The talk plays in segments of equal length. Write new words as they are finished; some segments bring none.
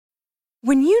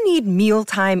When you need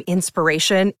mealtime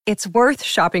inspiration, it's worth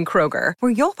shopping Kroger,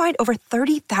 where you'll find over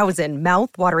 30,000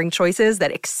 mouth-watering choices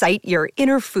that excite your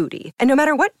inner foodie. And no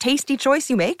matter what tasty choice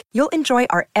you make, you'll enjoy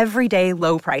our everyday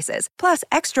low prices, plus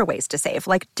extra ways to save,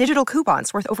 like digital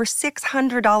coupons worth over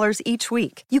 $600 each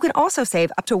week. You can also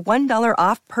save up to $1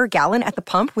 off per gallon at the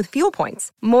pump with fuel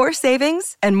points. More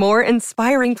savings and more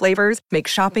inspiring flavors make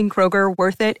shopping Kroger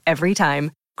worth it every time.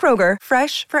 Kroger,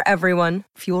 fresh for everyone.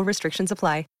 Fuel restrictions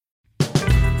apply.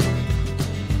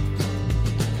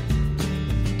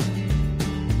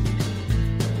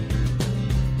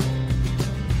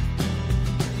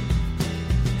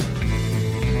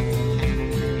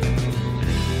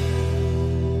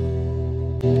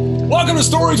 Welcome to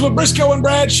Stories with Briscoe and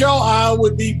Bradshaw. I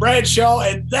would be Bradshaw,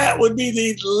 and that would be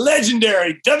the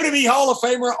legendary WWE Hall of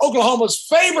Famer, Oklahoma's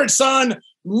favorite son,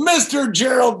 Mr.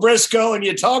 Gerald Briscoe. And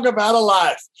you talk about a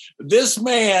life. This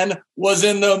man was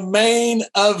in the main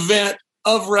event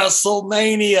of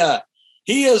WrestleMania.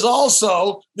 He is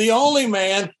also the only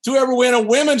man to ever win a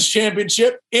women's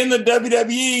championship in the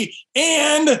WWE,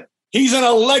 and he's an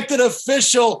elected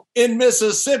official in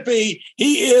Mississippi.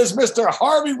 He is Mr.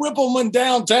 Harvey Whippleman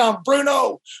downtown.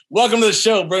 Bruno, welcome to the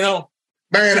show, Bruno.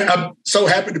 Man, I'm so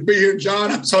happy to be here,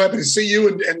 John. I'm so happy to see you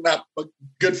and my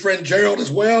good friend Gerald as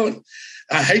well. And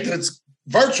I hate that it's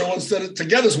virtual instead of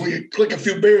together, so we can click a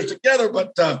few beers together.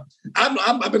 But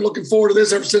I've been looking forward to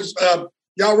this ever since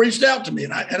y'all reached out to me,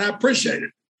 and I appreciate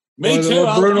it. Me too.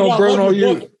 I'll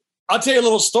tell you a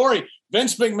little story.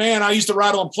 Vince McMahon, I used to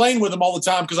ride on a plane with him all the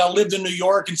time because I lived in New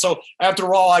York. And so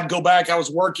after all, I'd go back. I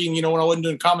was working, when I wasn't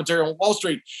doing commentary on Wall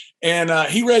Street. And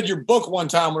he read your book one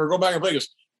time when we were going back and play. He goes,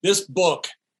 "This book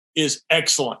is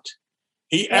excellent."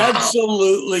 He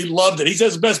absolutely loved it. He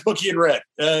says the best book he had read.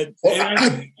 I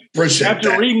appreciate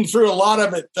after that. reading through a lot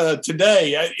of it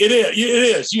today, it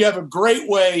is. You have a great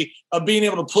way of being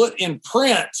able to put in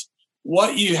print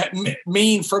what you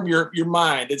mean from your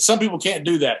mind. And some people can't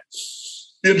do that.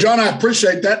 Yeah, John, I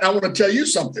appreciate that. And I want to tell you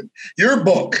something. Your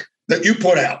book that you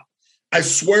put out, I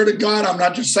swear to God, I'm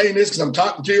not just saying this because I'm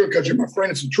talking to you or because you're my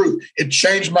friend. It's the truth. It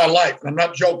changed my life. And I'm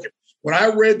not joking. When I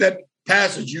read that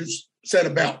passage you said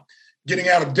about getting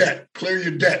out of debt, clear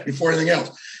your debt before anything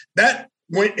else, that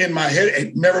went in my head.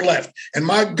 It never left. And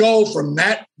my goal from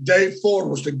that day forward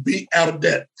was to be out of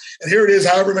debt. And here it is,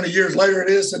 however many years later it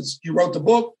is since you wrote the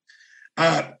book.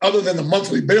 Other than the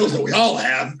monthly bills that we all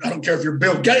have, I don't care if you're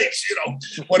Bill Gates,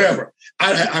 whatever.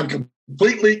 I'm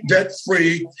completely debt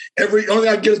free. Only thing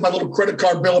I get is my little credit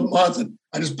card bill a month, and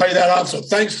I just pay that off. So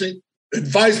thanks to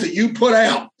advice that you put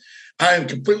out, I am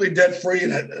completely debt free,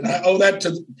 and I owe that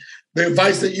to the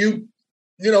advice that you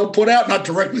put out, not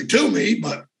directly to me,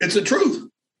 but it's the truth.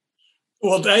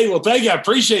 Well, thank you. I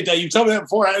appreciate that. You told me that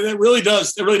before. It really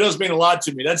does mean a lot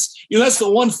to me. That's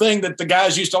the one thing that the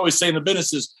guys used to always say in the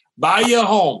business is, buy you a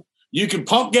home. You can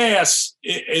pump gas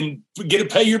and get to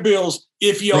pay your bills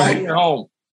if you own your home.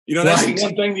 That's the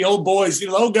one thing the old boys, the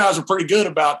old guys are pretty good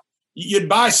about. You'd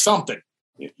buy something.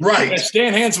 Right.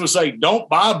 Stan Hansen would say, don't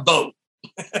buy a boat.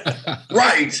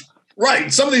 Right.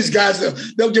 Some of these guys,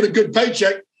 they'll get a good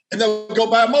paycheck and they'll go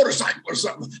buy a motorcycle or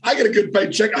something. I get a good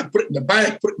paycheck. I put it in the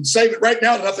bank, save it. Right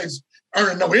now, nothing's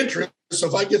earning no interest. So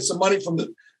if I get some money from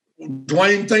the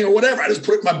Dwayne thing or whatever, I just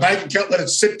put it in my bank account, let it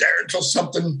sit there until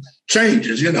something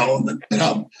changes, and then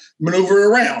I'll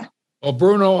maneuver around. Well,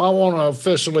 Bruno, I want to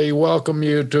officially welcome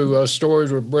you to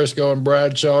Stories with Briscoe and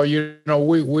Bradshaw.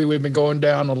 We've been going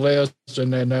down the list,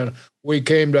 and then we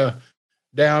came to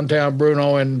downtown.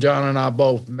 Bruno and John and I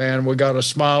both, man, we got a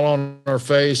smile on our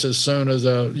face as soon as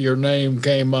your name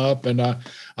came up, and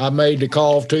I made the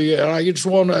call to you. And I just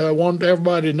want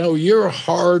everybody to know you're a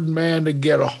hard man to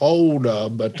get a hold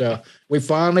of, but we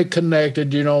finally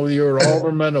connected. You're an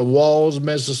alderman of Walls,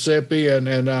 Mississippi, and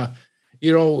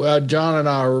John and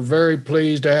I are very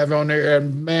pleased to have you on there.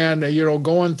 And man,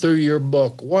 going through your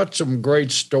book, what some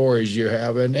great stories you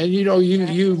have, and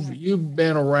you've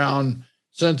been around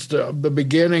since the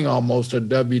beginning almost of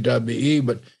WWE,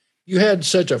 but you had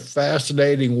such a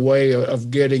fascinating way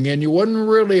of getting in. You wasn't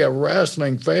really a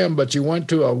wrestling fan, but you went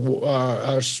to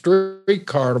a street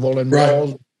carnival in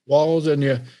Walls,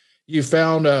 and you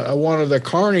found one of the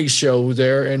Carney shows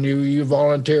there, and you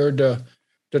volunteered to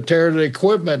tear the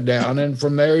equipment down, and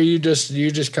from there you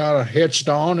just kind of hitched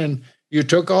on and you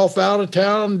took off out of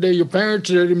town. Your parents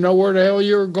didn't even know where the hell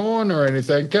you were going or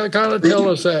anything. Kind of tell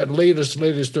us that. Lead us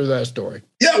through that story.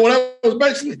 Yeah, well, I was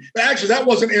actually that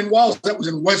wasn't in Walls. That was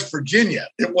in West Virginia.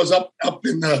 It was up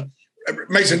in the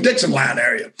Mason-Dixon line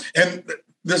area. And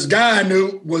this guy I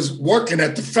knew was working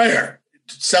at the fair,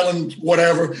 selling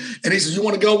whatever. And he said, "You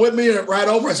want to go with me and ride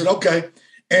over?" I said, "Okay."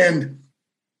 And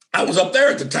I was up there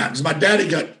at the time because my daddy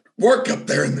got work up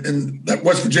there in that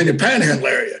West Virginia Panhandle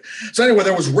area. So anyway,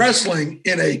 there was wrestling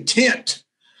in a tent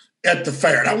at the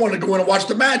fair, and I wanted to go in and watch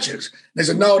the matches. And they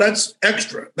said, "No, that's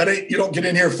extra. You don't get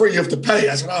in here free. You have to pay."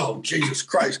 I said, "Oh, Jesus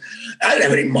Christ!" I didn't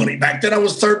have any money back then. I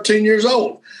was 13 years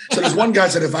old. So this one guy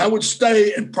said, if I would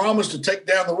stay and promise to take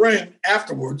down the ring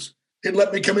afterwards, he'd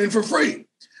let me come in for free.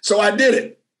 So I did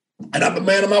it, and I'm a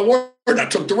man of my word. I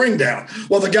took the ring down.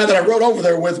 Well, the guy that I rode over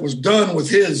there with was done with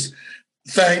his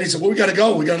thing. He said, "Well, we got to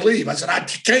go. We got to leave." I said, "I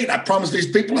can't. I promised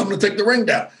these people I'm going to take the ring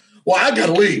down." "Well, I got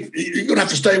to leave. You're going to have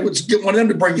to stay with, get one of them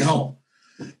to bring you home."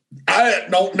 I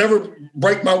don't never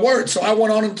break my word. So I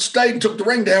went on and stayed and took the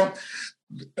ring down.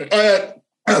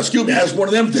 Excuse me. I asked one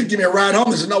of them to give me a ride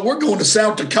home. They said, "No, we're going to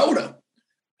South Dakota."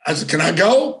 I said, "Can I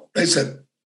go?" They said,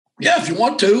 "Yeah, if you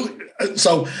want to."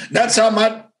 So that's how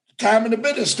my time in the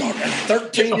business started. At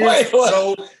 13 years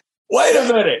old. Wait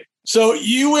a minute. So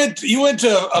you went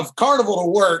to a carnival to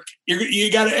work.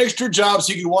 You got an extra job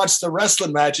so you could watch the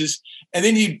wrestling matches, and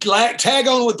then you tag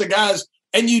on with the guys,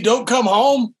 and you don't come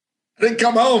home. I didn't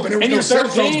come home, and there was no cell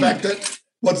phones back then.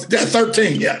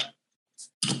 13? Yeah,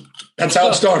 that's how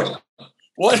it started.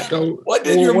 What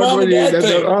did your mom and dad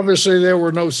think? Obviously, there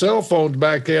were no cell phones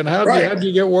back then. How did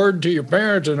you get word to your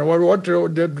parents? And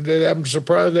I'm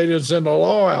surprised they didn't send a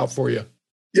law out for you.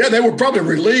 Yeah, they were probably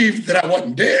relieved that I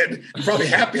wasn't dead. Probably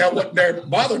happy I wasn't there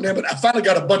bothering them. But I finally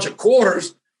got a bunch of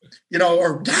quarters,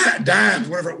 or dimes,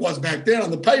 whatever it was back then,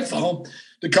 on the payphone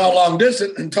to call long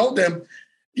distance, and told them,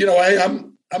 "Hey,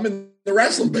 I'm in the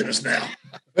wrestling business now."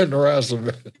 In the wrestling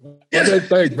business. What did they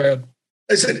think, man?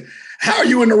 They said, "How are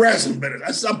you in the wrestling business?"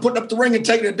 I said, "I'm putting up the ring and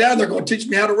taking it down. They're going to teach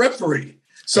me how to referee."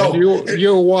 So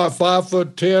you were what,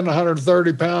 5'10",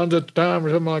 130 pounds at the time, or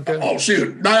something like that? Oh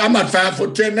shoot! No, I'm not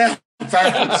 5'10" now. I'm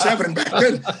 5'7", and back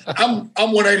then I'm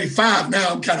 185 now.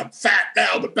 I'm kind of fat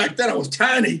now, but back then I was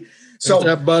tiny. So it's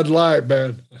that Bud Light,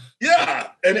 man. Yeah,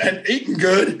 and eating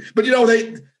good, but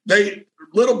they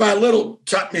little by little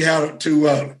taught me how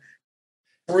to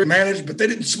manage, but they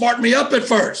didn't smart me up at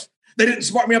first. They didn't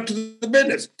smart me up to the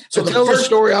business. So tell the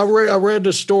story. I read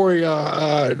the story,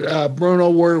 Bruno,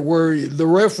 where the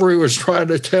referee was trying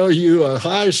to tell you a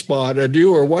high spot, and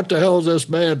you were, "What the hell is this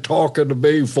man talking to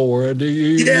me for?" And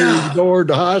you ignored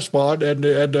the high spot, and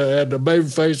the baby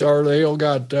face or the heel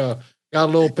got a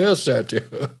little pissed at you.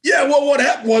 Yeah, well, what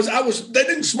happened was they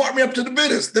didn't smart me up to the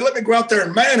business. They let me go out there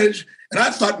and manage, and I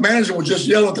thought manager would just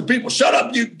yell at the people, "Shut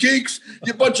up, you geeks,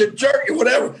 you bunch of jerk," or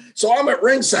whatever. So I'm at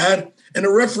ringside, and the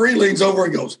referee leans over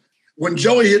and goes, "When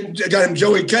Joey got him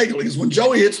Joey Cagle, he goes, when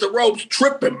Joey hits the ropes,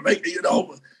 trip him,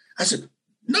 I said,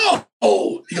 "No."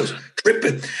 He goes, "Trip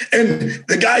him." And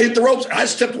the guy hit the ropes. I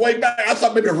stepped way back. I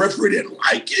thought maybe the referee didn't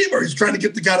like him, or he's trying to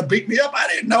get the guy to beat me up. I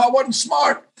didn't know. I wasn't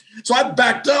smart. So I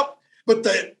backed up, but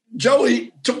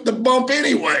Joey took the bump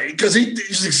anyway because he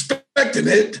was expecting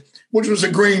it, which was a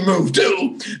green move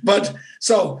too. But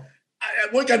so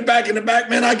we got back in the back,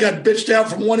 man. I got bitched out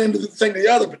from one end of the thing to the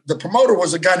other. The promoter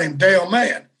was a guy named Dale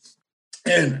Mann.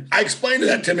 And I explained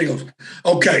that to him. He goes,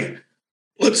 "Okay,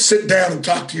 let's sit down and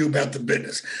talk to you about the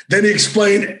business." Then he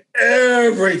explained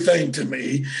everything to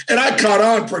me, and I caught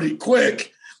on pretty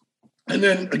quick. And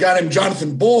then a guy named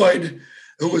Jonathan Boyd,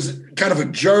 who was kind of a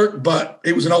jerk, but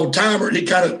he was an old timer, and he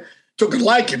kind of took a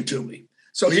liking to me.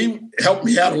 So he helped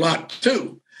me out a lot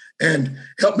too, and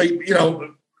helped me,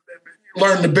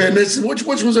 learn the business, which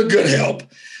was a good help.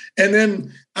 And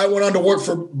then I went on to work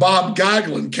for Bob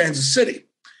Geigel in Kansas City.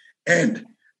 And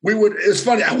it's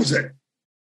funny, I was a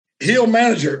heel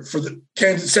manager for the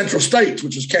Kansas Central States,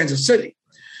 which is Kansas City.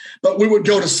 But we would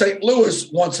go to St. Louis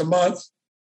once a month,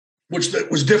 which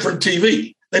was different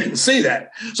TV. They didn't see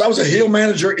that. So I was a heel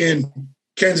manager in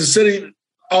Kansas City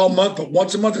all month, but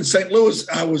once a month in St. Louis,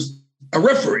 I was a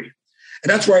referee. And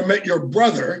that's where I met your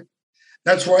brother.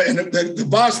 That's where, and the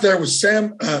boss there was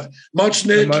Sam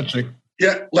Munchnick,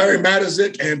 Larry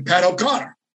Matazik, and Pat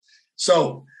O'Connor.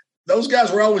 So those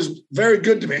guys were always very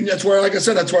good to me. And that's where, like I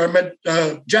said, that's where I met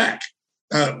Jack,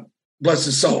 bless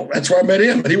his soul. That's where I met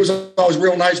him. And he was always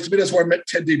real nice to me. That's where I met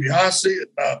Ted DiBiase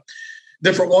and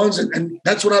different ones. And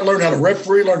that's when I learned how to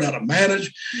referee, learned how to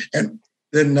manage. And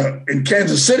then in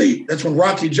Kansas City, that's when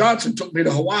Rocky Johnson took me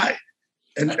to Hawaii.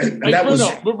 And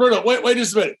that Bruno, wait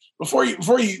just a minute. Before you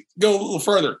go a little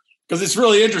further, because it's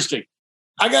really interesting.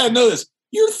 I got to know this.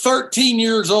 You're 13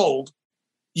 years old.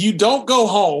 You don't go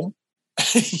home.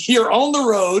 You're on the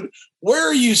road. Where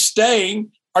are you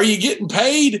staying? Are you getting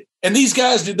paid? And these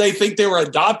guys, did they think they were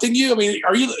adopting you? I mean,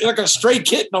 are you like a stray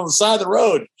kitten on the side of the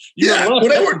road? They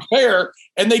were fair,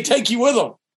 and they take you with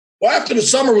them. Well, after the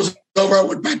summer was over, I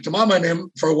went back to Mama and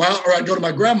him for a while, or I'd go to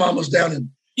my grandmama's down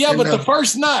in Yeah, but the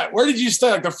first night, where did you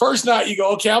stay? Like the first night you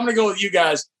go, okay, I'm going to go with you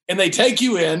guys. And they take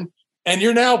you in and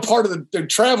you're now part of the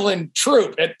traveling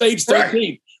troupe at Thebes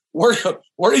 13. Right.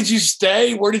 Where did you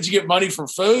stay? Where did you get money for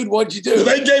food? What did you do? Well,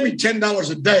 they gave me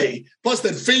 $10 a day. Plus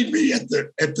they'd feed me at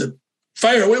the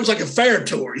fair. It was like a fair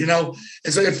tour, you know?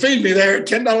 And so they'd feed me there,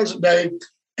 $10 a day.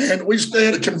 And we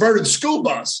stayed at a converted school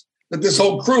bus. That this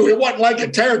whole crew, it wasn't like a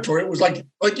territory. It was like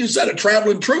you said, a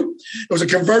traveling troupe. It was a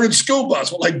converted school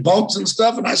bus with like bunks and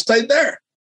stuff, and I stayed there.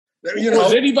 You know,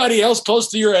 was anybody else close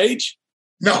to your age?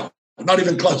 No, not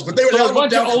even close. But they were a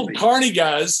bunch of old carny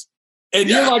guys, and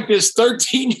you're like this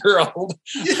 13-year-old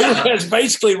who has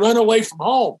basically run away from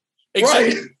home.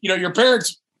 Except, you know, your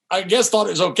parents, I guess, thought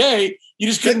it was okay. You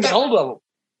just couldn't get hold of them.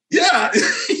 Yeah,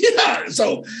 yeah.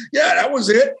 So that was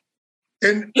it,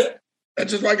 and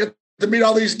that's just like to meet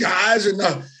all these guys. And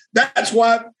that's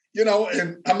why, you know,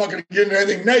 and I'm not going to get into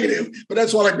anything negative, but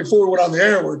that's why, like before we went on the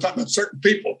air, we were talking about certain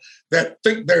people that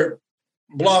think they're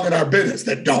belong in our business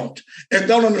that don't, and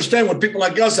don't understand what people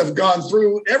like us have gone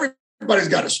through. Everybody's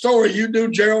got a story. You do,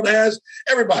 Gerald has,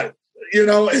 everybody, you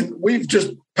know, and we've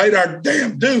just paid our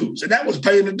damn dues, and that was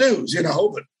paying the dues, you know.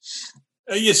 But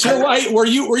so right. Were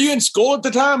you in school at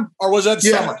the time, or was that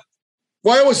summer?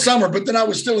 Well, it was summer, but then I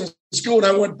was still in school, and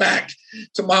I went back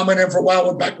to mom and them for a while,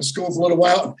 went back to school for a little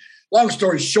while. Long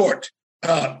story short,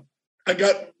 I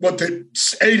got what the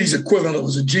 80s equivalent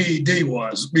was a GED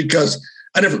was, because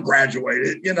I never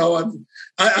graduated. You know,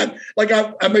 I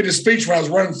made a speech when I was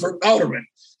running for alderman.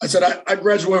 I said, I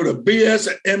graduated with a BS,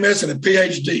 an MS, and a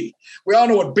PhD. We all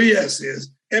know what BS is.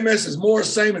 MS is more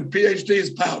same, and PhD is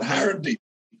piled higher and deeper.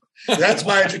 That's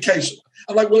my education.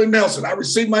 I'm like Willie Nelson. I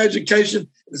received my education in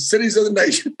the cities of the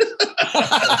nation.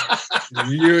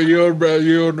 you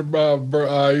and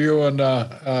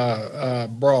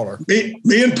Brawler.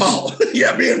 Me and Paul.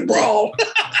 Yeah, me and Brawl.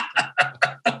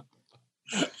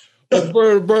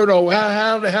 Bruno,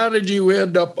 how did you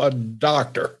end up a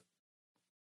doctor?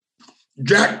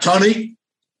 Jack Tunney.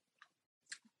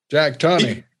 Jack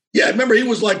Tunney. Remember he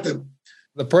was like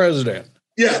the president.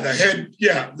 Yeah, the head.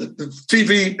 Yeah, the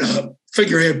TV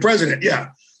figurehead president. Yeah.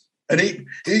 And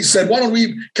he said, why don't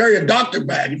we carry a doctor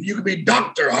bag and you can be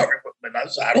Dr. Harvey? And I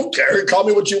said, I don't care. Call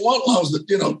me what you want, as long as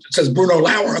it says Bruno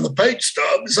Lauer on the page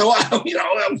stub. So But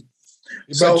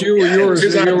you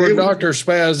were Dr.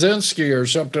 Spazinski or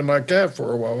something like that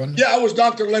for a while. Yeah, I was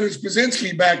Dr. Leonard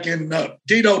Spazinski back in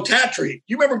Guido Tatry.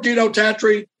 You remember Guido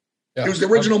Tatry? Yeah. He was the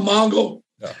original Mongol.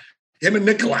 Yeah. Him and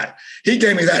Nikolai. He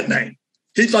gave me that name.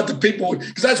 He thought the people,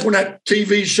 because that's when that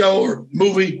TV show or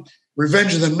movie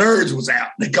Revenge of the Nerds was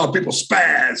out. They called people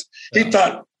spaz. Yeah. He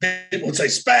thought people would say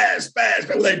spaz,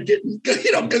 but they didn't,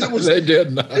 because it was they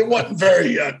didn't. It wasn't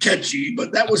very catchy,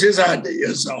 but that was his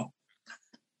idea. So,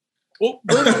 well,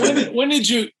 when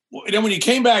you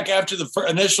came back after the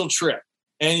initial trip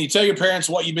and you tell your parents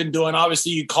what you've been doing,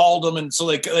 obviously you called them and so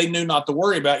they knew not to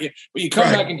worry about you. But you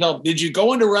come back and tell them, did you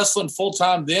go into wrestling full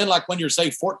time then, like when you're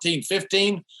say 14,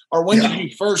 15? Or when did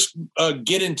you first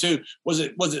get into, was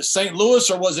it St. Louis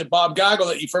or was it Bob Geigel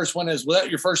that you first went as? Was that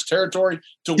your first territory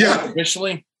to work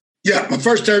officially? Yeah, my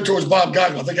first territory was Bob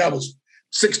Geigel. I think I was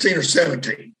 16 or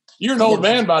 17. You're an old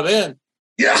man by then.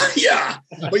 Yeah.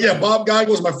 But Bob Geigel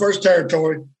was my first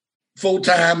territory full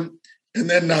time. And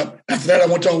then after that, I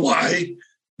went to Hawaii.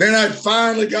 Then I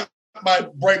finally got my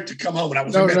break to come home. And I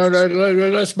was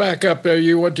let's back up there.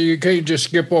 You can't just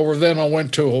skip over. Then I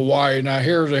went to Hawaii. Now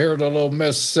here's the little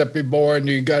Mississippi boy, and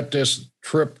you got this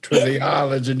trip to the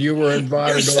islands, and you were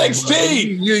invited. You're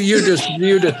 16. You just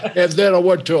and then I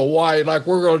went to Hawaii. Like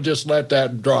we're going to just let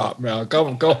that drop now.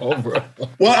 Go over.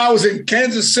 Well, I was in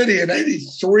Kansas City in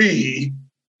 '83.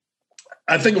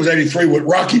 I think it was '83 with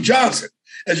Rocky Johnson.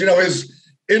 As you know, his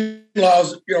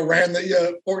in-laws, ran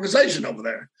the organization over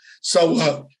there.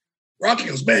 So Rocky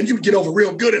goes, man, you would get over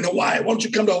real good in Hawaii. Why don't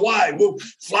you come to Hawaii? We'll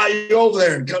fly you over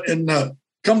there and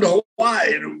come to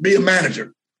Hawaii and be a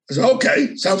manager. I said,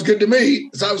 okay, sounds good to me.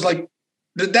 So I was like,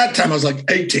 at that time I was like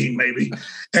 18 maybe.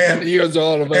 And he was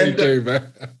all of 18,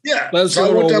 man. Yeah. Let's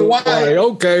go to Hawaii.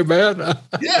 Okay, man.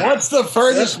 Yeah. What's the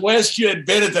furthest west you had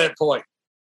been at that point?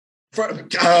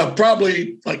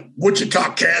 Probably like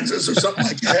Wichita, Kansas or something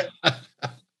like that.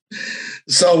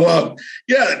 So,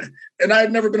 and I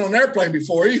had never been on an airplane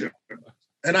before either.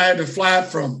 And I had to fly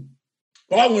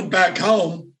I went back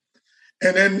home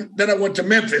and then I went to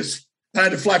Memphis. I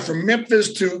had to fly from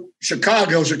Memphis to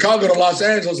Chicago to Los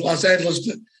Angeles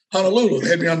to Honolulu. They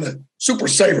had me on the Super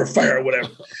Saver fare or whatever.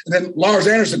 And then Lars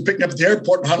Anderson picked me up at the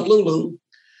airport in Honolulu.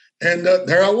 And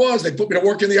there I was. They put me to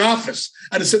work in the office.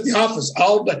 I had to sit in the office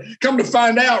all day. Come to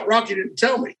find out, Rocky didn't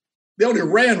tell me. They only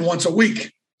ran once a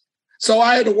week. So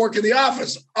I had to work in the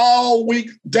office all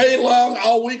week, day long,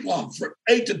 all week long for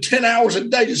 8 to 10 hours a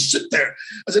day, just sit there.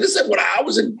 I said, this is what I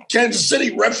was in Kansas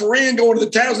City refereeing, going to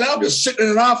the towns. Now I'm just sitting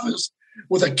in an office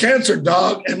with a cancer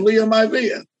dog and Liam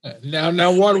Ivia.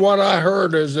 Now, what I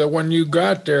heard is that when you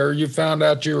got there, you found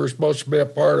out you were supposed to be a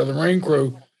part of the ring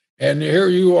crew. And here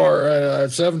you are, a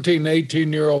 17,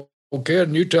 18-year-old kid,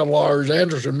 and you tell Lars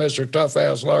Anderson, Mr.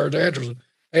 Tough-Ass Lars Anderson,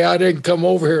 hey, I didn't come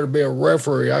over here to be a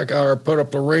referee. I put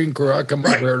up the ring crew. I come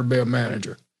over here to be a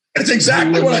manager. That's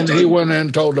exactly what I told. He went in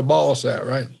and told the boss that,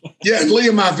 right? Yeah, and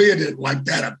Liam Ivia didn't like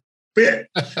that a bit.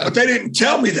 But they didn't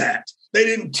tell me that. They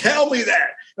didn't tell me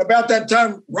that. About that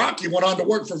time, Rocky went on to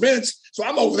work for Vince. So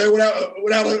I'm over there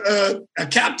without a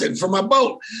captain for my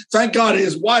boat. Thank God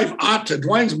his wife, Atta,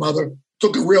 Dwayne's mother,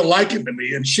 took a real liking to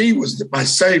me, and she was my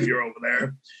savior over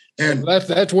there. And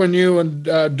that's when you and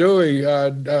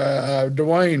Dwayne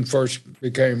first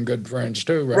became good friends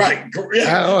too, right? Right.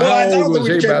 Yeah. I thought that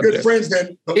we became good friends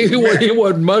then. He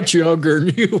wasn't much younger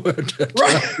than you were.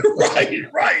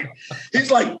 Right.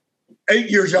 He's like 8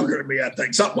 years younger than me, I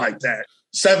think, something like that.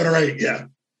 7 or 8, yeah.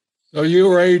 So you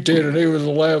were 18 and he was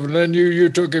 11. Then you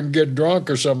took him to get drunk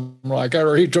or something like that,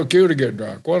 or he took you to get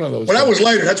drunk. One of those. Well, that was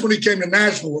later. That's when he came to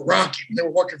Nashville with Rocky. They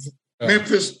were working for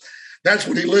Memphis. That's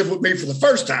when he lived with me for the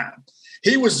first time.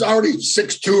 He was already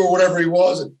 6'2" or whatever he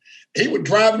was, and he would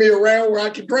drive me around where I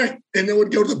could drink, and then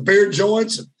would go to the beer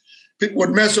joints, and people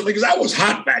would mess with me because I was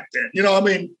hot back then. You know, I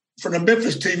mean, from the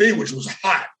Memphis TV, which was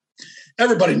hot,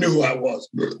 everybody knew who I was.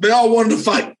 They all wanted to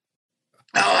fight.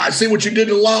 Oh, I see what you did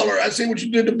to Lawler. I see what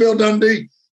you did to Bill Dundee.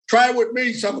 Try it with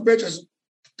me, son of a bitch. I said,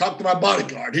 talk to my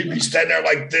bodyguard. He'd be standing there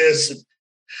like this,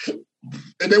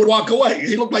 and they would walk away.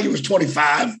 He looked like he was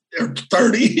 25 or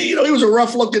 30. You know, he was a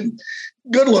rough-looking,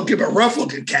 good-looking, but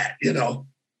rough-looking cat, you know.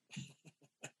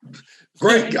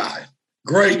 Great guy.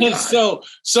 So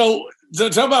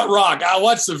talk about Rock. I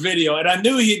watched the video, and I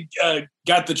knew he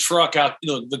got the truck out,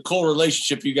 you know, the cool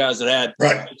relationship you guys had.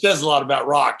 Right. It says a lot about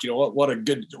Rock, you know, what a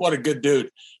good dude.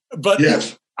 But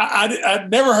yes. I'd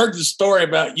never heard the story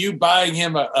about you buying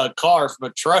him a car from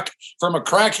a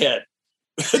crackhead.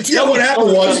 Yeah, what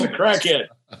happened was a crackhead.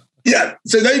 Yeah,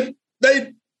 so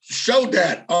they showed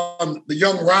that on the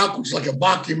Young Rock, which is like a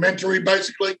documentary,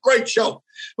 basically. Great show,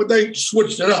 but they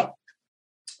switched it up.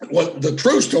 What the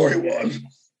true story was,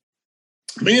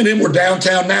 me and him were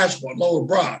downtown Nashville, Lower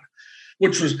Broad,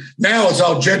 which was now it's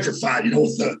all gentrified, you know,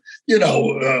 with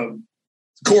the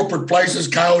corporate places,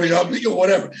 Coyote Ugly, or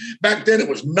whatever. Back then, it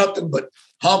was nothing but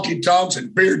honky tonks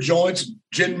and beer joints and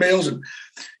gin mills and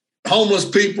homeless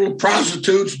people,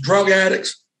 prostitutes, drug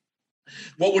addicts,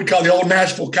 what we'd call the old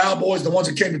Nashville Cowboys, the ones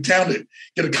that came to town to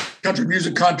get a country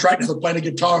music contract and they're playing a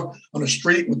guitar on the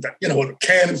street with a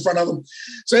can in front of them.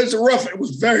 So it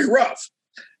was very rough.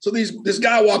 So this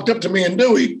guy walked up to me and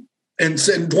Dewey and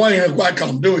said, Dwayne, I call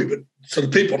him Dewey, but so the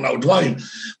people know, Dwayne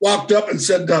walked up and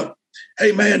said,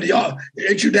 hey man,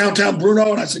 ain't you downtown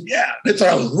Bruno? And I said, yeah. They thought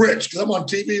I was rich because I'm on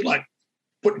TV, like,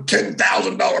 putting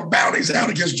 $10,000 bounties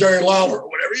out against Jerry Lawler or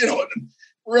whatever, you know. And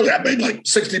really, I made like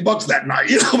 $60 that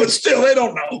night, you know, but still, they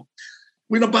don't know.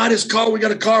 We don't buy this car. We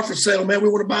got a car for sale, man.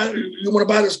 You want to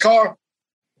buy this car?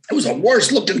 It was the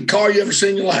worst looking car you ever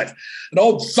seen in your life. An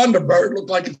old Thunderbird,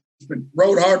 looked like it's been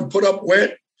rode hard and put up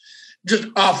wet. Just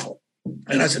awful.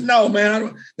 And I said, no,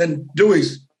 man. Then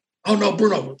Dewey's, oh no,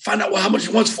 Bruno, find out how much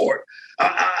he wants for it.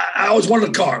 I always wanted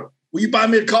a car. Will you buy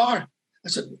me a car? I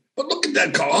said, but look at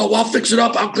that car. Oh, well, I'll fix it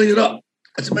up. I'll clean it up.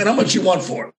 I said, man, how much you want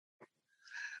for it?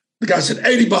 The guy said,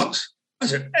 $80. I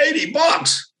said,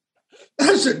 $80?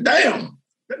 I said, damn,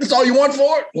 that's all you want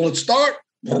for it? Well, let's start.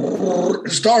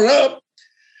 It started up.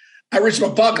 I reached my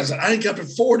pocket. I said, I ain't got the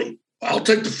 40. I'll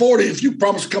take the 40 if you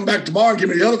promise to come back tomorrow and give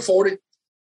me the other 40.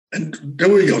 And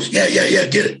Dewey goes, yeah,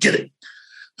 get it.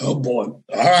 Oh, boy. All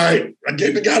right. I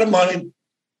gave the guy the money.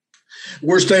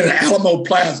 We're staying at Alamo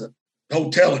Plaza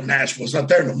Hotel in Nashville. It's not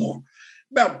there no more.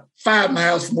 About 5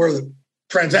 miles from where the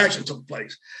transaction took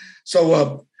place. So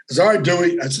I said, all right,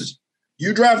 Dewey. I says,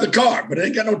 you drive the car, but it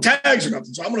ain't got no tags or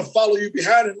nothing. So I'm going to follow you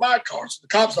behind in my car so the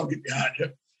cops don't get behind you.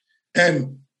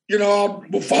 And, you know,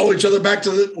 we'll follow each other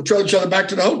we'll trail each other back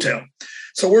to the hotel.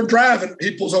 So we're driving.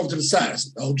 He pulls over to the side. I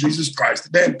said, oh, Jesus Christ, the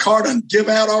damn car done give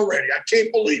out already. I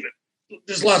can't believe it.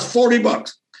 Just lost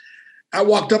 $40. I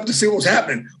walked up to see what was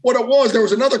happening. What it was, there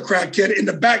was another crackhead in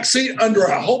the back seat under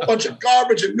a whole bunch of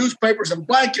garbage and newspapers and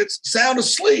blankets, sound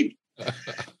asleep. And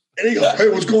he goes, hey,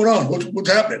 what's going on? What's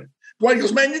happening? Dwayne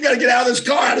goes, man, you got to get out of this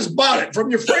car. I just bought it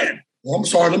from your friend. Well, I'm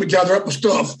sorry. Let me gather up my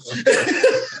stuff.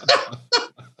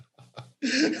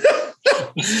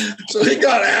 So he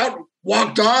got out,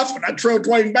 walked off, and I trailed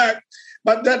Dwayne back.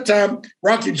 But at that time,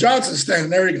 Rocky Johnson's standing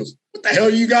there. He goes, what the hell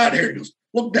you got here? He goes,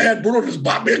 look, Dad, Bruno just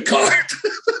bought me a card.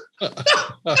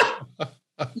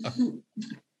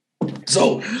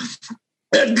 So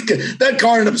that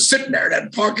car ended up sitting there in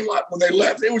that parking lot when they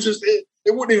left. It was just, it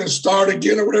wouldn't even start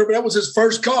again or whatever. That was his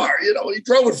first car. You know, he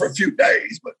drove it for a few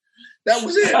days, but that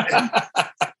was it.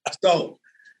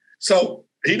 So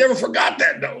he never forgot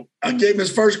that, though. I gave him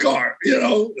his first car, you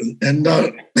know, and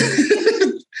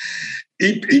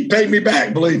he paid me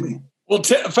back, believe me. Well,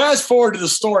 fast forward to the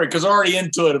story, because I'm already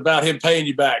into it about him paying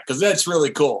you back, because that's really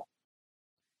cool.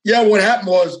 Yeah, what happened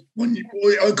was,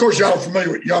 of course, y'all are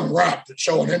familiar with Young Rock, the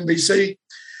show on NBC.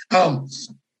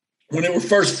 When they were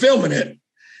first filming it,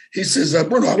 he says,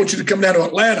 Bruno, I want you to come down to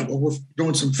Atlanta where we're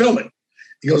doing some filming.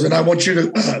 He goes, and I want you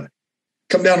to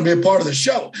come down and be a part of the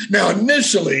show. Now,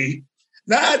 initially,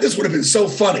 this would have been so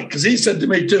funny because he said to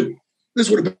me, too, this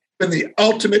would have been the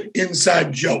ultimate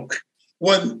inside joke.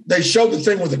 When they showed the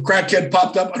thing where the crackhead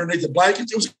popped up underneath the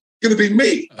blankets, it was going to be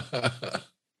me.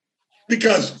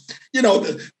 Because, you know,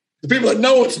 the people that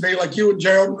know it's me, like you and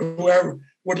Gerald and whoever,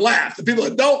 would laugh. The people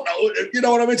that don't know, you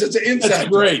know what I mean? It's an inside That's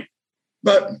great.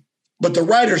 Joke. But the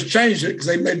writers changed it because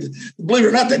they believe it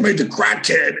or not, they made the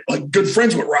crackhead like good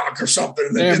friends with Rock or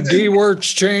something. And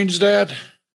D-Works changed that?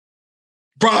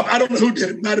 I don't know who did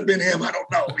it. Might have been him. I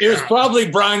don't know. It was probably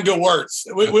Brian Gewirtz.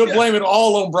 We'll blame it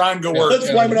all on Brian Gewirtz.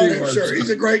 Let's blame it on him. Sure, he's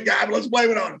a great guy, but let's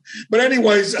blame it on him. But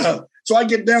anyways, so I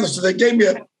get down there. So they gave me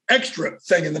an extra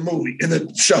thing in the movie, in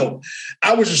the show.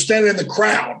 I was just standing in the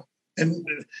crowd, and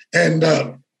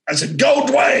I said, "Go,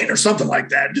 Dwayne," or something like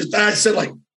that. I said,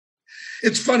 like,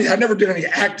 it's funny. I never did any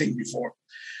acting before.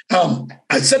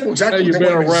 I said exactly. You've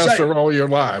been a wrestler all your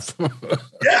life.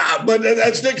 Yeah, but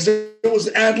that's it because it was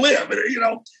ad lib, you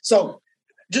know. So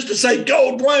just to say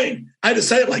 "Go, Dwayne," I had to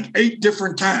say it like 8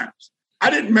 different times. I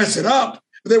didn't mess it up,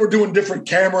 but they were doing different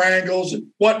camera angles and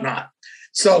whatnot.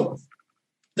 So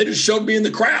they just showed me in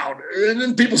the crowd, and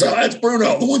then people said, "Oh, that's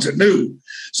Bruno," the ones that knew.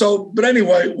 So, but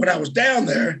anyway, when I was down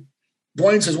there,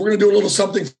 Dwayne says, "We're going to do a little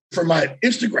something for my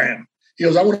Instagram." He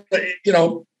goes, "I want to, you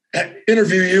know,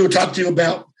 interview you, talk to you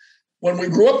about when we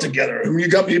grew up together. And you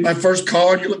got me my first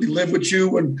car, and you let me live with you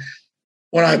when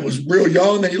I was real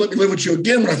young. Then you let me live with you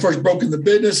again when I first broke in the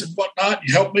business and whatnot.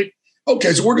 You helped me."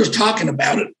 Okay, so we're just talking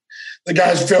about it. The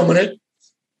guy's filming it.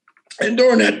 And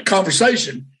during that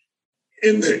conversation,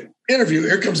 in the interview,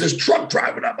 here comes this truck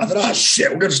driving up. I thought, oh,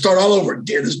 shit, we're going to start all over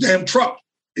again. This damn truck,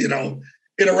 you know,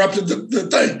 interrupted the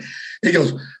thing. He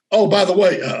goes, "Oh, by the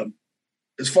way,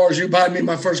 as far as you buying me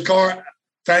my first car,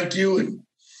 thank you. And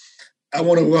I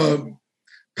want to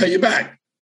pay you back.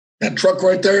 That truck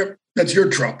right there, that's your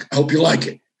truck. I hope you like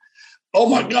it." Oh,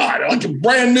 my God. Like a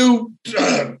brand new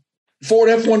Ford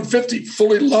F-150,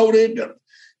 fully loaded.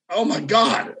 Oh, my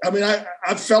God. I mean,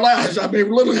 I fell out. I mean,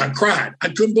 literally, I cried. I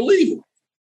couldn't believe it.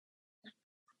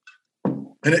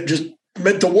 And it just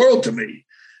meant the world to me.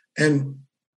 And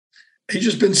he's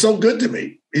just been so good to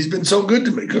me. He's been so good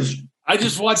to me because I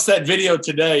just watched that video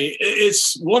today.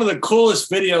 It's one of the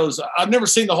coolest videos. I've never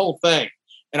seen the whole thing,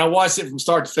 and I watched it from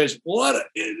start to finish.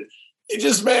 It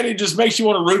just makes you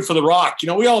want to root for The Rock. You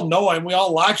know, we all know him, we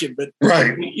all like him, but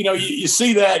right. You know, you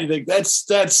see that, you think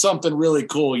that's something really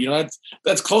cool. You know,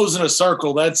 that's closing a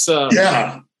circle. That's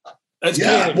yeah.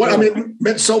 What I mean, it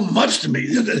meant so much to me.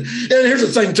 And here's the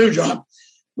thing, too, John.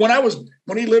 When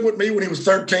he lived with me when he was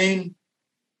 13,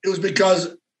 it was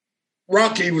because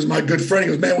Rocky was my good friend. He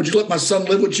goes, "Man, would you let my son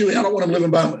live with you? I don't want him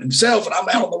living by himself, and I'm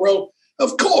out on the road."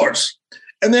 Of course.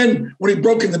 And then when he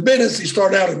broke in the business, he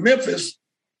started out in Memphis,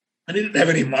 and he didn't have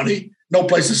any money, no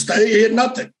place to stay. He had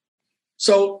nothing.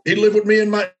 So he lived with me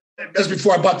that's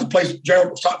before I bought the place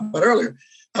Gerald was talking about earlier.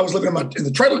 I was living in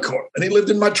the trailer court, and he lived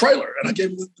in my trailer, and I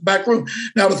gave him the back room.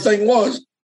 Now, the thing was,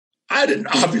 I didn't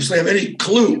obviously have any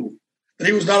clue that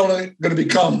he was not only going to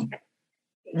become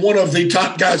one of the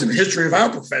top guys in the history of our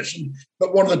profession,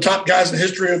 but one of the top guys in the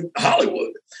history of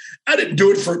Hollywood. I didn't do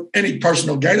it for any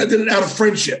personal gain. I did it out of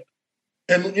friendship.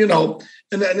 And, you know,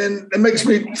 and then it makes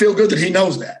me feel good that he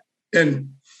knows that.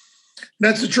 And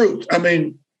that's the truth. I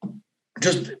mean,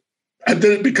 I did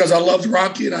it because I loved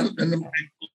Rocky and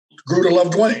grew to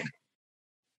love Dwayne.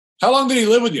 How long did he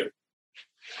live with you?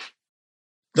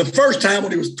 The first time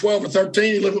when he was 12 or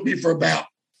 13, he lived with me for about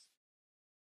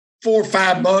 4 or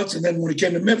 5 months. And then when he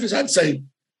came to Memphis, I'd say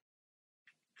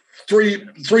three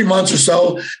months or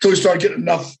so until he started getting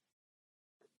enough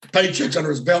paychecks under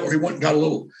his belt where he went and got a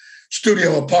little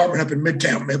studio apartment up in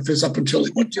Midtown Memphis up until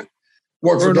he went to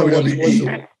work for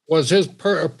WWE. Was his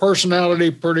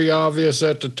personality pretty obvious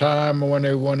at the time when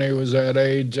he was that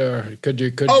age?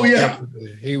 Oh, yeah.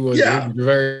 He was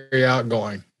very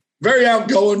outgoing. Very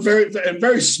outgoing,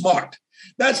 very smart.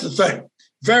 That's the thing.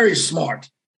 Very smart.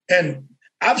 And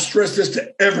I've stressed this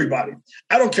to everybody.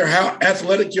 I don't care how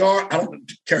athletic you are. I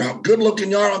don't care how good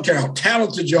looking you are. I don't care how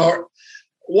talented you are,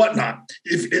 whatnot.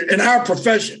 If in our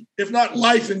profession, if not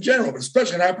life in general, but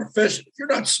especially in our profession, if you're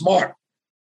not smart,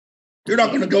 you're not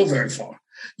going to go very far.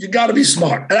 You got to be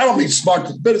smart. And I don't mean smart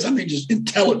to the business. I mean just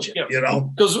intelligent,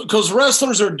 Because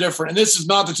wrestlers are different. And this is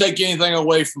not to take anything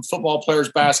away from football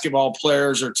players, basketball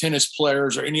players, or tennis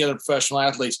players, or any other professional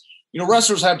athletes.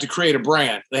 Wrestlers have to create a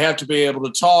brand. They have to be able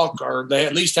to talk, or they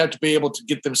at least have to be able to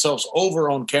get themselves over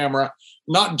on camera.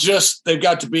 Not just they've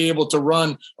got to be able to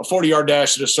run a 40-yard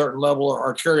dash at a certain level,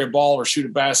 or carry a ball or shoot a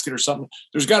basket or something.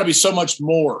 There's got to be so much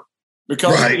more,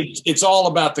 because it's all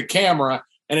about the camera,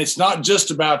 and it's not just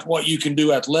about what you can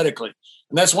do athletically.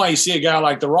 And that's why you see a guy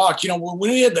like The Rock, when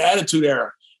we had the Attitude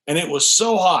Era and it was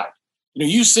so hot,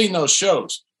 you've seen those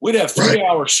shows. We'd have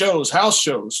 3-hour shows, house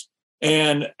shows.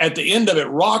 And at the end of it,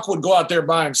 Rock would go out there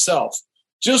by himself,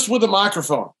 just with a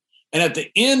microphone. And at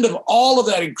the end of all of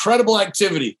that incredible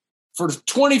activity, for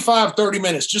 25, 30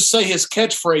 minutes, just say his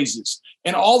catchphrases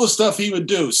and all the stuff he would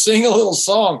do, sing a little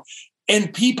song,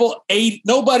 and people ate.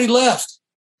 Nobody left.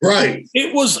 Right.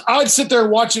 I'd sit there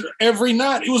and watch it every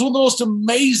night. It was one of the most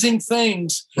amazing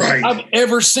things I've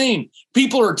ever seen.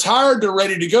 People are tired, they're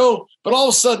ready to go. But all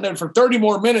of a sudden, then for 30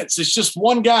 more minutes, it's just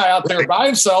one guy out there by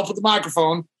himself with a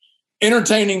microphone,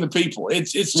 entertaining the people.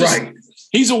 It's just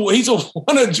he's a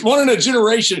one in a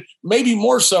generation, maybe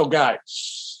more so guy.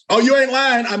 Oh, you ain't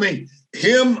lying. I mean,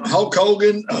 him, Hulk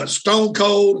Hogan, Stone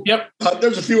Cold. Yep.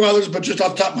 There's a few others, but just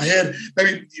off the top of my head,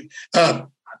 maybe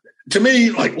to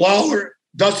me, like Lawler,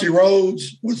 Dusty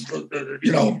Rhodes was,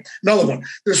 another one.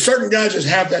 There's certain guys that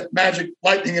have that magic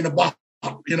lightning in the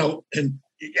bottle, and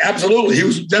absolutely, he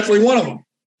was definitely one of them.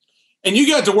 And you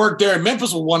got to work there in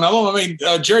Memphis with one of them. I mean,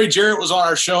 Jerry Jarrett was on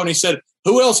our show, and he said,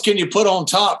 who else can you put on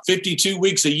top 52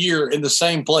 weeks a year in the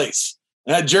same place?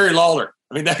 And that Jerry Lawler.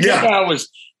 I mean, that guy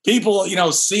was – people,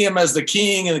 see him as the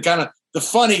king and the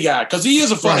funny guy, because he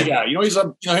is a funny guy. He's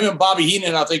him and Bobby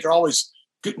Heenan, I think, are always,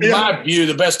 in my view,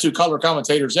 the best two color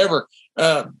commentators ever.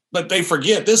 But they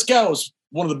forget this guy was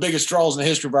one of the biggest draws in the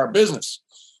history of our business.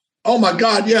 Oh, my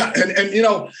God, yeah. And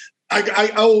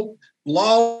I owe –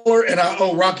 Lawler and I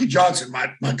owe Rocky Johnson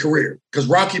my career, because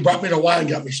Rocky brought me to Hawaii and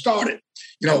got me started,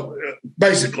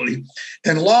 basically.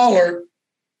 And Lawler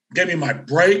gave me my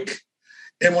break.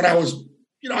 And when I was,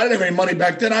 I didn't have any money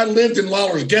back then. I lived in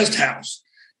Lawler's guest house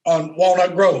on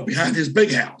Walnut Grove behind his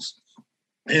big house.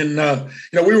 And,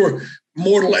 we were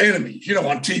mortal enemies,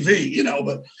 on TV,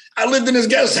 but I lived in his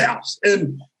guest house.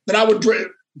 And then I would,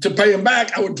 to pay him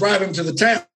back, I would drive him to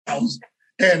the towns.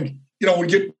 And,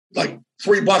 we'd get like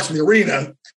 3 blocks from the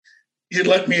arena. He'd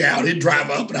let me out. He'd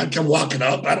drive up, and I'd come walking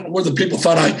up. I don't know whether people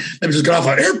thought I maybe just got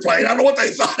off an airplane. I don't know what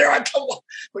they thought there. I'd come,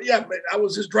 but yeah, I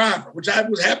was his driver, which I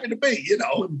was happy to be,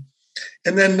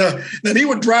 And then he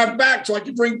would drive back so I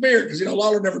could drink beer, because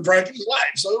Lawler never drank in his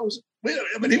life. So it was.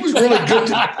 He was really good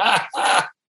to me.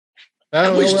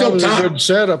 That was a good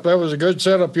setup. That was a good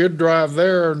setup. You'd drive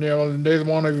there, and neither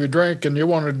one of you drink, and you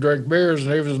wanted to drink beers,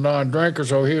 and he was a non-drinker,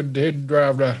 so he'd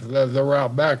drive the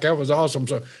route back. That was awesome.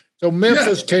 So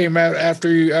Memphis came out after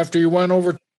you went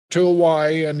over to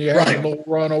Hawaii, and you had a little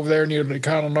run over there, and you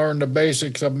kind of learned the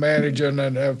basics of managing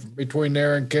and between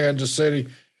there and Kansas City.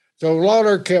 So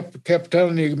Lawler kept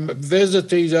telling you, visit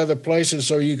these other places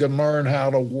so you can learn how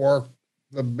to work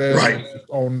the business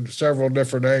on several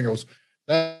different angles.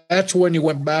 That's when you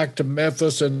went back to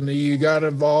Memphis, and you got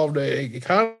involved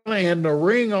kind of in the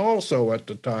ring also at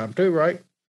the time too, right?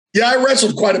 Yeah, I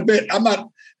wrestled quite a bit.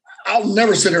 I'll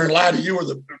never sit here and lie to you or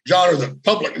John or the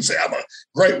public and say I'm a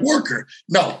great worker.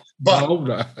 No, but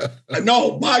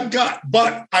no, my God,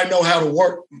 but I know how to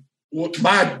work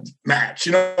my match.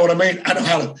 You know what I mean? I know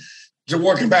how to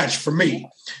work a match for me,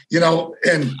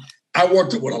 and I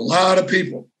worked it with a lot of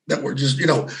people that were just,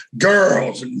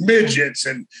 girls and midgets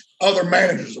and other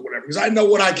managers or whatever, because I know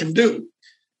what I can do.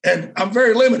 And I'm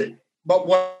very limited, but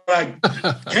what I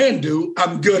can do,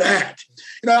 I'm good at.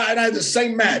 And I had the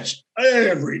same match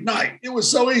every night. It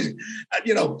was so easy.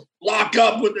 Lock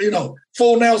up with,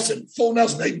 full Nelson.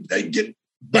 They get,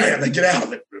 bam, they get out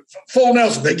of it. Full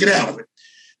Nelson, they get out of it.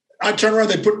 I turn around,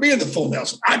 they put me in the full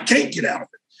Nelson. I can't get out of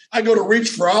it. I go to reach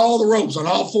for all the ropes on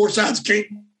all 4 sides, can't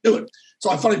do it. So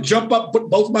I finally jump up,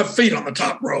 put both my feet on the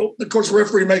top rope. Of course, the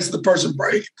referee makes the person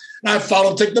break. And I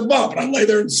follow, take the bump. And I lay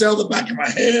there and sell the back of my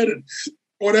head and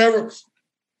whatever.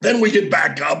 Then we get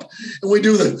back up and we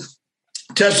do the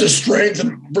test of strength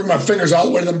and bring my fingers all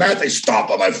the way to the mat. They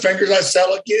stomp on my fingers. I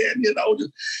sell again,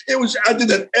 I did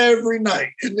that every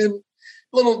night. And then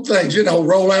little things,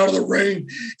 roll out of the ring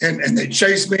and they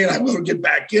chase me and I will get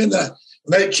back in.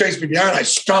 When they chase me down, I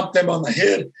stomp them on the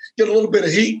head, get a little bit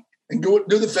of heat, and do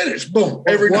the finish. Boom,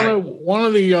 every night. One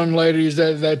of the young ladies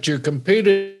that you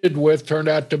competed with turned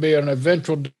out to be an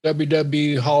eventual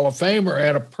WWE Hall of Famer,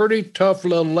 and a pretty tough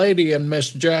little lady in Miss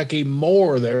Jackie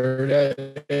Moore there.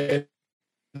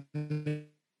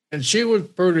 And she was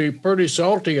pretty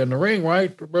salty in the ring,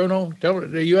 right, Bruno? Tell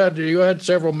her you had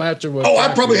several matches with. Oh,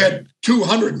 Jackie. I probably had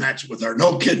 200 matches with her.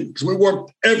 No kidding, because we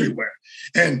worked everywhere.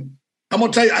 And I'm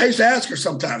gonna tell you, I used to ask her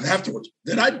sometimes afterwards,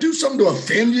 "Did I do something to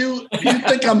offend you? Do you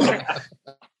think I'm a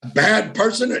bad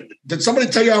person? Did somebody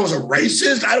tell you I was a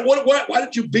racist? Why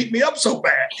did you beat me up so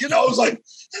bad?" You know, it was like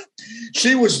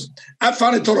I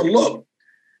finally told her, "Look,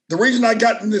 the reason I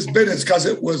got in this business because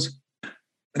it was."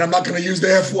 And I'm not going to use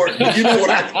the F word, but you know what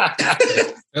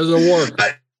As a work.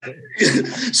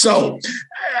 So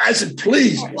I said,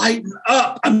 please lighten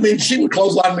up. I mean, she would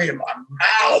clothesline me in my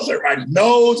mouth or my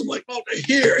nose. I'm like, oh,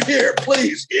 here,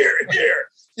 please, here.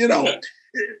 You know.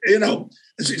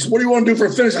 She said, what do you want to do for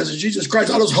a finish? I said, Jesus Christ,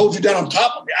 I'll just hold you down on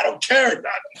top of me. I don't care.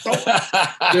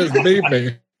 Just beat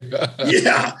me.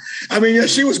 Yeah. I mean, yeah,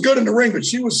 she was good in the ring, but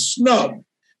she was snub,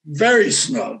 very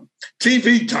snub,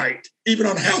 TV tight. Even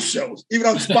on house shows, even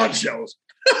on spot shows.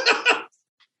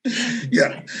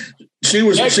 Yeah.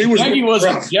 Jackie's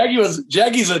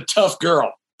a tough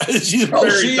girl. She's a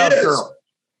very tough girl.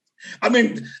 I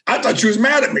mean, I thought she was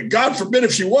mad at me. God forbid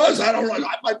if she was, I don't know.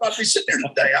 I might not be sitting here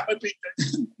today. I might be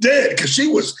dead because she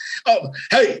was,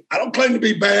 hey, I don't claim to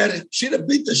be bad. She'd have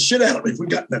beat the shit out of me if we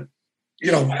got in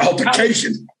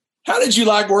altercation. How did you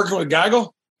like working with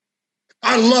Geigel?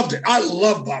 I loved it. I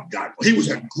love Bob Geigel. He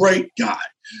was a great guy.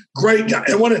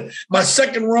 And my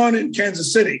second run in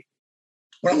Kansas City,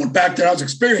 when I went back there, I was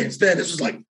experienced then. This was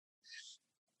like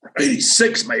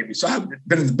 86 maybe. So I've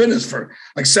been in the business for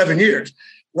like 7 years.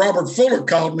 Robert Fuller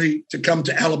called me to come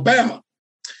to Alabama.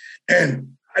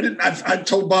 And I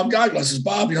told Bob Geigel, I says,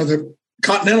 Bob, the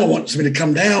Continental wants me to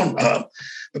come down.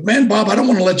 But man, Bob, I don't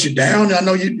want to let you down. I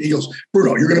know you. He goes,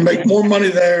 Bruno, you're going to make more money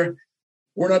there.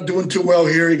 We're not doing too well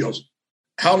here. He goes,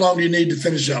 how long do you need to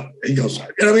finish up? He goes,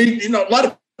 a lot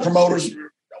of promoters,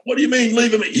 what do you mean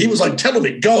leaving me? He was like telling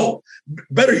me, go,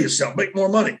 better yourself, make more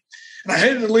money. And I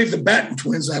hated to leave the Batten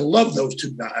twins. I love those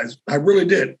two guys. I really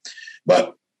did.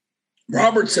 But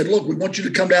Robert said, look, we want you to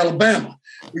come to Alabama.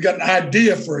 We got an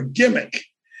idea for a gimmick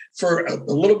for a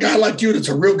little guy like you that's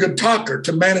a real good talker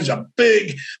to manage a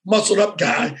big, muscled up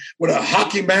guy with a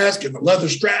hockey mask and the leather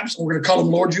straps. And we're going to call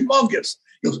him Lord Humongous.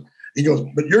 He goes,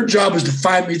 but your job is to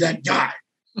find me that guy.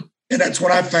 And that's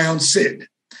when I found Sid.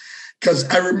 Because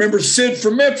I remember Sid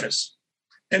from Memphis.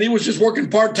 And he was just working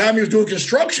part-time. He was doing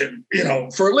construction,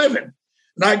 for a living.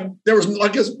 And there was,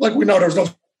 like we know, there was no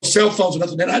cell phones or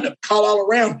nothing. And I had to call all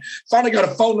around. Finally got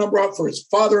a phone number out for his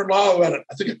father-in-law who had,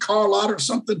 a car lot or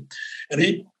something. And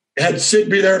he had Sid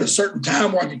be there at a certain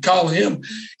time where I could call him.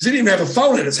 Because he didn't even have a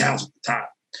phone at his house at the time.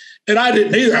 And I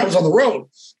didn't either. I was on the road.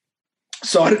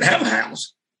 So I didn't have a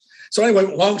house. So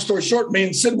anyway, long story short, me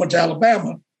and Sid went to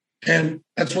Alabama. And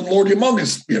that's when Lord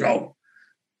Humongous,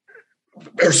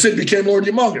 or Sid became Lord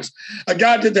Humongous. A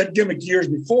guy did that gimmick years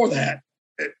before that.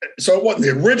 So it wasn't the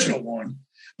original one,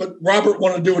 but Robert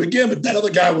wanted to do it again. But that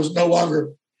other guy was no longer,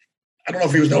 I don't know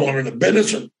if he was no longer in the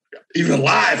business or even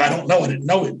alive. I don't know. I didn't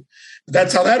know him. But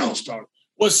that's how that all started.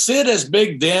 Was Sid as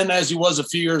big then as he was a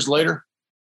few years later?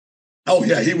 Oh,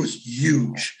 yeah. He was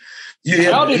huge.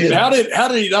 How did he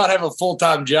not have a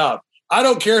full-time job? I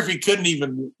don't care if he couldn't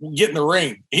even get in the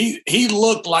ring. He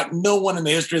looked like no one in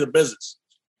the history of the business.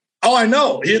 Oh, I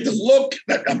know. He had the look.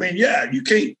 You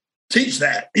can't teach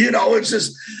that. It's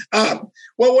just,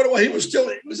 he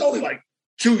was only like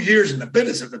 2 years in the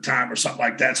business at the time or something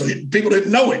like that. So people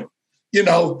didn't know him,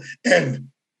 and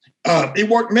he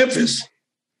worked Memphis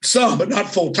some, but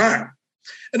not full time.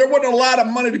 And there wasn't a lot of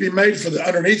money to be made for the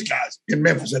underneath guys in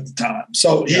Memphis at the time.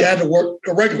 So he had to work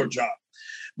a regular job.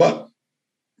 But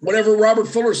whenever Robert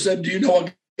Fuller said, do you know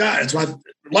a guy? It's the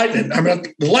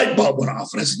light bulb went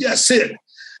off. And I said, yeah, Sid.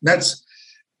 And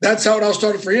that's how it all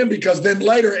started for him, because then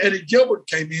later Eddie Gilbert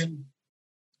came in,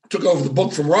 took over the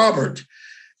book from Robert.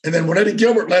 And then when Eddie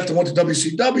Gilbert left and went to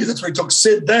WCW, that's when he took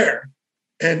Sid there.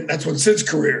 And that's when Sid's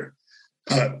career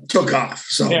took off.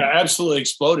 So yeah, absolutely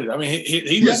exploded. I mean,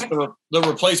 he was the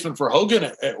replacement for Hogan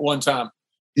at one time.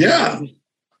 Yeah.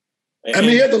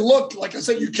 He had the look, like I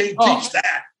said, you can't teach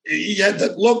that. He had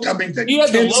that look. He had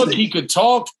the look. He could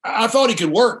talk. I thought he could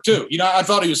work too. I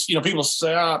thought he was. People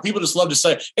say people just love to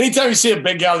say. Anytime you see a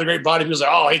big guy with a great body, people say,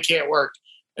 "Oh, he can't work."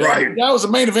 Right. And that was the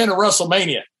main event of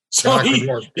WrestleMania, so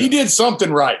he did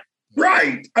something right.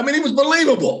 Right. He was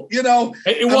believable. It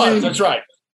was. That's right.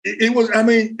 It was. I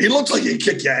mean, he looks like he'd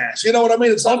kick your ass. You know what I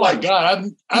mean? It's not my like God.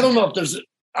 I don't know if there's.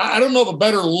 I don't know of a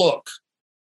better look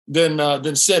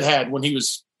than Sid had when he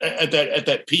was at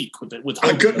that peak with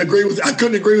I couldn't agree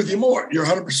with you more. You're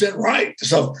 100% right.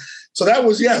 So that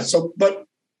was So, but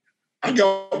I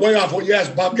go way off what you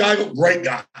asked. Bob Geigel, great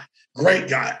guy.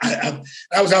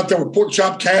 I was out there with Pork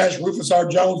Chop Cash, Rufus R.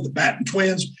 Jones, the Batten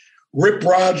Twins, Rip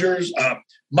Rogers,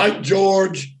 Mike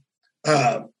George,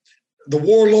 the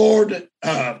Warlord,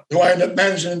 who I ended up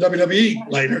managing in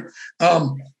WWE later.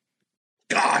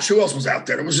 Gosh, who else was out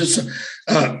there? It was just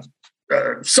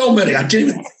so many. I can't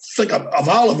even think of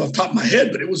all of them off the top of my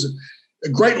head, but it was a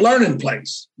great learning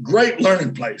place.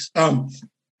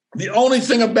 The only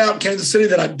thing about Kansas City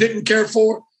that I didn't care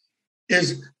for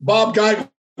is Bob Geigel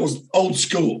was old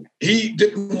school. He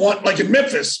didn't want, like in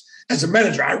Memphis, as a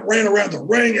manager, I ran around the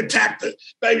ring, attacked the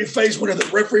baby face when the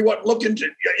referee wasn't looking.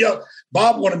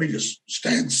 Bob wanted me to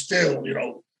stand still,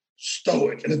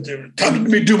 stoic. And time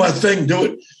me do my thing, do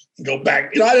it, and go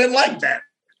back. I didn't like that.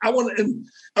 I wanted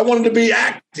to be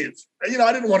active. I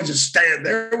didn't want to just stand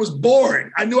there. It was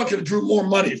boring. I knew I could have drew more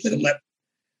money if they'd have let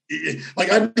me.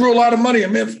 Like, I drew a lot of money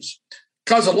in Memphis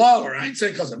because of Lawler. I ain't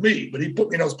saying because of me, but he put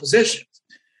me in those positions.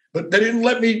 But they didn't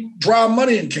let me draw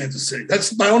money in Kansas City.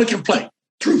 That's my only complaint,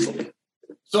 truthfully.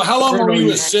 So how long were you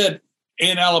with Sid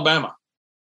in Alabama?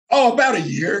 Oh, about a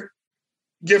year,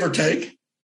 give or take.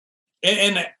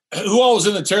 And who all was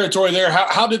in the territory there?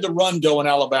 How did the run go in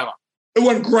Alabama? It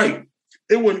went great.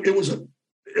 The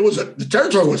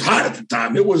territory was hot at the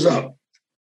time. It was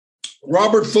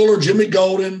Robert Fuller, Jimmy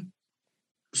Golden,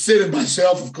 Sid and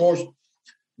myself, of course,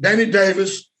 Danny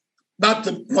Davis, not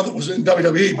the one that was in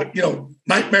WWE, but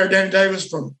Nightmare Danny Davis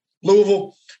from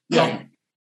Louisville. Yeah.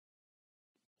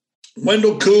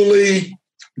 Wendell Cooley,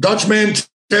 Dutch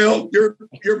Mantell, your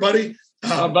buddy.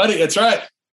 My buddy, that's right.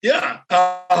 Yeah.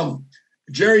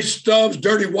 Jerry Stubbs,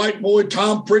 Dirty White Boy,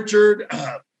 Tom Pritchard.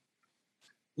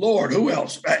 Lord, who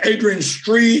else? Adrian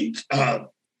Street.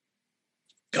 What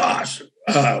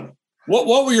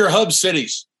were your hub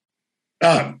cities?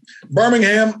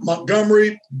 Birmingham,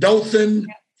 Montgomery, Dothan,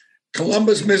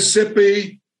 Columbus,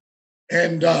 Mississippi,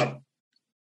 and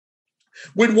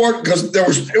we'd work because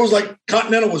it was like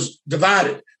Continental was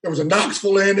divided. There was a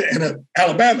Knoxville end and an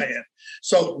Alabama end.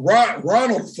 So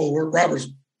Ronald Fuller, Robert's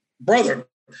brother,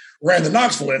 ran the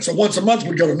Knoxville end. So once a month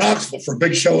we'd go to Knoxville for a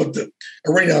big show at the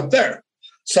arena up there.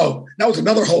 So that was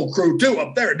another whole crew too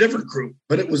up there, a different crew.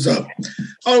 But it was a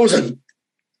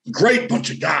great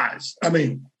bunch of guys. I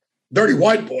mean, Dirty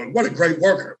White Boy, what a great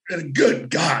worker and a good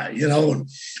guy, and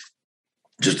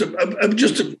just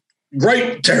a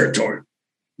great territory.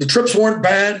 The trips weren't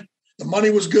bad. The money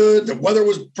was good. The weather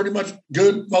was pretty much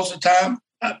good most of the time.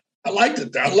 I liked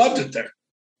it there. I loved it there.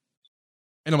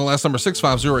 NMLS number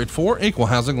 65084, equal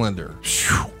housing lender.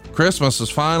 Christmas is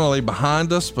finally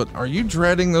behind us, but are you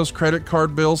dreading those credit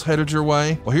card bills headed your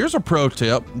way? Well, here's a pro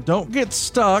tip. Don't get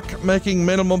stuck making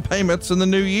minimum payments in the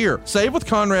new year.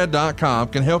 SaveWithConrad.com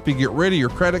can help you get rid of your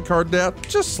credit card debt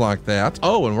just like that.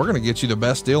 Oh, and we're going to get you the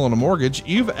best deal on a mortgage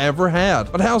you've ever had.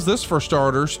 But how's this for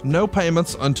starters? No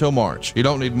payments until March. You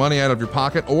don't need money out of your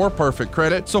pocket or perfect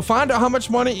credit, so find out how much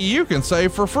money you can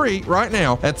save for free right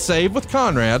now at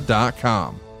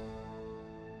SaveWithConrad.com.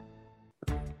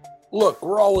 Look,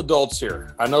 we're all adults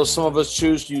here. I know some of us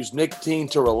choose to use nicotine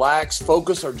to relax,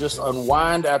 focus, or just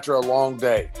unwind after a long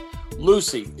day.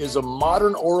 Lucy is a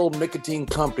modern oral nicotine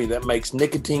company that makes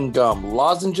nicotine gum,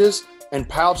 lozenges, and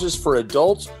pouches for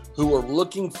adults who are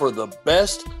looking for the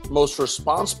best, most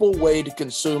responsible way to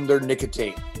consume their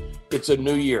nicotine. It's a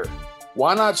new year.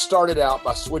 Why not start it out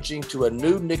by switching to a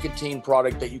new nicotine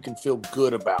product that you can feel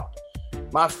good about?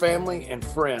 My family and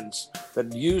friends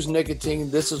that use nicotine,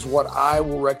 this is what I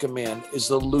will recommend is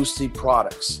the Lucy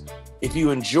products. If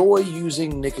you enjoy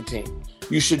using nicotine,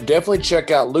 you should definitely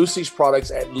check out Lucy's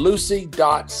products at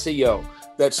lucy.co.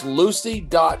 That's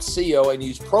lucy.co and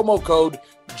use promo code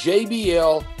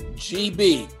JBLGB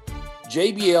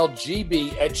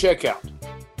at checkout.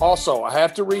 Also, I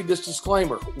have to read this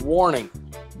disclaimer. Warning,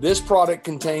 this product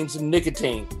contains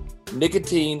nicotine.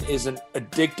 Nicotine is an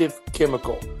addictive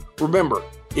chemical. Remember,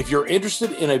 if you're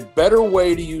interested in a better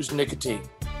way to use nicotine,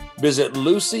 visit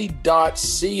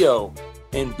lucy.co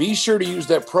and be sure to use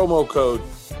that promo code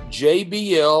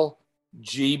JBLGB.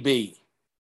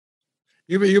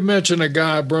 You mentioned a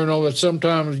guy, Bruno, that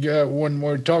sometimes when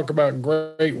we talk about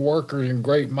great workers and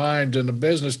great minds in the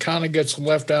business, kind of gets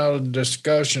left out of the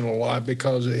discussion a lot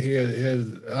because of his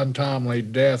untimely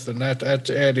death, and that's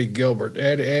Eddie Gilbert.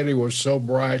 Eddie was so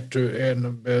bright in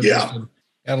the business,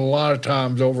 and a lot of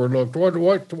times overlooked.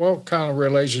 What kind of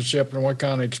relationship and what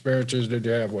kind of experiences did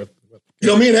you have with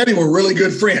Me and Eddie were really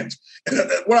good friends. And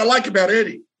what I like about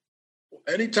Eddie,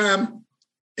 anytime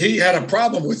he had a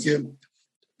problem with you,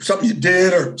 something you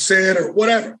did or said or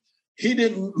whatever, he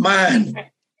didn't mind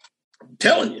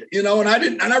telling you, and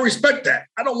I respect that.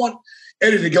 I don't want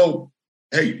Eddie to go,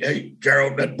 hey,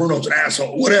 Gerald, that Bruno's an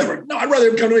asshole, whatever. No, I'd rather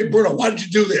him come to me, Bruno, why did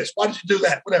you do this? Why did you do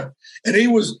that? Whatever. And he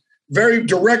was very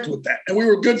direct with that. And we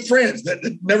were good friends.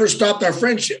 That never stopped our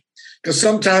friendship. Because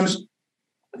sometimes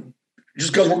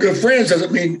just because we're good friends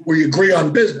doesn't mean we agree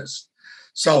on business.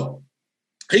 So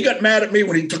he got mad at me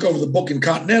when he took over the book in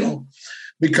Continental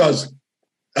because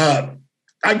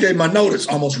I gave my notice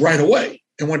almost right away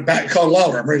and went back, called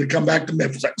Lawler. I'm ready to come back to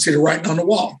Memphis. I can see the writing on the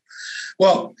wall.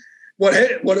 Well, what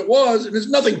it was, and it's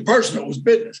nothing personal, it was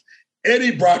business.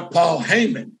 Eddie brought Paul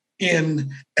Heyman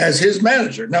in as his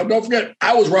manager. Now, don't forget,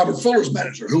 I was Robert Fuller's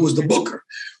manager, who was the booker.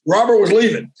 Robert was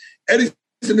leaving. Eddie's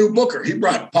the new booker. He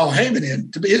brought Paul Heyman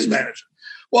in to be his manager.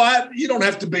 Well, you don't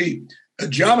have to be a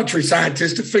geometry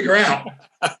scientist to figure out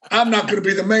I'm not going to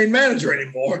be the main manager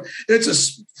anymore. It's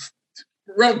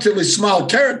a relatively small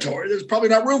territory. There's probably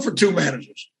not room for two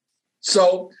managers.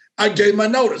 So I gave my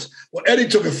notice. Well, Eddie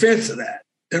took offense to that,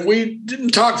 and we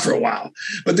didn't talk for a while.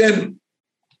 But then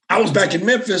I was back in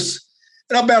Memphis,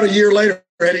 and about a year later,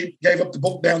 Eddie gave up the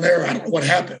book down there. I don't know what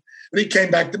happened, but he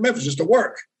came back to Memphis just to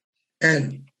work.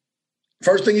 And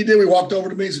first thing he did, we walked over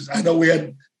to me and says, I know we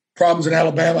had problems in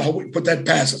Alabama. I hope we can put that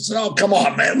past us. I said, oh, come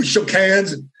on, man. We shook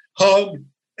hands and hugged,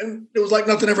 and it was like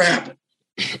nothing ever happened.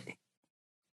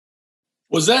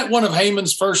 Was that one of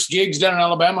Heyman's first gigs down in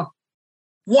Alabama?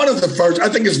 One of the first. I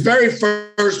think his very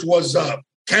first was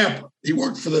Tampa. He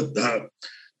worked for the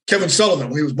Kevin Sullivan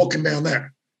when he was booking down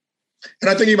there. And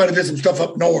I think he might have did some stuff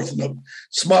up north in the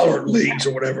smaller leagues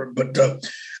or whatever. But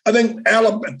I think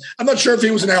Alabama, I'm not sure if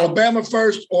he was in Alabama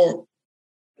first or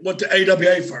went to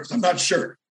AWA first. I'm not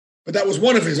sure. But that was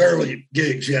one of his early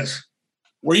gigs, yes.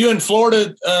 Were you in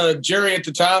Florida, Jerry, at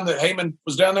the time that Heyman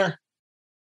was down there?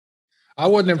 I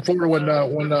wasn't in Florida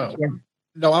when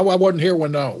I wasn't here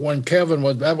when Kevin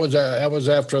was. That was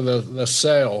after the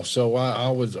sale. So I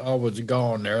was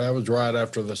gone there. That was right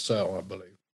after the sale, I believe.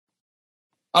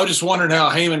 I was just wondering how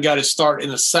Heyman got his start in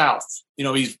the South.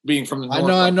 He's being from the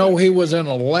North. I know he was in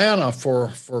Atlanta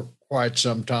for quite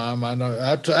some time. I know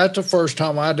that's the first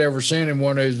time I'd ever seen him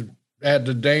when he was at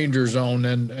the Danger Zone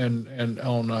and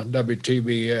on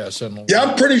WTBS. Yeah,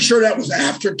 I'm pretty sure that was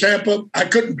after Tampa. I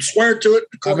couldn't swear to it.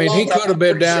 I mean, he could have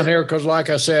been down here because, like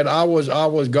I said, I was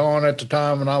gone at the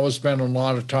time, and I was spending a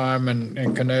lot of time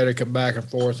in Connecticut back and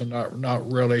forth, and not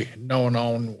really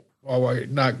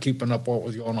not keeping up what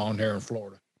was going on here in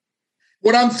Florida.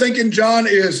 What I'm thinking, John,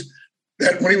 is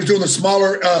that when he was doing the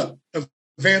smaller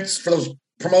events for those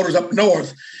promoters up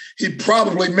north, he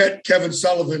probably met Kevin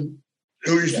Sullivan,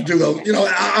 who used to do those.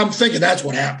 I'm thinking that's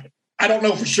what happened. I don't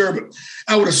know for sure, but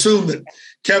I would assume that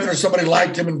Kevin or somebody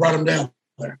liked him and brought him down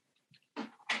there.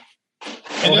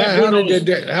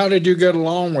 And how did you get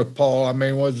along with Paul? I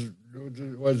mean, was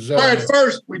at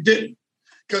first we didn't,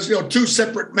 because two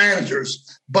separate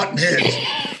managers butting heads.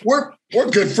 We're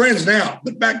good friends now,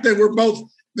 but back then we're both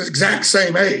the exact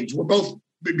same age. We're both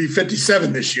be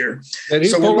 57 this year. Did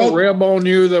he pull a rib on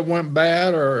you that went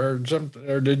bad, or something,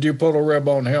 or did you pull a rib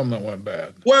on him that went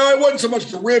bad? Well, it wasn't so much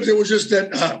the ribs. It was just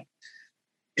that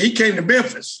he came to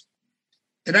Memphis,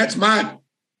 and that's my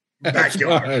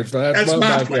backyard. That's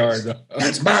my place.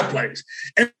 That's my place.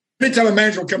 And anytime a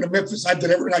manager would come to Memphis, I did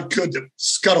everything I could to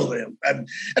scuttle them. And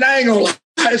I ain't gonna lie,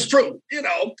 it's true,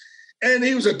 And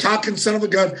he was a talking son of a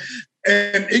gun,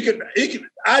 and he could.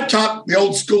 I talk the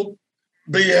old school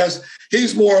BS.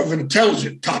 He's more of an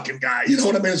intelligent talking guy. You know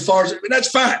what I mean? As far as that's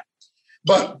fine,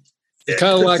 but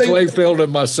kind of like Layfield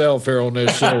and myself here on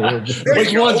this show.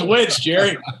 Which one's which,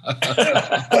 Jerry?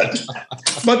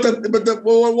 but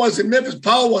what was in Memphis?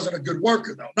 Paul wasn't a good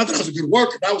worker, though. Not that I was a good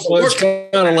worker. I was a worker. It's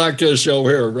kind of like this show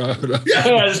here, right?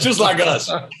 Yeah, it's just like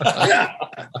us. Yeah,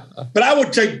 but I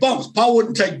would take bumps. Paul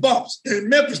wouldn't take bumps. In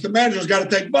Memphis, the manager's got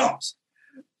to take bumps,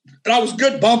 and I was a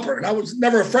good bumper, and I was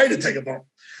never afraid to take a bump.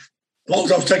 As long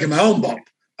as I was taking my own bump.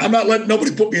 I'm not letting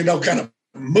nobody put me in no kind of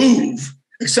move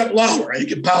except Lawler. He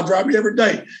could pile drive me every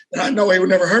day, and I know he would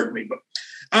never hurt me. But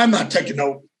I'm not taking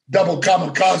no double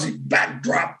kamikaze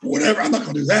backdrop or whatever. I'm not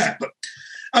going to do that. But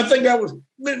I think that was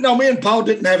me and Paul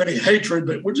didn't have any hatred,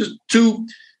 but we're just two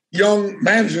young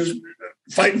managers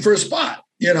fighting for a spot,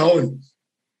 And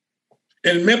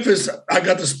in Memphis, I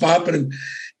got the spot, but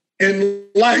in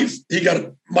life, he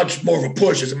got much more of a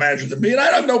push as a manager than me, and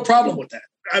I have no problem with that.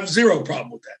 I have zero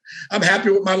problem with that. I'm happy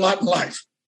with my lot in life.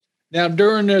 Now,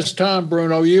 during this time,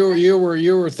 Bruno, you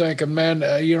were thinking, man,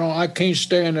 I can't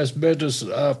stay in this business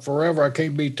forever. I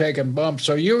can't be taking bumps.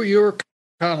 So you were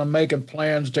kind of making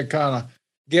plans to kind of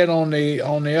get on the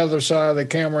other side of the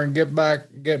camera and get back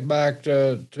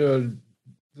to the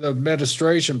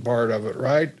administration part of it,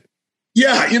 right?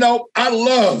 Yeah, I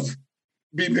love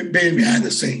being behind the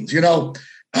scenes. A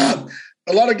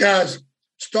lot of guys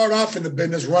start off in the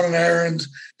business running errands,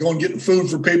 going getting food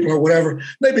for people or whatever.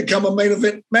 They become a main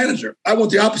event manager. I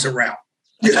went the opposite route.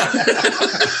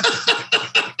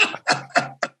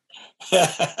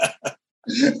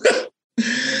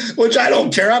 Which I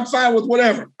don't care. I'm fine with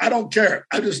whatever. I don't care.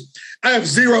 I have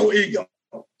zero ego.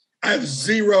 I have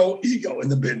zero ego in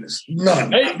the business.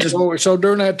 None. So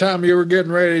during that time you were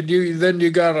getting ready,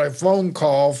 you got a phone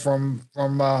call from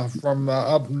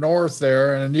up north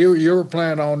there, and you were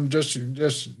planning on just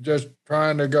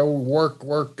trying to go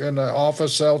work in the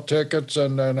office, sell tickets,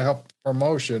 and help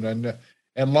promotion,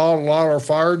 and Lawler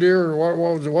fired you, or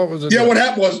what was it? Yeah, what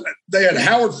happened was they had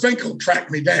Howard Finkel track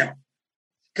me down.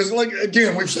 Because,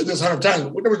 again, we've said this 100 times,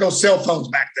 there was no cell phones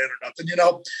back then or nothing,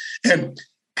 And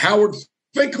Howard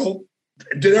Finkel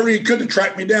did everything he could to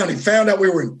track me down. He found out we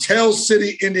were in Tell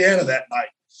City, Indiana that night,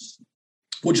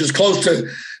 which is close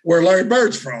to where Larry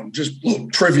Bird's from. Just a little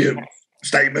trivia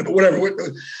statement, but whatever.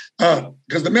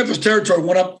 Because the Memphis territory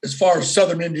went up as far as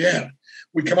southern Indiana.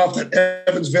 We come off that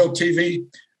Evansville TV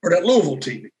or that Louisville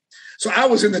TV. So I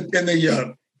was in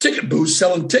the ticket booth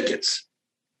selling tickets.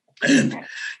 And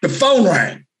the phone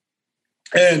rang.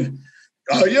 And,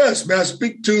 yes, may I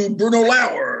speak to Bruno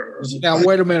Lauer? Now,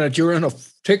 wait a minute. You're in a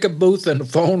ticket booth and the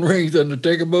phone rings in the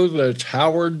ticket booth and it's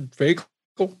Howard Finkel?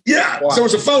 Yeah. Wow. So there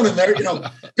was a phone in there.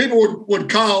 People would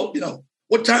call,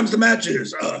 what time's the match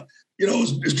is?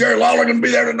 Is Jerry Lawler going to be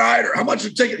there tonight? Or how much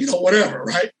a ticket? Whatever,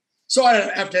 right? So I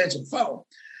have to answer the phone.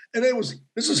 And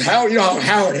this is how, how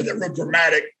Howard had that real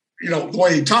dramatic, the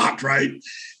way he talked, right?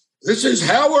 This is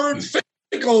Howard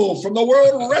Finkel from the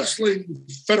World Wrestling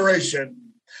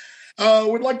Federation.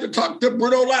 We'd like to talk to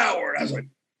Bruno Lauer. I was like,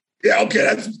 yeah, okay,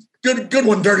 that's good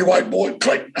one, dirty white boy.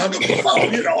 Click. Hung up the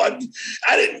phone.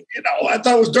 I didn't, I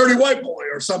thought it was dirty white boy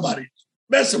or somebody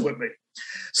messing with me.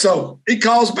 So he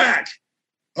calls back.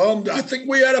 I think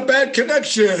we had a bad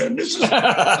connection.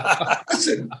 I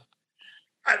said,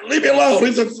 leave me alone.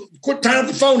 He said, quit tying up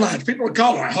the phone lines. People are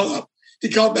calling. I hung up. He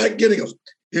called back again. He goes,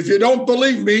 if you don't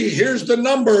believe me, here's the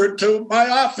number to my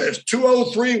office,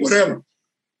 203, whatever.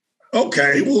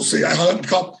 Okay, we'll see. I hung up and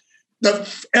called. The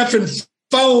effing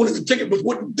phone and the ticket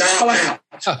wouldn't dial out.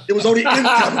 It was only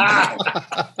incoming.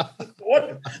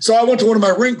 What? So I went to one of my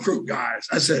ring crew guys.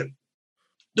 I said,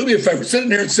 do me a favor, sit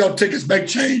in here and sell tickets, make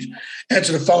change,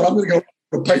 answer the phone. I'm going to go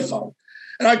to a payphone.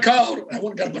 And I called. I went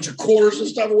and got a bunch of quarters and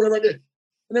stuff or whatever I did.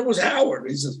 And it was Howard.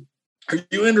 He says, are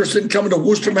you interested in coming to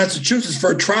Worcester, Massachusetts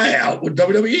for a tryout with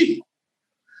WWE?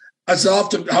 I said,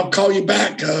 I'll call you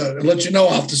back and let you know.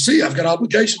 I'll have to see. I've got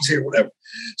obligations here, whatever.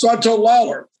 So I told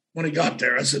Lawler when he got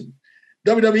there, I said,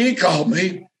 WWE called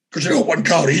me, because it wasn't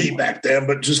called E back then,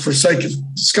 but just for sake of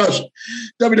discussion.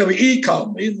 WWE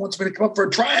called me and wants me to come up for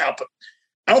a tryout, but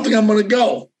I don't think I'm going to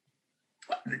go.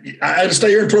 I had to stay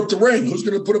here and put up the ring. Who's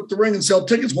going to put up the ring and sell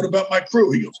tickets? What about my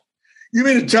crew? He goes, you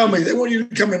mean to tell me they want you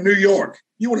to come to New York?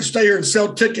 You want to stay here and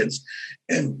sell tickets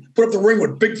and put up the ring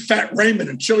with Big Fat Raymond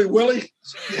and Chilly Willie?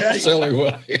 Yeah. Chilly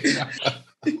Willie.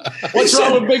 What's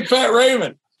wrong with Big Fat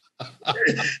Raymond?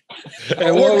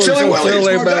 And what was Chilly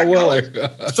Willie about Willie?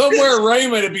 Somewhere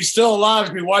Raymond, if he's still alive,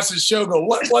 if he watched this show, go,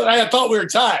 what? I thought we were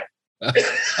tied.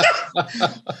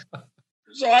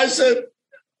 So I said,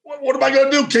 what am I going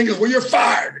to do, King? He goes, well, you're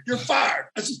fired. You're fired.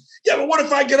 I said, yeah, but what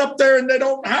if I get up there and they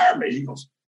don't hire me? He goes,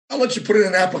 I'll let you put in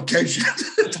an application.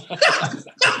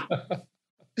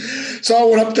 So I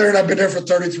went up there and I've been there for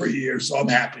 33 years. So I'm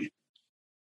happy.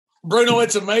 Bruno,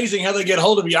 it's amazing how they get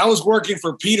hold of you. I was working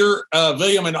for Peter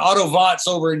William and Otto Watts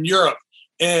over in Europe.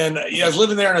 And I was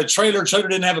living there in a trailer. Trailer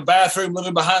didn't have a bathroom,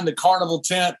 living behind the carnival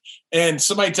tent. And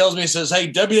somebody tells me, says,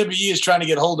 hey, WWE is trying to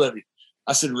get hold of you.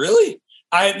 I said, really?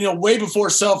 I had, way before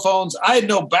cell phones, I had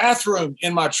no bathroom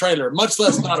in my trailer, much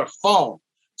less not a phone.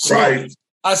 So right.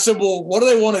 I said, well, what do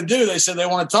they want to do? They said they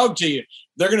want to talk to you.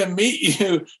 They're going to meet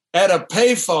you at a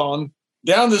payphone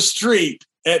down the street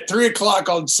at 3:00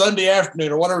 on Sunday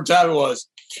afternoon or whatever time it was.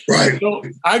 Right. So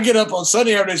I get up on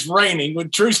Sunday afternoon. It's raining.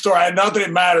 With true story, not that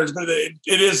it matters, but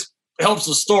it helps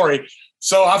the story.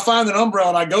 So I find an umbrella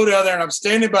and I go down there and I'm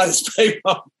standing by this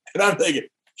payphone and I'm thinking,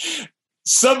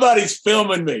 somebody's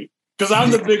filming me. Because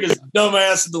I'm the biggest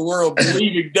dumbass in the world,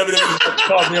 believing WWE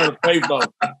called me on a payphone.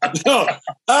 No,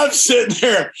 I'm sitting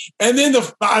there, and then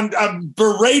I'm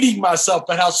berating myself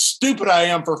about how stupid I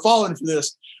am for falling for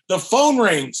this. The phone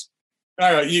rings.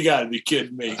 All right, you got to be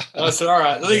kidding me. I said, all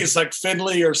right, I think it's like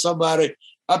Finley or somebody.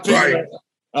 I picked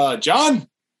up, John,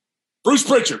 Bruce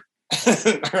Pritchard.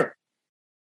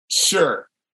 Sure.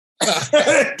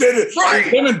 Right.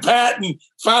 Him and Patton,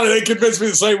 finally they convinced me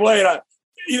the same way. And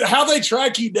how they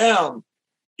track you down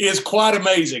is quite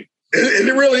amazing.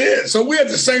 It really is. So we have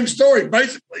the same story,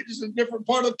 basically, just in a different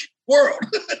part of the world.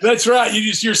 That's right.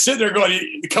 You're sitting there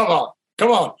going, come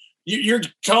on. You're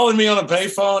calling me on a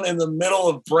payphone in the middle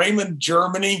of Bremen,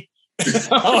 Germany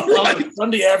on a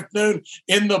Sunday afternoon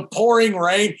in the pouring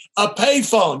rain. A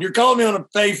payphone. You're calling me on a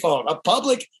payphone, a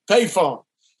public payphone.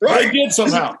 Right. They did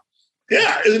somehow.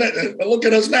 Yeah. Isn't it? Look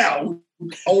at us now.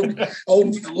 Old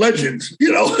legends,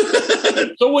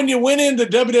 So when you went into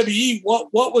WWE,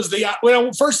 what was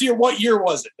first year? What year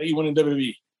was it that you went in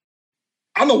WWE?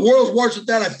 I'm the world's worst at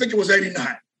that. I think it was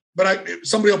 89, but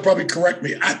somebody will probably correct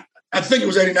me. I think it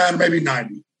was 89, maybe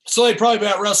 90. So they probably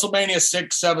about WrestleMania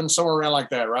 6, 7, somewhere around like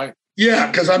that, right? Yeah,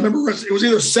 because I remember it was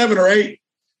either 7 or 8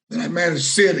 that I managed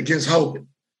Sid against Hogan.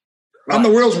 Right. I'm the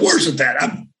world's worst at that.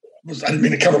 I didn't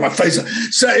mean to cover my face.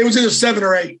 So it was either 7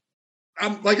 or 8.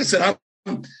 Like I said,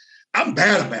 I'm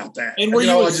bad about that. And were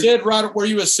you with Sid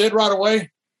right away?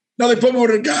 No, they put me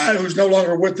with a guy who's no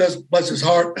longer with us, bless his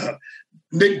heart,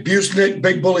 Nick Busnick,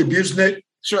 Big Bully Busnick.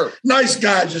 Sure. Nice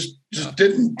guy, just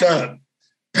didn't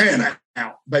pan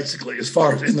out, basically, as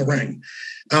far as in the ring.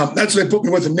 That's what they put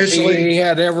me with initially. He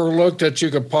had every look that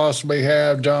you could possibly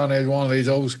have. John is one of these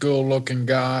old school looking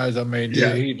guys. I mean,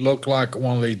 he looked like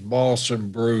one of these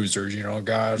Boston bruisers,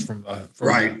 guys from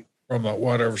the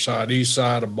whatever side, east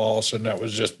side of Boston, that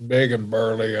was just big and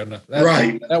burly. And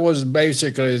that was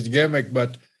basically his gimmick.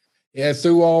 But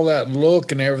through all that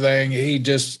look and everything, he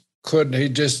just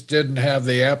didn't have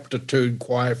the aptitude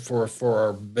quite for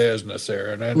our business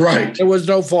there. And it was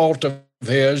no fault of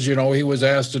his. He was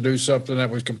asked to do something that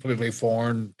was completely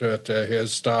foreign to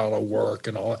his style of work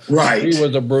and all. Right. He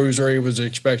was a bruiser. He was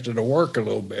expected to work a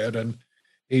little bit, and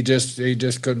he just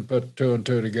couldn't put 2 and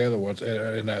 2 together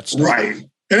in that stuff. Right.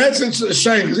 And it's a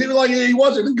shame because even like he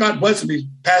wasn't, and God bless him, he's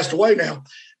passed away now.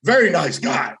 Very nice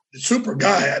guy, super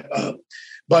guy.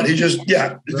 But he just,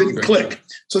 it didn't click.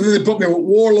 So then they put me with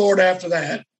Warlord after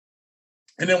that.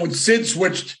 And then when Sid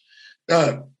switched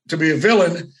to be a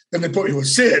villain, then they put me with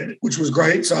Sid, which was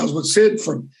great. So I was with Sid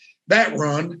from that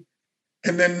run.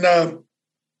 And then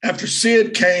after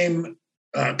Sid came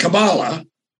Kamala.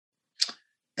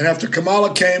 And after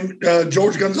Kamala came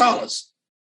George Gonzalez.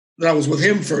 And I was with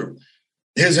him for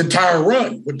his entire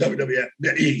run with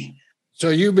WWE. So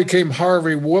you became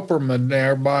Harvey Whooperman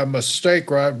there by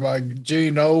mistake, right? By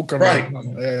Gene Oak. Right.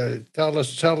 Tell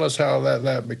us how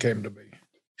that became to be.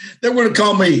 They were going to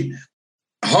call me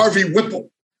Harvey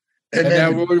Whipple. And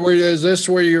then, now, is this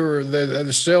where you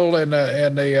were still in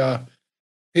the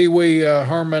Pee Wee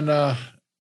Herman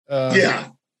type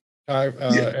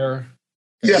era?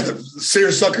 Yeah, the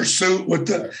seersucker suit with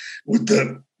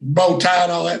the bow tie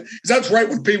and all that. That's right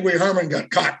when Pee Wee Herman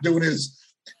got caught doing his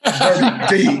dirty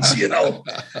deeds,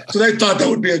 So they thought that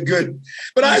would be a good.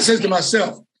 But I said to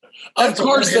myself, of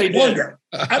course they did. Wonder.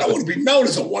 I don't want to be known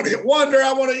as a one-hit wonder.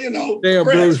 I want to, Damn,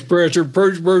 Bruce Pritchard.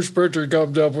 Bruce Pritchard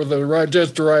comes up with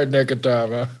just the right nick of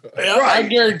time. Huh? Yeah, right. I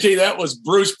guarantee that was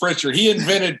Bruce Pritchard. He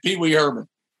invented Pee Wee Herman.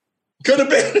 Could have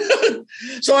been.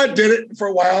 So I did it for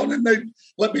a while, and then they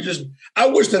let me I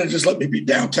wish they had just let me be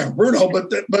downtown Bruno,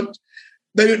 but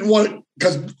they didn't want it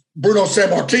because Bruno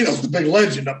Sammartino's the big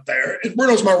legend up there, and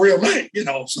Bruno's my real name,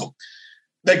 so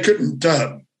they couldn't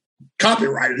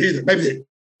copyright it either. Maybe the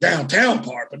downtown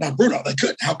part, but not Bruno. They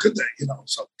couldn't. How could they,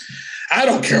 So I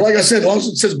don't care. Like I said, as long as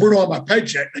it says Bruno on my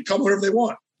paycheck, they come whatever they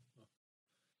want.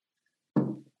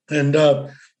 And so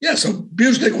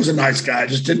Busnick was a nice guy.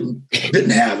 Just didn't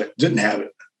have it.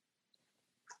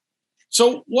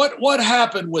 So what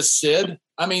happened with Sid?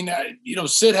 I mean,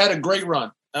 Sid had a great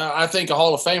run. I think a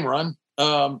Hall of Fame run.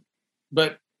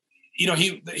 But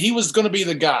he was going to be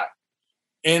the guy.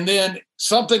 And then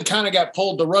something kind of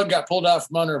the rug got pulled out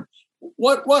from under him.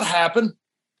 What happened?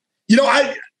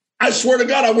 I swear to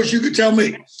God, I wish you could tell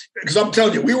me, because I'm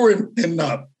telling you, we were in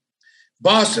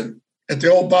Boston at the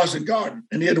old Boston Garden,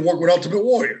 and he had to work with Ultimate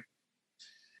Warrior.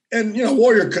 And,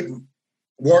 Warrior couldn't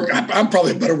work. I'm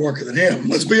probably a better worker than him.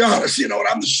 Let's be honest.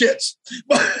 I'm the shits.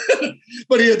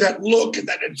 But he had that look and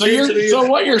that intensity. So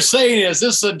what you're saying is,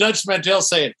 this is a Dutch Mantel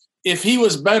saying, if he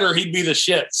was better, he'd be the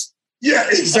shits. Yeah,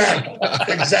 exactly.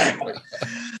 Exactly.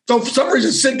 So for some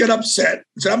reason, Sid got upset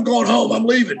and said, I'm going home. I'm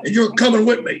leaving. And you're coming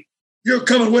with me.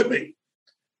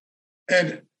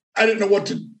 And I didn't know what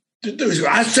to do. He said,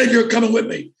 I said, you're coming with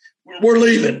me. We're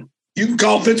leaving. You can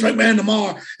call Vince McMahon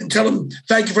tomorrow and tell him,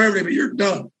 thank you for everything, but you're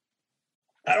done.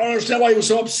 I don't understand why he was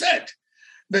so upset.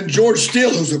 Then George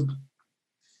Steele,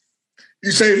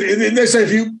 they say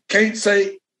if you can't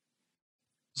say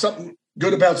something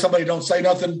good about somebody don't say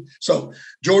nothing. So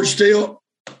George Steele,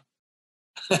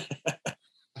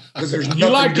 because there's nothing you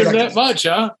liked him good that much,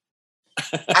 huh?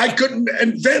 I couldn't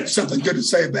invent something good to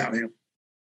say about him.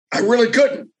 I really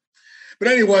couldn't. But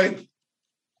anyway,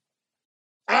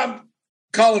 I'm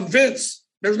calling Vince.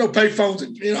 There's no pay phones,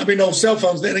 no cell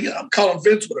phones then. I'm calling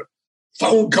Vince with a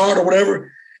phone card or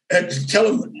whatever and tell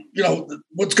him,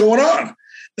 what's going on.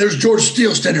 There's George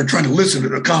Steele standing there trying to listen to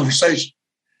the conversation.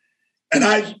 And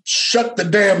I shut the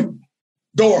damn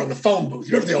door on the phone booth.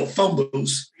 You remember the old phone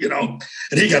booths, and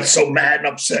he got so mad and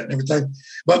upset and everything.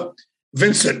 But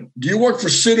Vince said, do you work for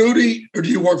Sid Udi or do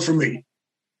you work for me?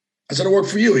 I said, I work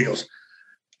for you. He goes,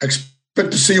 I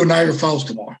expect to see you in Niagara Falls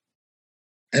tomorrow.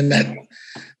 And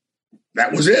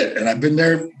that was it. And I've been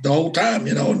there the whole time,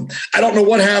 and I don't know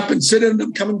what happened. Sid ended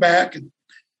up coming back, and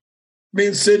me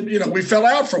and Sid, we fell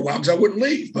out for a while because I wouldn't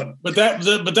leave. But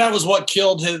that was what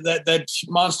killed that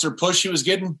monster push he was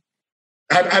getting.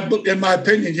 I in my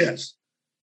opinion, yes.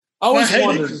 I always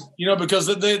wondered, because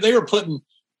they were putting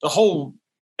the whole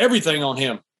everything on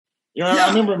him. I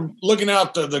remember him looking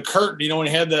out the curtain, when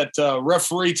he had that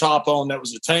referee top on that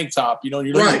was a tank top, you're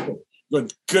right. Going,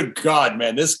 good God,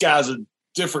 man, this guy's a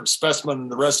different specimen than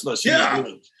the rest of us. Yeah.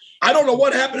 I don't know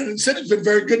what happened. And Sid has been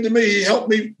very good to me. He helped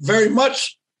me very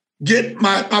much get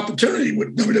my opportunity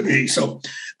with WWE. So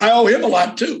I owe him a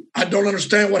lot too. I don't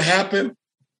understand what happened.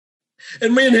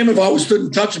 And me and him have always stood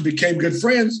in touch and became good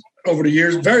friends over the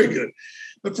years. Very good.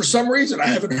 But for some reason, I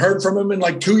haven't heard from him in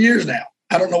like 2 years now.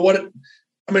 I don't know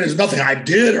there's nothing I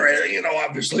did or anything,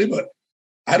 obviously, but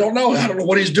I don't know. I don't know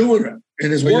what he's doing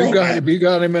in his world. You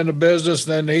got him in the business,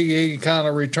 then he kind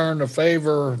of returned the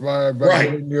favor by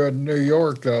putting you in New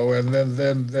York, though, and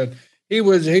then he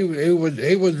was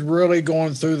really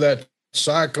going through that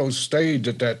psycho stage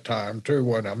at that time too.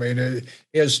 When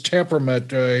his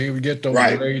temperament, he would get those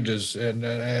rages,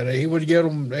 and he would get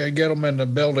them in the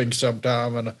building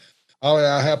sometime. And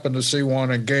I happened to see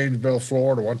one in Gainesville,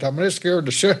 Florida, one time, and it scared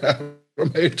the shit out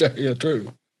of me. To tell you the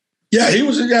truth. Yeah, he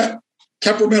was a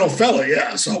temperamental fella.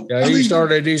 Yeah, so yeah, he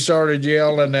started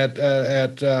yelling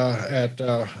at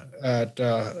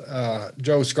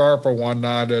Joe Scarpa one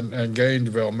night in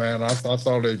Gainesville. Man, I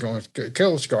thought he was going to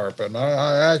kill Scarpa, and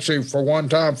I actually for one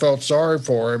time felt sorry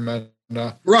for him. And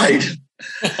right.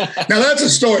 Now that's a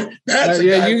story.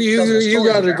 You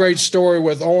got a great story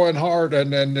with Owen Hart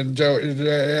and Joe.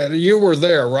 You were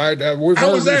there, right? We've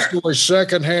heard this story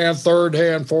secondhand, third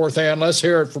hand, fourth hand. Let's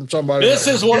hear it from somebody. This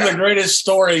is one of the greatest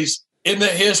stories in the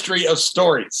history of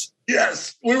stories.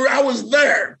 Yes, I was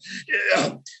there.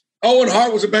 Yeah. Owen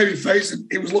Hart was a baby face, and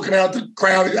he was looking out the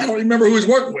crowd. I don't remember who he was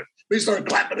working with. But he started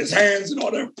clapping his hands and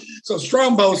whatever. So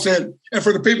Strombo said, and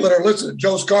for the people that are listening,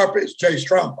 Joe Scarpa is Jay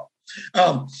Strombo.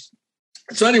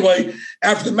 So anyway,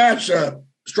 after the match,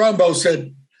 Strombo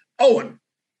said, Owen,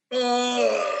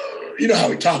 you know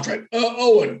how he talks, right?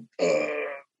 Owen,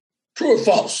 true or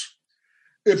false?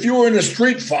 If you were in a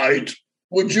street fight,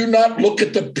 would you not look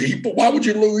at the people? Why would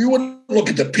you wouldn't look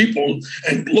at the people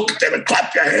and look at them and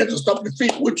clap your hands and stomp your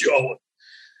feet, would you, Owen?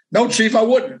 No, Chief, I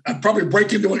wouldn't. I'd probably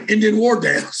break into an Indian war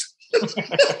dance.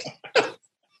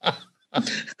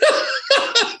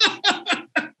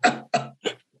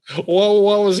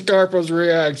 What was Scarpa's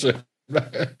reaction?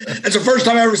 It's the first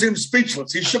time I ever seen him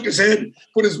speechless. He shook his head,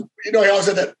 put his, he always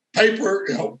had that paper,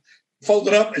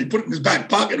 folded up, and he put it in his back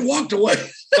pocket and walked away.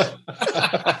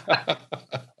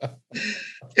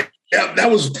 Yeah,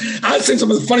 I've seen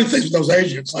some of the funny things with those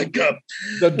agents. Like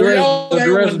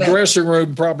the dressing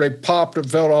room probably popped and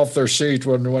fell off their seats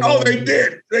when they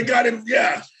did. They got him,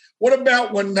 yeah. What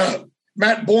about when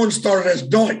Matt Bourne started as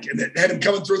Doink and it had him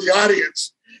coming through the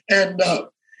audience and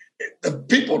the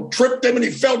people tripped him and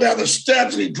he fell down the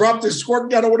steps and he dropped his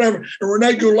squirt gun or whatever. And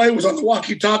Rene Goulet was on the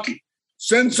walkie-talkie.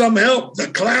 Send some help. The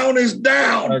clown is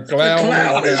down. The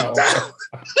clown is down.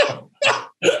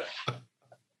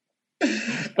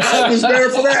 I was there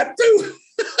for that too.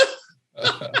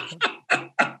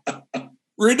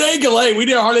 Rene Goulet, we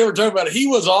didn't hardly ever talk about it. He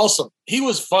was awesome. He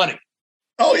was funny.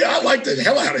 Oh yeah, I liked the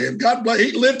hell out of him. God bless.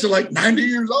 He lived to like 90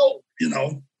 years old.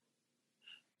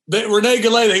 Rene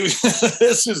Goulet,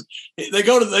 they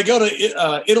go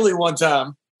to Italy one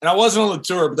time, and I wasn't on the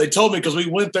tour, but they told me because we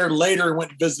went there later and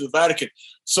went to visit the Vatican.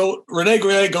 So Rene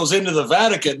Goulet goes into the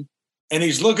Vatican and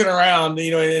he's looking around,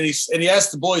 and he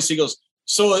asked the boys, he goes,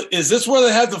 "So is this where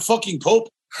they have the fucking Pope?"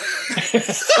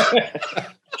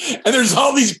 And there's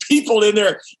all these people in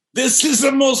there. This is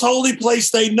the most holy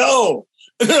place they know.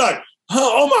 And they're like,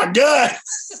 oh my God.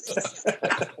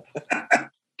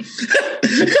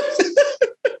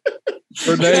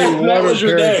 That was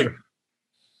your name.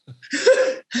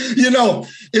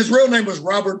 His real name was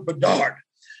Robert Bedard.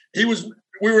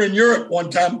 We were in Europe one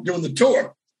time doing the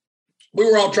tour. We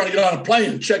were all trying to get on a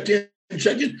plane and check in.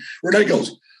 Renee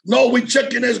goes, no, we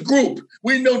check in as group.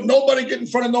 We know nobody get in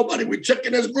front of nobody. We check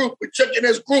in as group.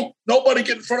 Nobody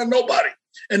get in front of nobody.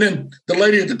 And then the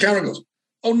lady at the counter goes,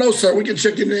 oh, no, sir, we can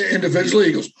check in individually.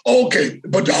 He goes, oh, okay,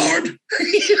 Bedard.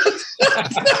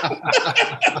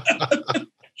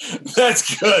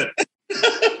 That's good.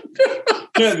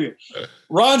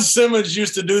 Ron Simmons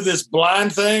used to do this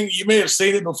blind thing. You may have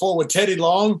seen it before with Teddy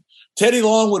Long. Teddy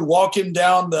Long would walk him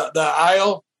down the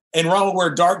aisle, and Ron would wear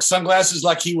dark sunglasses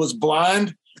like he was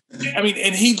blind. I mean,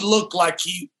 and he looked like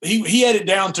he had it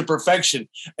down to perfection.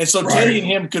 And so Teddy and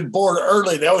him could board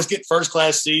early. They always get first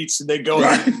class seats, and they go,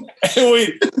 and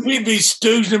we'd be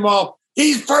stooging him off.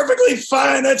 He's perfectly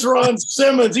fine. That's Ron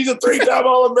Simmons. He's a 3-time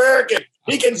All-American.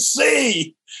 He can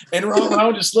see. And Ron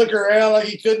would just look around like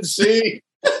he couldn't see.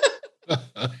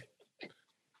 It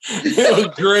was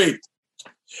great.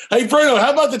 Hey, Bruno,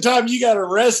 how about the time you got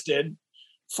arrested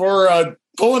for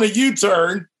pulling a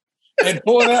U-turn and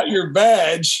pulling out your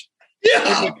badge?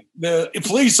 Yeah. The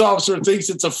police officer thinks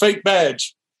it's a fake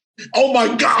badge. Oh, my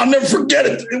God. I'll never forget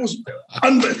it. It was,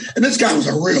 and this guy was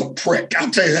a real prick.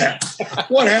 I'll tell you that.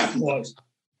 What happened was,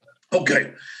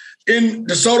 okay, in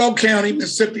DeSoto County,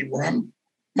 Mississippi, where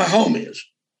my home is,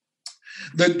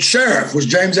 the sheriff was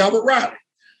James Albert Riley.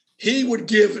 He would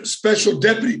give special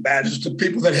deputy badges to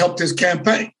people that helped his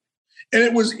campaign. And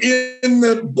it was in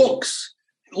the books,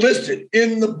 listed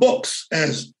in the books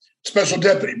as special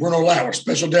deputy Bruno Lauer,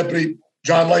 special deputy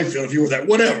John Layfield, if you were there,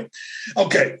 whatever.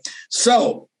 Okay,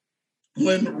 so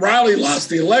when Riley lost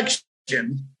the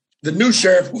election, the new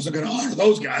sheriff wasn't going to honor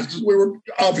those guys because we were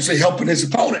obviously helping his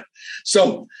opponent.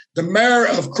 So the mayor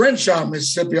of Crenshaw,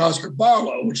 Mississippi, Oscar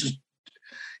Barlow, which is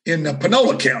in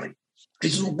Panola County, he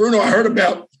says, well, Bruno, I heard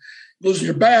about losing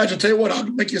your badge. I'll tell you what, I'll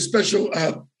make you a special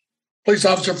police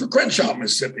officer for Crenshaw,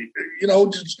 Mississippi. You know,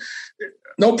 just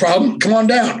no problem. Come on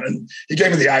down. And he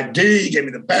gave me the ID, he gave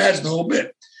me the badge, the whole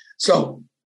bit. So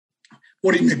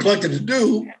what he neglected to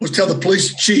do was tell the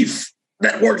police chief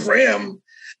that worked for him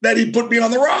that he put me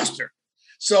on the roster.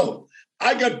 So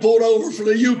I got pulled over for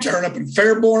the U-turn up in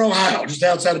Fairborn, Ohio, just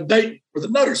outside of Dayton, where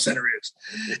the Nutter Center is.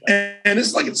 And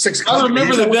it's like at 6 o'clock. I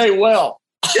remember the day well.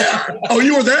 Yeah. Oh,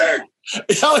 you were there?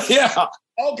 Oh, yeah.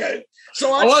 Okay.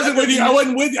 So I wasn't with you. I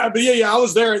wasn't with you. But yeah, I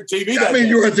was there at TV. I mean,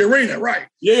 you were at the arena, right?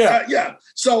 Yeah. Yeah.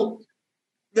 So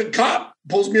the cop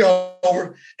pulls me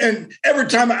over, and every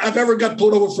time I've ever got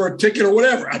pulled over for a ticket or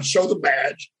whatever, I'd show the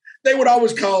badge. They would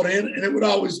always call it in, and it would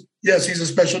always, yes, he's a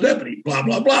special deputy, blah,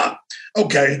 blah, blah.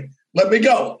 Okay, let me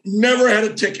go. Never had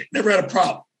a ticket, never had a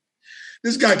problem.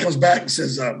 This guy comes back and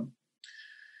says,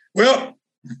 well,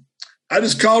 I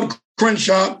just called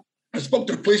Crenshaw. I spoke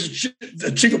to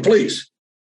the chief of police.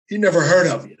 He never heard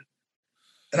of you.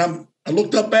 And I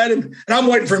looked up at him, and I'm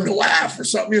waiting for him to laugh or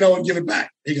something, and give it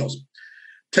back. He goes,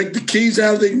 take the keys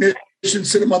out of the ignition,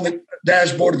 sit them on the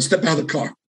dashboard, and step out of the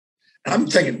car. And I'm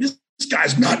thinking, this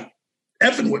guy's not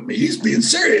effing with me. He's being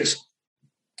serious.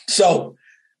 So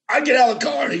I get out of the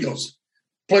car, and he goes,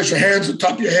 place your hands on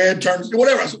top of your head, turn,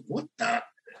 whatever. I said, what the?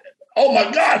 Oh,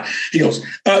 my God. He goes,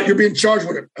 you're being charged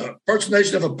with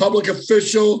impersonation of a public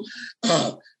official,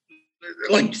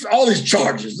 like all these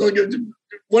charges, like,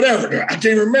 whatever. I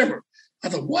can't remember. I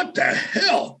thought, what the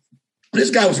hell? This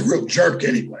guy was a real jerk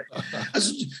anyway. I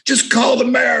said, just call the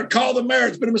mayor. Call the mayor.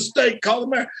 It's been a mistake. Call the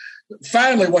mayor.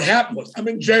 Finally, what happened was I'm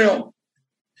in jail.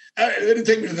 They didn't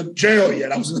take me to the jail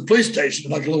yet. I was in the police station,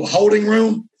 like a little holding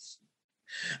room.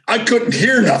 I couldn't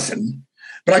hear nothing,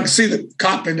 but I could see the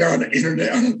cop in there on the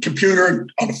internet, on the computer,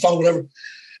 on the phone, whatever.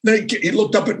 Then he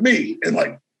looked up at me and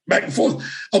like back and forth.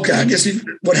 Okay, I guess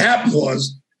what happened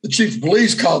was the chief of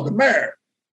police called the mayor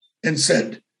and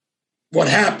said, what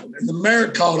happened? And the mayor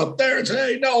called up there and said,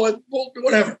 hey, no,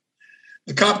 whatever.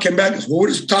 The cop came back and said, well, we'll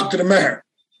just talk to the mayor.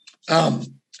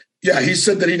 Yeah, he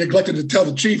said that he neglected to tell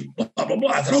the chief, blah, blah, blah.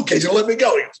 I thought, okay, so let me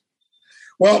go. He goes,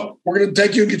 well, we're going to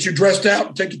take you and get you dressed out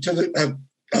and take you to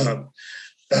the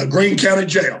Greene County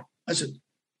Jail. I said,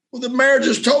 well, the mayor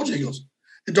just told you. He goes,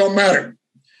 it don't matter.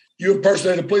 You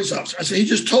impersonated a police officer. I said, he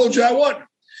just told you I wasn't.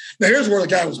 Now, here's where the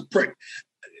guy was a prick.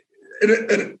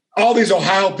 And all these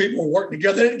Ohio people were working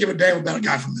together. They didn't give a damn about a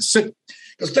guy from Mississippi.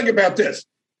 Because think about this.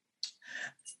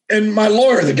 And my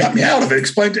lawyer that got me out of it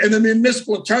explained, and the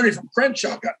municipal attorney from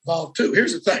Crenshaw got involved too.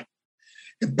 Here's the thing.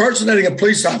 Impersonating a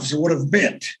police officer would have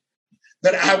meant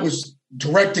that I was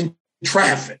directing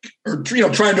traffic or,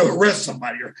 trying to arrest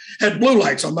somebody or had blue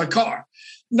lights on my car.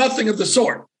 Nothing of the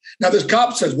sort. Now, this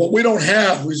cop says, well, we don't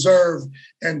have reserve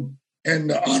and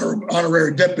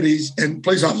honorary deputies and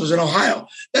police officers in Ohio.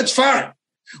 That's fine.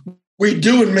 we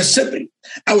do in Mississippi.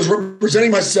 I was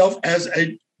representing myself as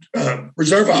a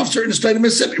reserve officer in the state of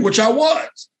Mississippi, which I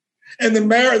was. And the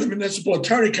mayor and the municipal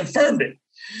attorney confirmed it.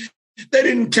 They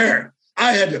didn't care.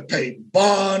 I had to pay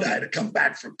bond. I had to come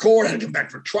back for court. I had to come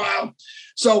back for trial.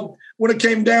 So when it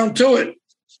came down to it,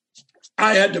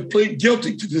 I had to plead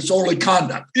guilty to disorderly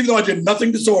conduct, even though I did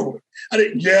nothing disorderly. I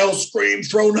didn't yell, scream,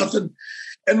 throw nothing.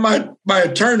 And my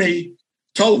attorney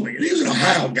told me, and he was an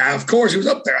Ohio guy. Of course, he was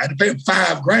up there. I had to pay him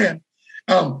 $5,000.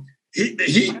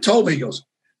 He told me, he goes,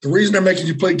 the reason they're making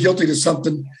you plead guilty to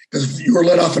something because if you were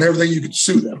let off and everything, you could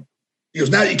sue them. He goes,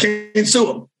 now you can't sue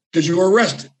them because you were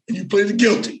arrested and you pleaded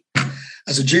guilty.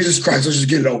 I said, Jesus Christ, let's just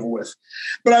get it over with.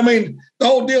 But I mean, the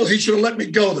whole deal is he should have let me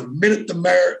go the minute the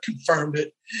mayor confirmed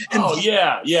it. And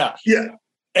yeah.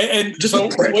 And just so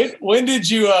when did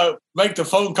you make the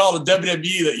phone call to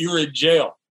WWE that you were in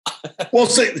jail? Well,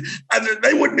 see,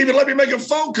 they wouldn't even let me make a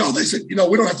phone call. They said, we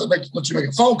don't have to let you make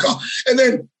a phone call. And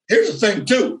then here's the thing,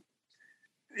 too.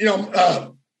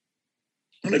 When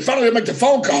they finally make the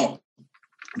phone call,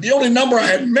 the only number I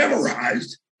had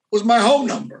memorized was my home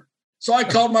number. So I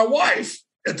called my wife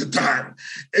at the time,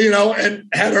 and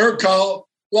had her call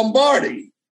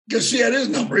Lombardi because she had his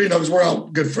number, because we're all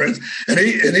good friends. And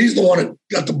he's the one that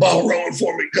got the ball rolling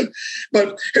for me.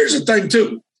 But here's the thing,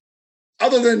 too.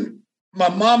 Other than my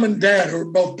mom and dad, who are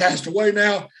both passed away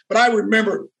now, but I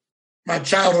remember my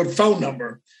childhood phone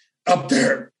number up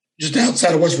there just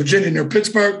outside of West Virginia near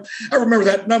Pittsburgh. I remember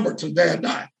that number till Dad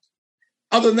died.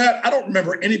 Other than that, I don't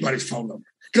remember anybody's phone number.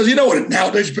 Because you know what,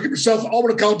 nowadays you pick up your cell phone, I'm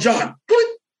going to call John. Click.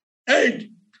 Hey,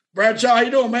 Bradshaw, how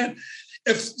you doing, man?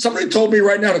 If somebody told me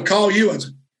right now to call you, I'd say,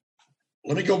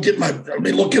 let me look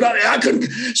it up. I couldn't.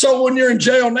 So when you're in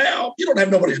jail now, you don't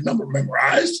have nobody's number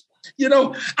memorized.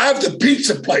 I have the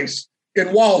pizza place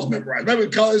in Walls memorized. Maybe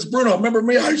call this Bruno. Remember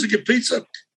me? I used to get pizza.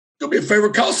 Do me a favor,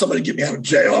 call somebody, get me out of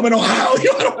jail. I'm in Ohio.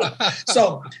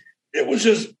 So it was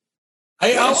just.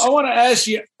 Hey, I want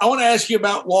to ask you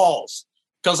about Walls,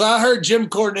 because I heard Jim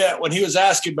Cornette when he was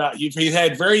asking about you. He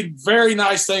had very, very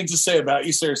nice things to say about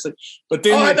you, seriously. But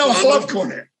then I love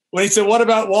Cornette. When he said, "What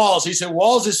about Walls?" He said,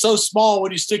 "Walls is so small.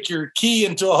 When you stick your key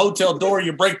into a hotel door,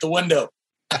 you break the window."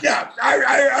 Yeah,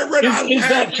 I read. Is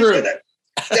that true?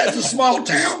 That's a small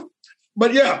town,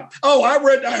 but yeah. Oh, I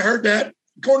heard that.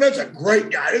 Cornette's a great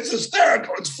guy. It's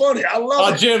hysterical. It's funny. I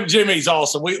love it. Jimmy's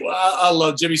awesome. I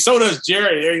love Jimmy. So does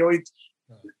Jerry.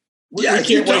 We can't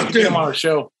wait to get him on our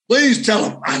show. Please tell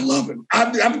him I love him.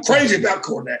 I'm crazy about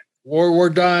Cornette. We're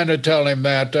dying to tell him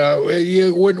that.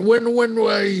 When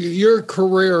your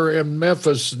career in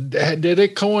Memphis, did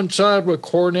it coincide with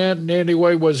Cornette in any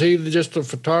way? Was he just a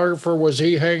photographer? Was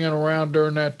he hanging around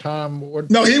during that time?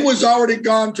 No, he was already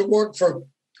gone to work for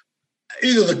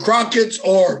either the Crockett's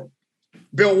or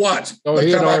Bill Watts. Oh,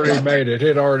 he had already made it.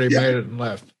 He'd already made it and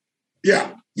left.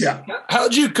 Yeah. How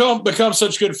did you become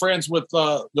such good friends with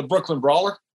the Brooklyn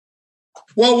Brawler?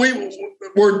 Well, he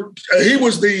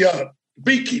was the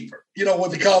beekeeper,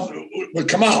 what they call with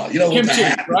Kamala, Kimchi,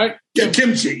 right? Yeah,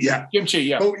 Kimchi, yeah. Kimchi,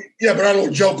 yeah. But our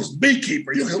little joke was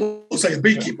beekeeper. It looks like a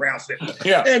beekeeper outfit.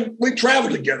 Yeah. And we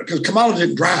traveled together because Kamala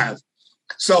didn't drive.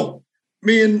 So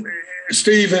me and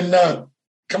Steve and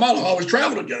Kamala always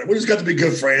traveled together. We just got to be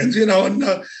good friends, and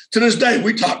to this day,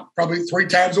 we talk probably 3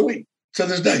 times a week to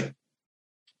this day.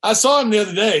 I saw him the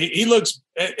other day. He looks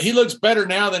better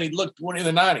now than he looked when in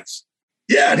the 90s.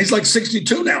 Yeah, and he's like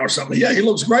 62 now or something. Yeah, he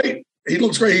looks great. I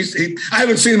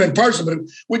haven't seen him in person, but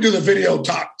we do the video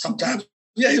talk sometimes.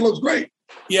 Yeah, he looks great.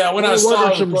 Yeah, what are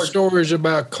some stories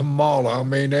about Kamala? I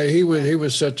mean, he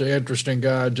was such an interesting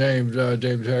guy, James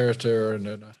Harris there,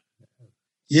 and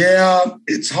yeah,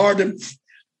 it's hard to.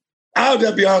 I'll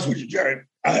be honest with you, Jerry.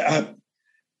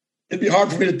 It'd be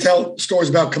hard for me to tell stories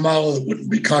about Kamala that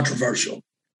wouldn't be controversial.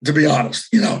 To be honest,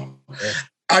 Yeah.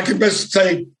 I can best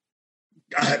say,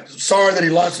 I'm sorry that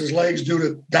he lost his legs due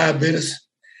to diabetes,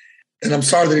 and I'm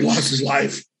sorry that he lost his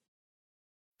life.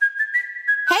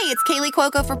 Hey, it's Kaylee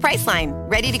Cuoco for Priceline.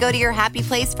 Ready to go to your happy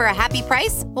place for a happy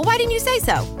price? Well, why didn't you say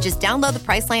so? Just download the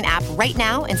Priceline app right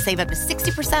now and save up to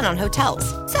 60% on hotels.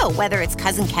 So whether it's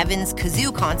Cousin Kevin's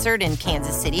Kazoo Concert in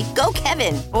Kansas City, go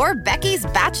Kevin, or Becky's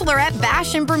Bachelorette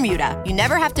Bash in Bermuda, you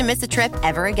never have to miss a trip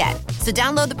ever again. So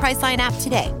download the Priceline app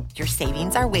today. Your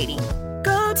savings are waiting.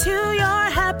 Go to your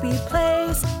happy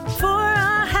place for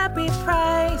a happy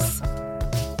price.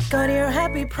 Go to your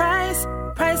happy price,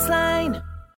 Priceline.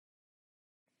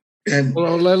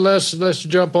 Well, let's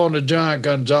jump on to Giant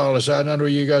Gonzalez. I know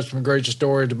you got some great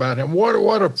stories about him.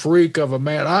 What a freak of a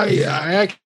man! I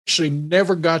actually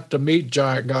never got to meet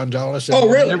Giant Gonzalez. Oh,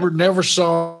 really? Never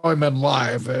saw him in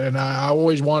live, and I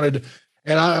always wanted.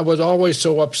 And I was always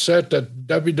so upset that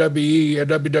WWE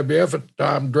and WWF at the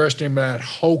time dressed him in that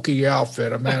hokey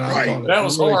outfit. I mean, I thought that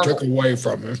was really horrible. took away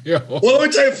from him. You know? Well, let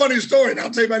me tell you a funny story, and I'll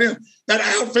tell you about him. That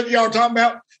outfit y'all are talking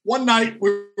about, one night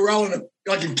we were all in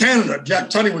Canada. Jack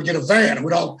Tunney would get a van, and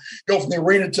we'd all go from the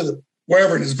arena to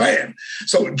wherever in his van.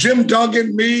 So Jim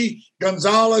Duggan, me,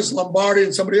 Gonzalez, Lombardi,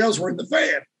 and somebody else were in the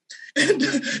van. And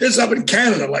it's up in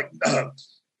Canada, like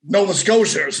Nova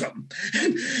Scotia or something.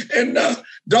 And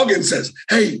Duggan says,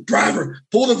 "Hey, driver,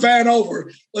 pull the van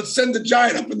over. Let's send the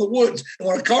Giant up in the woods. And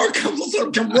when a car comes, let's let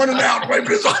him come running out." Waving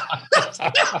his arms.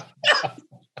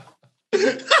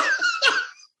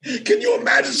 Can you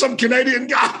imagine some Canadian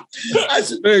guy? I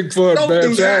said, Bigfoot,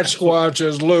 man, Sasquatch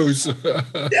is loose.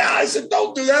 Yeah, I said,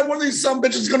 don't do that. One of these some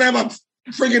bitches is going to have a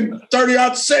freaking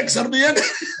 30-06. That'll be it.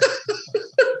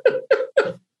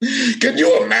 Can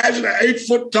you imagine an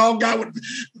 8-foot tall guy with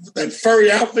that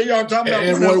furry outfit you're talking about?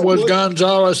 And what was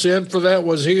Gonzalez in for that?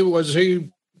 Was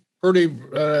he pretty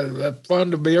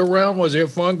fun to be around? Was he a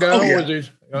fun guy? Oh, yeah. Was he,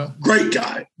 Great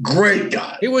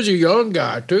guy. He was a young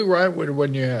guy too, right?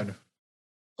 When you had him.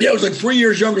 Yeah, it was like 3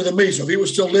 years younger than me. So if he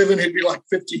was still living, he'd be like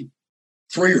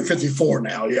 53 or 54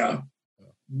 now. Yeah.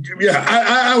 Yeah,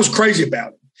 I was crazy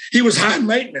about him. He was high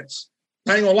maintenance.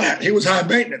 I ain't gonna lie. He was high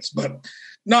maintenance, but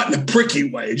not in a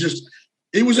pricky way. Just,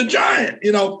 he was a giant.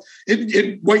 You know,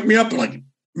 it'd wake me up at like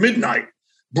midnight.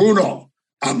 "Bruno,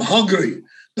 I'm hungry.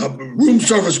 The room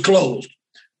service closed.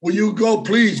 Will you go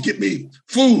please get me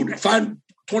food? Find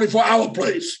 24-hour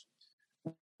place.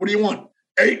 What do you want?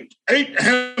 Eight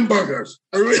hamburgers."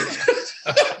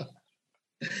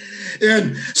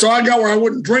 And so I got where I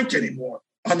wouldn't drink anymore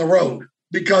on the road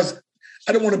because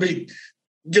I didn't want to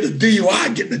get a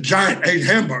DUI getting a Giant 8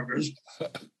 hamburgers.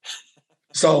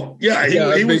 So yeah,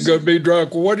 he was good. Be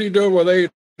drunk. What are you doing with 8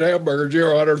 hamburgers? You're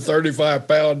 135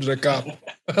 pounds a cup.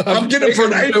 I'm getting for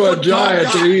an 8-foot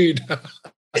Giant to eat.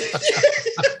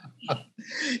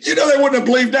 You know, they wouldn't have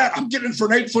believed that. I'm getting it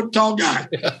for an 8-foot tall guy.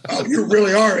 Oh, you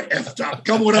really are effed up.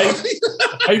 Come with us.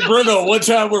 Hey, Bruno, one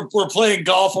time we're playing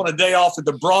golf on a day off at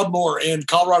the Broadmoor in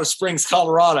Colorado Springs,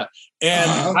 Colorado.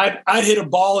 And I'd hit a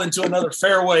ball into another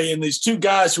fairway, and these two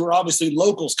guys who are obviously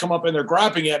locals come up and they're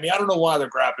grappling at me. I don't know why they're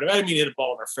grappling. I didn't mean to hit a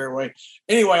ball in their fairway.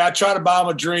 Anyway, I try to buy them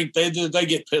a drink. They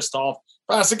get pissed off.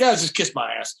 I said, "Guys, just kiss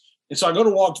my ass." And so I go to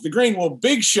walk to the green. Well,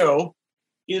 Big Show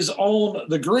is on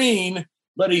the green,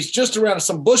 but he's just around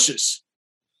some bushes.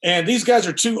 And these guys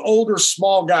are two older,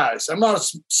 small guys. I'm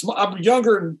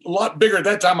younger and a lot bigger at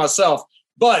that time myself.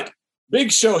 But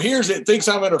Big Show hears it, thinks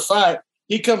I'm in a fight.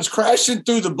 He comes crashing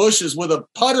through the bushes with a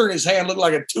putter in his hand, looking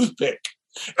like a toothpick.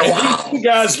 And these two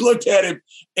guys looked at him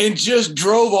and just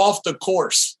drove off the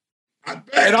course. And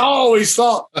I always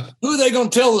thought, who are they going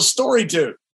to tell the story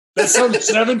to? That some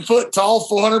 7-foot tall,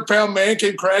 400-pound man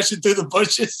came crashing through the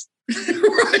bushes?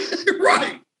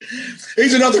 Right.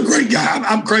 He's another great guy.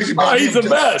 I'm crazy about him. He's the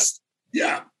best.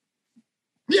 Yeah.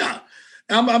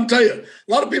 I'm telling you,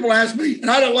 a lot of people ask me,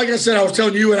 and I don't, like I said, I was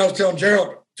telling you and I was telling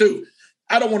Gerald too,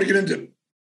 I don't want to get into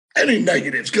any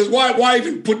negatives because why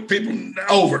even put people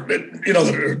over that, you know,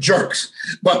 that are jerks.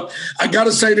 But I got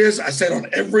to say this. I say it on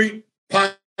every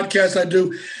podcast I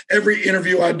do, every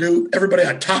interview I do, everybody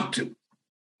I talk to.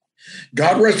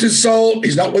 God rest his soul.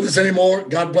 He's not with us anymore.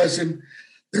 God bless him.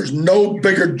 There's no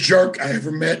bigger jerk I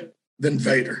ever met than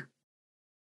Vader.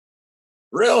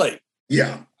 Really?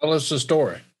 Yeah. Tell us the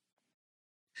story.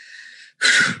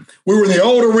 We were in the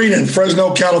old arena in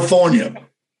Fresno, California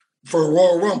for a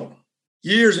Royal Rumble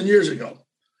years and years ago.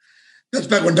 That's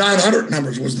back when 900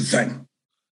 numbers was the thing.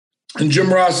 And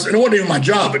Jim Ross, and it wasn't even my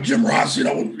job, but Jim Ross, you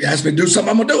know, he asked me to do something,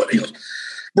 I'm going to do it. He goes,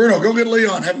 "Bruno, go get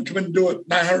Leon, have him come in and do a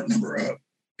 900 number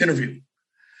interview."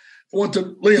 I went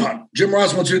to Leon. "Jim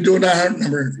Ross wants you to do a 900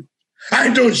 number interview." "I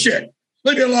ain't doing shit.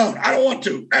 Leave me alone. I don't want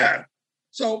to."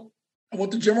 So I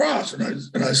went to Jim Ross and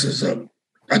I says,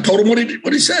 I told him what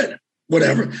he said.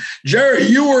 Whatever. "Jerry,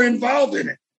 you were involved in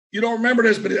it. You don't remember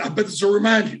this, but I bet this will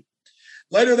remind you.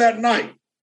 Later that night,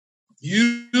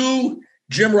 you,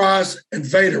 Jim Ross, and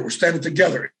Vader were standing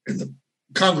together in the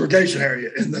congregation area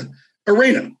in the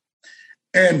arena.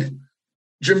 And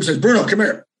Jim says, "Bruno, come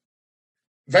here.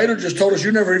 Vader just told us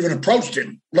you never even approached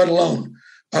him, let alone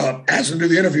asked him to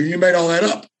do the interview. You made all that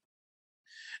up."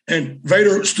 And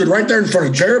Vader stood right there in front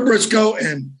of Jerry Briscoe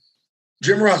and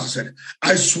Jim Ross and said,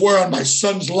 "I swear on my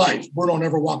son's life, Bruno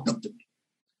never walked up to me."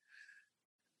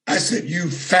 I said, "You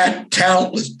fat,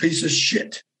 talentless piece of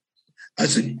shit." I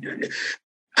said,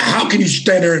 "How can you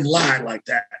stand there and lie like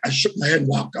that?" I shook my head and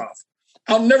walked off.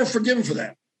 I'll never forgive him for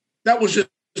that. That was just,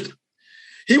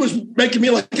 he was making me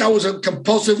like I was a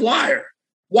compulsive liar.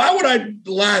 Why would I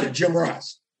lie to Jim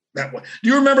Ross that way? Do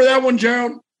you remember that one,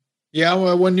 Gerald? Yeah,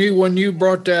 well, when you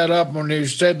brought that up, when you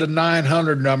said the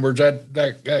 900 numbers,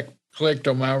 that clicked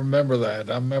on me. I remember that.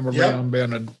 I remember Leon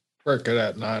being a prick of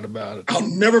that night about it. I'll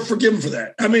never forgive him for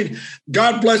that. I mean,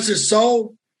 God bless his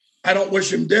soul. I don't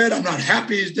wish him dead. I'm not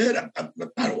happy he's dead. I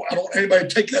don't want anybody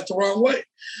to take that the wrong way.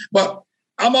 But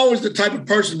I'm always the type of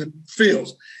person that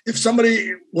feels if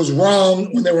somebody was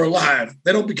wrong when they were alive,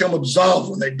 they don't become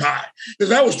absolved when they die. Because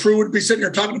that was true. We'd be sitting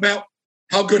here talking about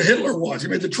how good Hitler was. He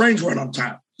made the trains run on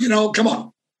time. Come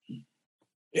on.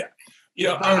 Yeah.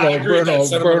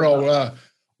 Bruno,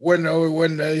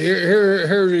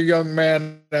 here's a young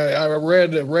man. I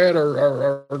read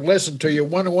or listened to you.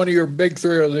 One of your big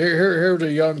thrills. Here's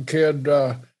a young kid,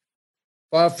 5'6",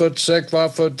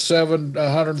 5'7",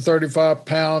 135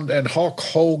 pounds, and Hulk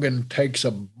Hogan takes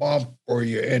a bump for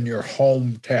you in your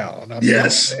hometown.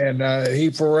 Yes, and he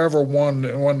forever won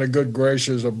the good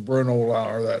graces of Bruno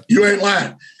Lauer. That you ain't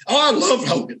lying. Oh, I loved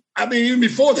Hogan. I mean, even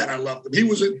before that, I loved him. He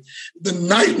was the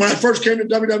night when I first came to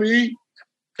WWE.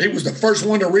 He was the first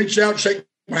one to reach out, shake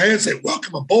my hand, say,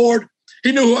 "Welcome aboard."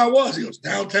 He knew who I was. He goes,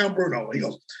 "Downtown Bruno." He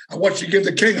goes, "I watched you give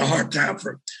the King a hard time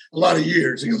for a lot of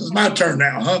years." He goes, "It's my turn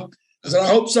now, huh?" I said, "I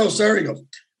hope so, sir." He goes,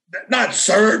 "Not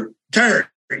sir, Terry."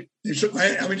 He shook my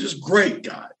hand. I mean, just great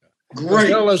guy. Great.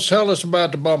 Tell us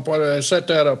about the bump. Set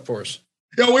that up for us.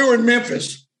 We were in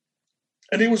Memphis,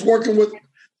 and he was working with,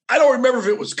 I don't remember if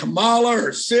it was Kamala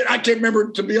or Sid. I can't remember,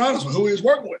 to be honest, who he was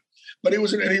working with. But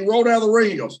and he rolled out of the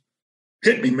ring. He goes,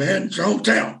 "Hit me, man. It's your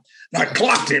hometown." And I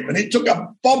clocked him, and he took a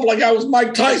bump like I was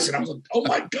Mike Tyson. I was like, oh,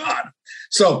 my God.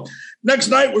 So next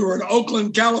night, we were in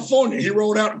Oakland, California. He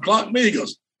rolled out and clocked me. He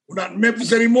goes, "We're not in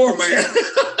Memphis anymore, man."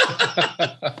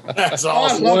 That's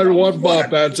awesome. One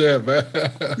bump, that's it, man.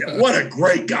 Yeah, what a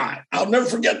great guy. I'll never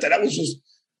forget that. That was just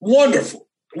wonderful.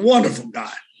 Wonderful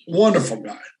guy. Wonderful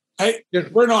guy. Hey,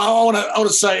 Bruno, I want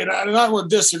to say, and I don't want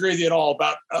to disagree with you at all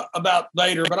about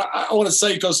Vader, but I want to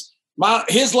say, because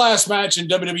his last match in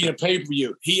WWE in a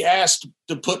pay-per-view, he asked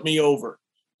to put me over.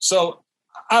 So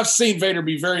I've seen Vader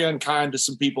be very unkind to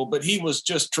some people, but he was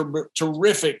just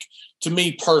terrific to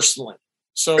me personally.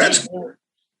 So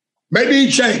maybe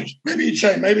he changed. Maybe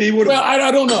he would have. Well,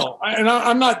 I don't know.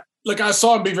 I'm not, like, I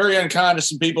saw him be very unkind to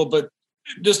some people, but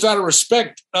just out of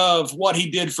respect of what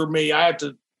he did for me, I have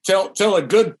to tell a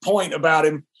good point about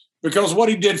him, because what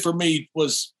he did for me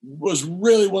was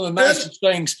really one of the nicest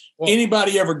things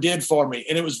anybody ever did for me.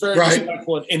 And it was very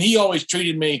respectful. And he always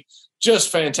treated me just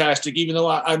fantastic, even though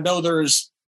I know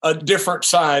there's a different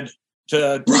side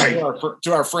to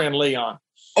our friend Leon.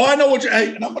 Oh, I know what you're,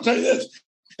 and I'm going to tell you this,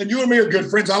 and you and me are good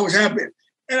friends. I always have been.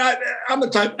 And I'm the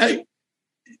type,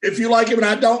 if you like him and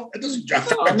I don't, it doesn't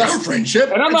affect our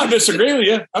friendship. And I'm not disagreeing with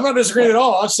you. I'm not disagreeing at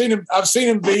all. I've seen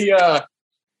him be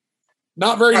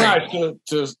not very nice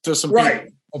to some people.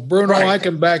 Well, Bruno, I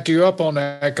can back you up on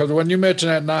that, because when you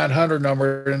mentioned that 900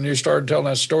 number and you started telling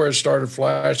that story, it started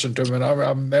flashing to me. And I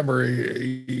remember,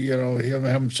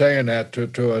 him saying that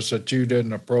to us, that you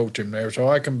didn't approach him there. So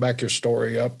I can back your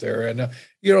story up there. And,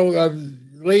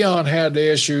 Leon had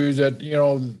the issues that,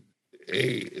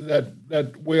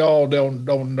 that we all don't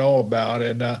know about.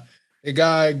 And the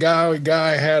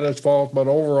guy had his fault, but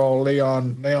overall,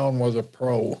 Leon was a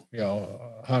pro,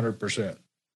 100%.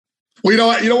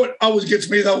 Well, you know what always gets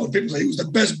me, though, when people say he was the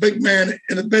best big man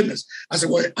in the business. I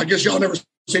said, well, I guess y'all never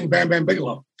seen Bam Bam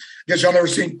Bigelow. I guess y'all never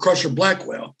seen Crusher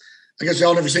Blackwell. I guess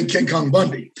y'all never seen King Kong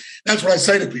Bundy. That's what I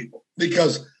say to people,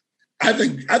 because I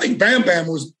think Bam Bam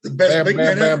was the best big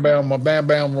man ever. Bam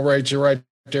Bam will rate you right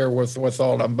there with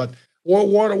all of them. But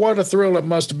what a thrill it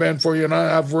must have been for you. And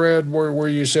I've read where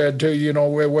you said, too,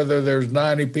 whether there's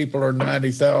 90 people or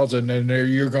 90,000 in there,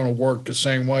 you're going to work the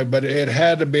same way. But it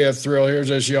had to be a thrill. Here's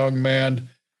this young man,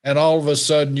 and all of a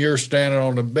sudden you're standing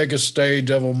on the biggest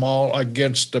stage of them all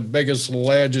against the biggest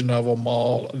legend of them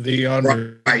all, The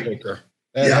Undertaker.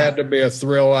 That had to be a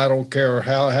thrill. I don't care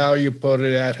how you put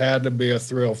it. That had to be a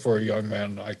thrill for a young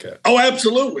man like that. Oh,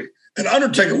 absolutely. And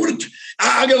Undertaker,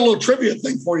 I got a little trivia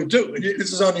thing for you, too.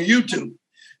 This is on your YouTube.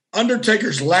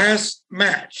 Undertaker's last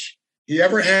match he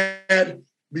ever had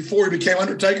before he became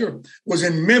Undertaker was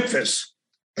in Memphis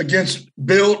against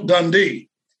Bill Dundee.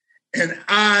 And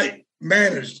I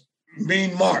managed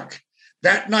Mean Mark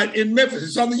that night in Memphis.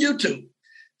 It's on the YouTube.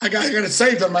 I got it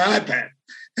saved on my iPad.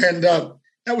 And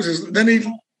that was then he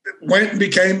went and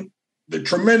became the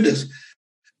tremendous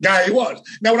guy he was.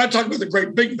 Now, when I talk about the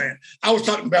great big man, I was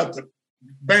talking about the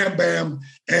Bam Bam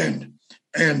and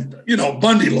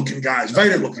Bundy looking guys,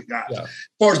 Vader looking guys. Yeah. As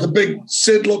far as the big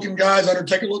Sid looking guys,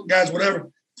 Undertaker looking guys,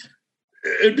 whatever,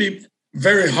 it'd be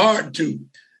very hard to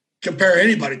compare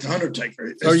anybody to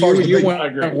Undertaker. So you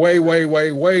went way, way,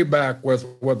 way, way back with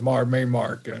Mean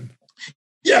Mark.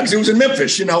 Yeah, because he was in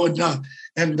Memphis,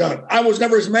 and I was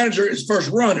never his manager. His first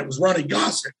run, it was Ronnie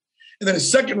Gossett. And then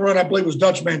his second run, I believe, was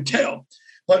Dutch Mantell.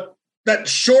 But that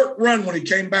short run when he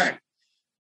came back,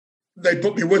 they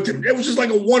put me with him. It was just like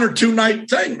a 1 or 2 night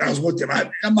thing. I was with him.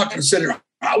 I'm not going to sit here.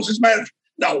 I was his manager.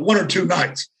 No, 1 or 2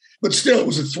 nights. But still, it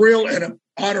was a thrill and an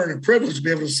honor and a privilege to be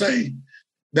able to say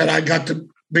that I got to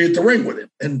be at the ring with him.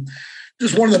 And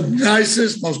just one of the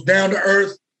nicest, most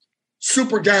down-to-earth,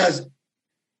 super guys.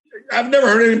 I've never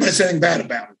heard anybody say anything bad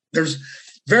about him. There's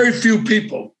very few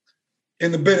people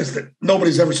in the business that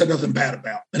nobody's ever said nothing bad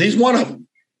about. And he's one of them.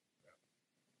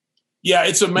 Yeah,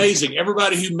 it's amazing.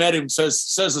 Everybody who met him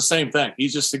says the same thing.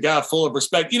 He's just a guy full of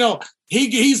respect.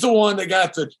 He's the one that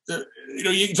got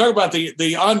you can talk about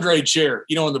the Andre chair,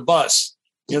 in the bus.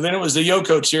 Then it was the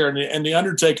Yoko chair and the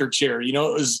Undertaker chair. It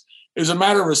was a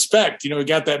matter of respect. He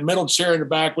got that middle chair in the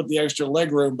back with the extra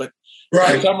leg room, but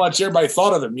right. How much everybody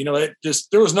thought of him.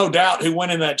 There was no doubt who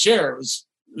went in that chair. It was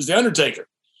the Undertaker.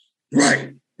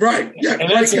 Right. Yeah. And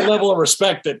that's a level of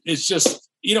respect that it's just,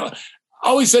 I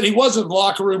always said he wasn't the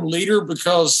locker room leader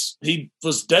because he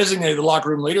was designated the locker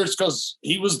room leader. It's because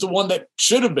he was the one that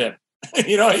should have been.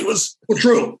 He was. Well,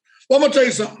 true. Well, I'm going to tell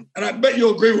you something, and I bet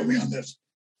you'll agree with me on this.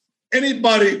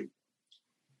 Anybody,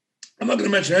 I'm not going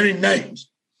to mention any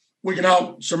names, we can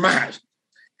all surmise.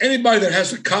 Anybody that has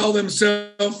to call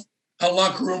themselves a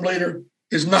locker room leader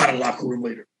is not a locker room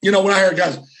leader. When I hear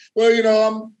guys, well,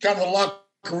 I'm kind of a locker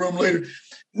room leader.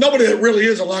 Nobody that really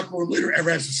is a locker room leader ever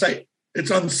has to say it.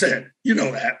 It's unsaid. You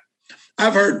know that.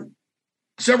 I've heard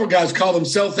several guys call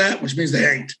themselves that, which means they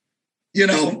ain't.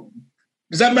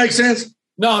 Does that make sense?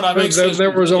 No, that makes sense.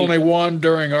 There was only one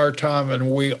during our time,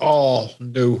 and we all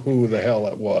knew who the hell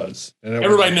it was.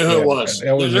 Everybody knew who it was.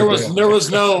 There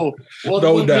was no,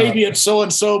 no doubt. Maybe it's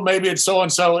so-and-so, maybe it's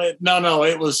so-and-so. No,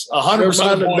 it was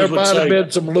 100%. There might have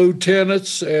been some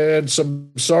lieutenants and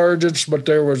some sergeants, but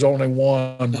there was only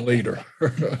one leader.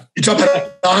 You talking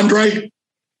about Andre?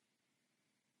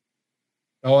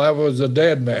 Oh, that was a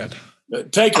dead man. I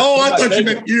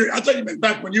thought you meant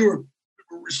back when you were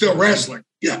still wrestling.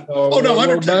 Yeah.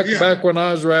 Back when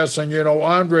I was wrestling,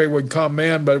 Andre would come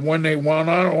in, but when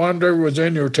Andre was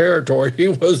in your territory, he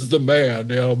was the man.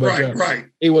 But right.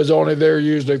 He was only there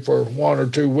usually for 1 or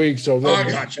 2 weeks. So I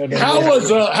got you.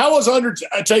 How was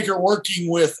Undertaker working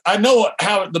with? I know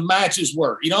how the matches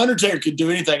were. Undertaker could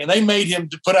do anything, and they made him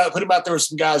to put him out there with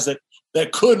some guys that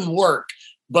couldn't work.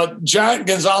 But Giant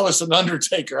Gonzalez and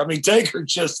Undertaker, Taker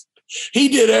he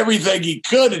did everything he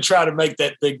could to try to make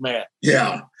that big man.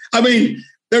 Yeah.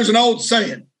 There's an old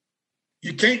saying,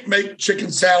 you can't make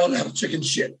chicken salad out of chicken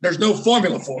shit. There's no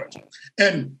formula for it.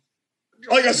 And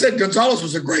like I said, Gonzalez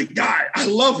was a great guy. I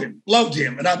loved him.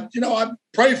 And I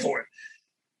pray for him.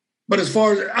 But as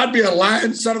far as I'd be a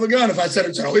lying son of a gun if I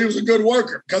said he was a good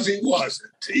worker, because he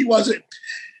wasn't.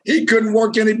 He couldn't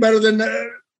work any better than a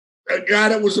guy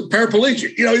that was a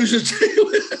paraplegic. He was just,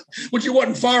 which he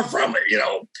wasn't far from it,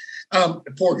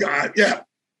 poor guy. Yeah.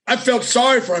 I felt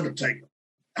sorry for Undertaker.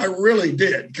 I really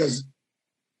did, because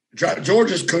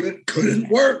George couldn't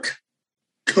work.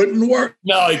 Couldn't work.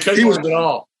 No, he couldn't work at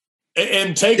all.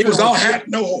 And Taker, he was all hat,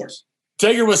 no horse.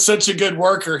 Taker was such a good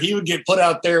worker. He would get put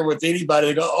out there with anybody.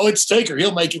 They go, "Oh, it's Taker.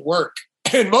 He'll make it work."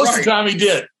 And most of the time, he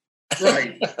did.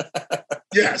 Right.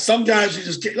 Yeah. Some guys you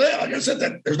just can't. Like I said,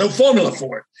 that there's no formula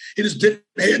for it. He just did.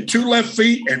 He had 2 left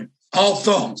feet and all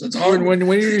thumbs. It's hard. When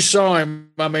you saw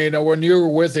him, when you were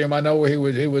with him, I know he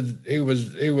was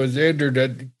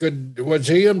injured. Was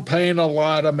he in pain a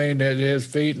lot? His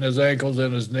feet and his ankles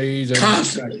and his knees.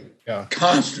 Constantly.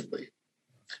 Constantly.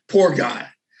 Poor guy.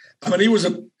 He was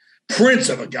a prince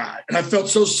of a guy, and I felt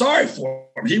so sorry for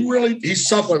him. He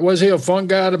suffered. Was he a fun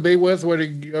guy to be with? Was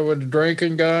he a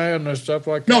drinking guy and stuff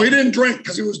like that? No, he didn't drink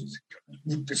because he was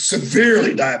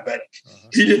severely diabetic.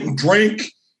 He didn't drink.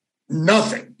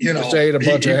 Nothing, Just ate a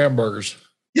bunch of hamburgers.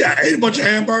 Yeah, ate a bunch of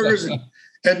hamburgers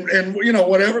and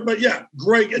whatever. But yeah,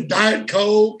 great. And Diet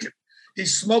Coke. He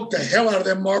smoked the hell out of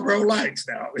them Marlboro Lights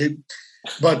now. No,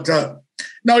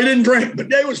 he didn't drink. But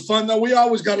yeah, it was fun though. We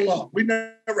always got along. We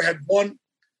never had one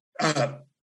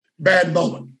bad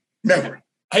moment. Never.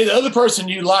 Hey, the other person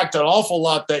you liked an awful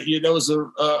lot that was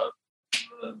a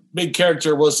big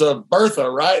character was Bertha,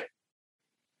 right?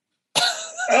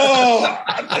 Oh,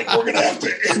 I think we're going to have to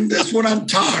end this when I'm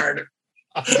tired.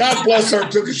 God bless her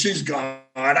too, because she's gone.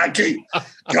 I can't.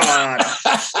 God.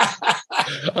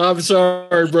 I'm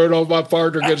sorry, Bruno. My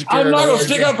partner gets carried I'm not going to away.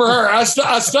 stick up for her. I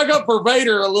stuck up for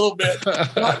Vader a little bit.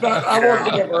 I won't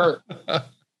stick up for her.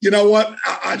 You know what?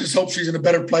 I just hope she's in a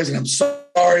better place, and I'm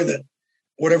sorry that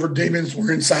whatever demons were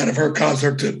inside of her caused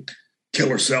her to kill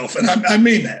herself. And I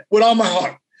mean that with all my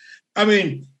heart.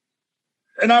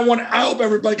 and I hope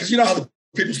everybody, because you know how the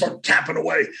people start tapping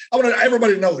away. I want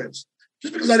everybody to know this.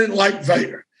 Just because I didn't like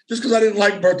Vader, just because I didn't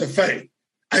like Bertha Faye,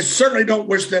 I certainly don't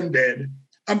wish them dead.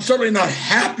 I'm certainly not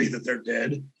happy that they're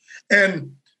dead.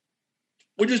 And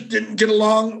we just didn't get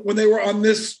along when they were on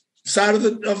this side of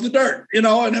the dirt, you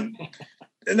know, and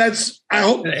that's, I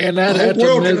hope. And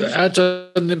that's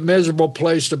a miserable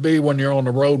place to be when you're on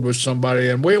the road with somebody.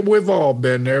 And we've all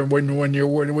been there when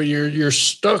you're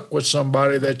stuck with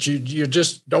somebody that you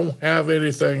just don't have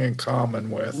anything in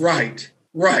common with. Right.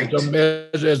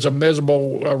 It's a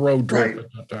miserable road trip at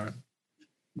that time.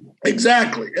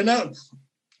 Exactly. And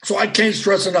so I can't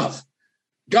stress enough.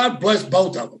 God bless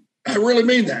both of them. I really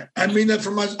mean that. I mean that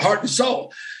from my heart and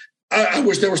soul. I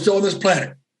wish they were still on this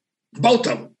planet, both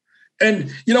of them.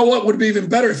 And you know what would be even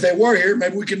better if they were here?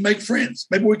 Maybe we can make friends.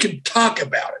 Maybe we can talk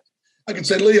about it. I can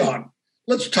say, Leon,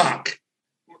 let's talk.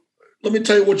 Let me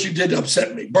tell you what you did to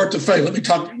upset me. Bertha Faye, let me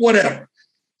talk, whatever.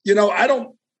 You know,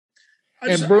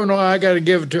 And Bruno, I got to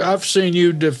give it to you. I've seen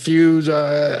you diffuse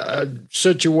a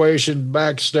situation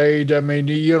backstage. I mean,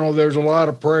 you know, there's a lot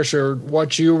of pressure.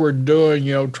 What you were doing,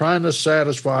 you know, trying to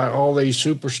satisfy all these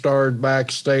superstars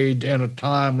backstage in a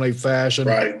timely fashion.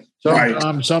 Right.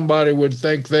 Sometimes somebody would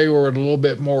think they were a little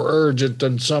bit more urgent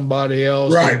than somebody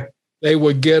else. Right. They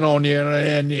would get on you,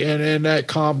 and in that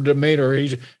calm demeanor,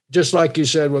 he's just like you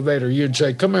said with Vader. You'd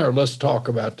say, "Come here, let's talk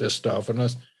about this stuff," and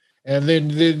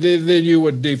then you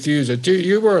would defuse it.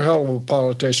 You were a hell of a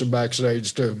politician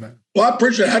backstage too, man. Well, I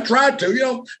appreciate it. I tried to. You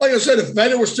know, like I said, if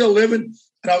Vader was still living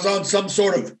and I was on some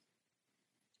sort of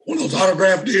one of those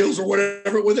autograph deals or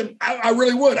whatever with him, I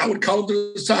really would. I would call him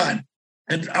to the side,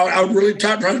 and I would really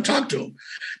try to talk to him,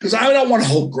 because I don't want to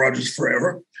hold grudges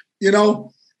forever. You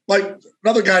know, like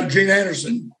another guy, Gene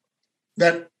Anderson,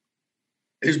 that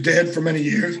is dead for many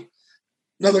years.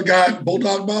 Another guy,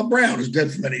 Bulldog Bob Brown, is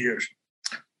dead for many years.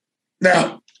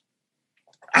 Now,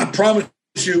 I promise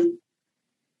you,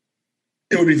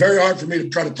 it would be very hard for me to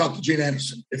try to talk to Gene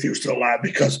Anderson if he was still alive,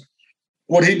 because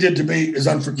what he did to me is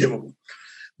unforgivable.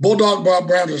 Bulldog Bob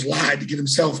Brown just lied to get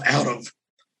himself out of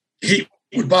heat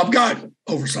with Bob Geigel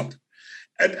over something.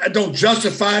 I don't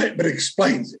justify it, but it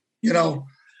explains it. You know,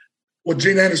 what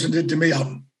Gene Anderson did to me,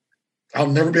 I'll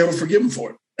never be able to forgive him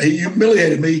for it. He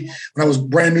humiliated me when I was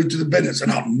brand new to the business,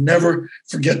 and I'll never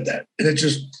forget that. And it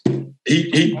just...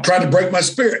 He tried to break my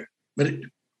spirit, but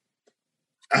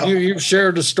you've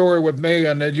shared the story with me,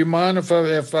 and do you mind if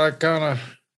I kind of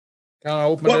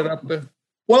open it up there?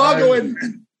 Well, I'll go ahead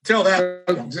and tell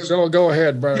that. So go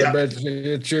ahead, brother. Yeah. But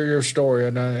it's your story,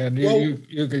 and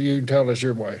you can tell us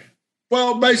your way.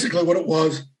 Well, basically, what it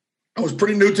was, I was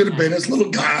pretty new to the business,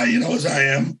 little guy, you know, as I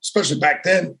am, especially back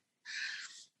then.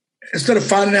 Instead of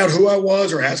finding out who I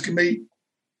was or asking me,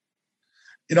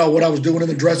 you know, what I was doing in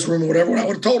the dressing room or whatever, I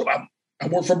would have told him I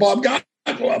work for Bob Geigel.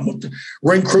 I'm with the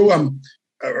ring crew. I'm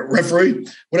a referee,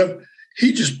 whatever.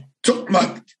 He just took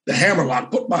the hammer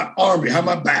lock, put my arm behind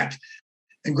my back,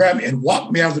 and grabbed me and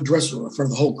walked me out of the dressing room in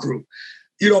front of the whole crew.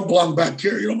 You don't belong back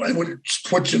here. You don't. And when it's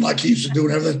twitching like he used to do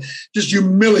and everything, just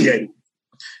humiliated.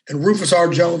 And Rufus R.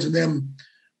 Jones and them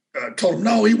told him,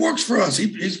 no, he works for us.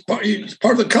 He's part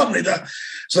of the company.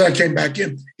 So I came back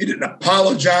in. He didn't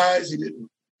apologize. He didn't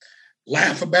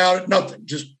laugh about it. Nothing.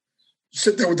 Just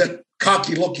sit there with that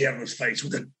cocky look on his face,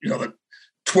 with that, you know, the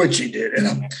twitch he did.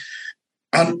 And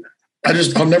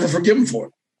I'll never forgive him for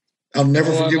it. I'll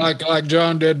never forgive him. Like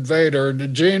John did Vader.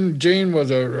 Gene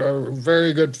was a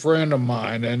very good friend of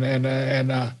mine,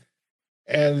 and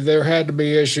there had to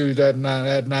be issues that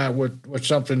night with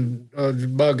something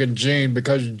bugging Gene,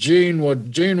 because Gene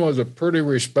was a pretty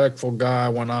respectful guy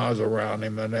when I was around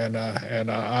him, and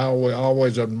I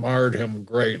always admired him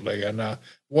greatly. And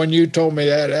when you told me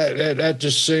that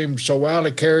just seemed so out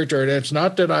of character. And it's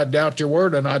not that I doubt your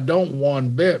word, and I don't one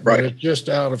bit, but it's just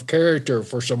out of character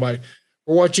for somebody.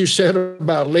 For what you said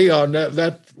about Leon,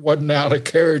 that wasn't out of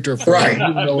character for right.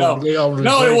 him. No,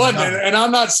 it wasn't. And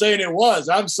I'm not saying it was.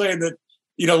 I'm saying that,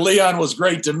 you know, Leon was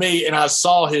great to me, and I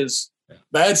saw his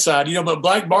bad side, you know, but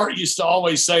Black Bart used to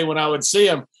always say when I would see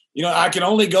him, you know, I can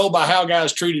only go by how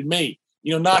guys treated me,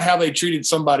 you know, not how they treated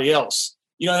somebody else.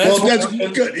 You know, that's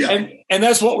good. Yeah. And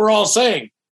that's what we're all saying.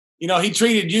 You know, he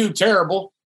treated you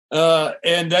terrible.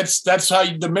 And that's how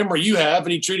the memory you have.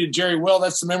 And he treated Jerry well.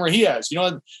 That's the memory he has. You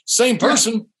know, same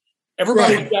person.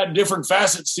 Everybody's got different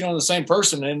facets, you know, the same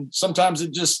person. And sometimes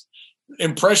it just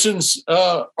impressions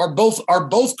are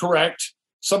both correct.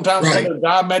 Sometimes they're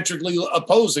diametrically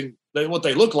opposing what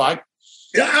they look like.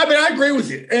 Yeah, I mean, I agree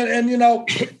with you. And you know,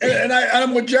 and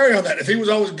I'm with Jerry on that. If he was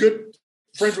always good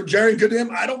friends with Jerry and good to him,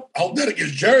 I don't hold that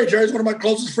against Jerry. Jerry's one of my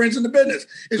closest friends in the business.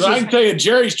 I can tell you,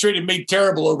 Jerry's treated me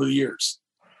terrible over the years.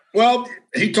 Well,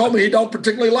 he told me he don't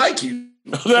particularly like you.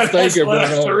 That's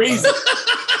the reason.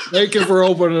 Thank you for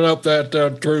opening up that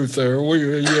truth there.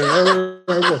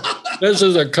 This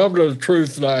is a come to the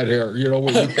truth night here. You know,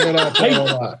 we cannot tell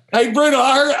a lot. Hey, Bruno,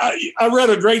 I read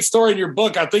a great story in your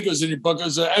book. I think it was in your book. It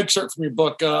was an excerpt from your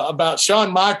book about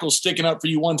Shawn Michaels sticking up for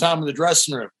you one time in the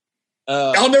dressing room.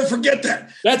 I'll never forget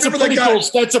that. That's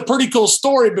a pretty cool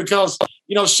story because,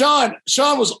 you know, Shawn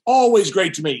was always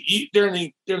great to me.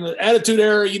 During the Attitude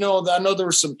Era, you know, I know there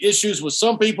were some issues with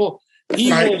some people.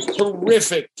 He was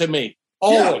terrific to me.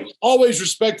 Always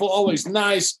respectful, always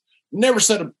nice. Never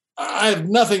said I have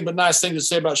nothing but nice things to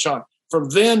say about Shawn from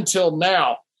then till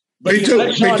now. But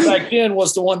Shawn back then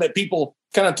was the one that people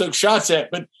kind of took shots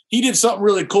at. But he did something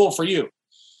really cool for you.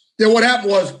 Yeah, what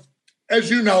happened was,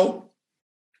 as you know,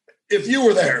 if you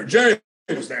were there, Jerry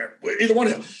was there, either one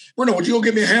of them. Bruno, would you go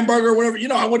get me a hamburger or whatever? You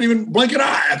know, I wouldn't even blink an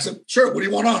eye. I said, sure, what do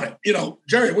you want on it? You know,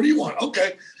 Jerry, what do you want?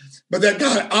 Okay. But that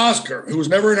guy, Oscar, who was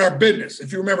never in our business,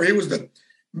 if you remember, he was the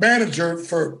manager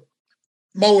for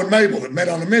Mo and Mabel that met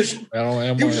on a mission.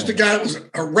 He was just a guy that was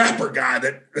a rapper guy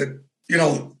that you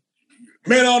know,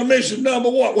 met on a mission, number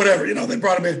one, whatever. You know, they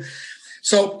brought him in.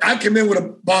 So I came in with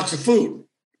a box of food.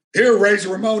 Here, Razor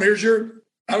Ramon, here's your,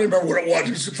 I don't remember what it was.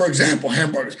 Just for example,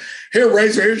 hamburgers. Here,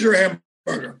 Razor, here's your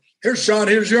hamburger. Here's Shawn,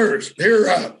 here's yours.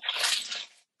 Here,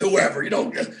 whoever, you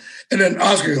know. And then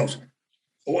Oscar goes,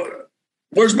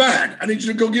 where's mine? I need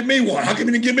you to go get me one. How come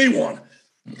you didn't give me one?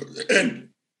 And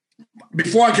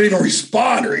before I could even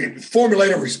respond or even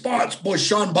formulate a response, boy,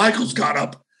 Shawn Michaels got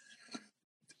up,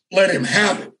 let him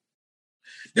have it.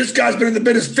 This guy's been in the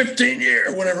business 15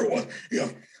 years, or whatever it was. You know,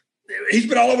 he's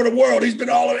been all over the world. He's been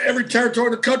all over every territory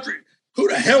in the country. Who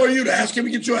the hell are you to ask him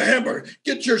to get you a hamburger?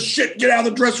 Get your shit, get out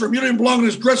of the dressing room. You don't even belong in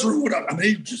this dressing room with us. I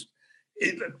mean,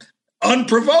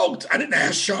 unprovoked. I didn't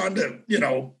ask Shawn to, you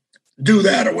know, do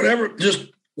that or whatever. Just,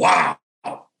 wow.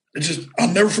 I'll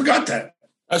never forgot that.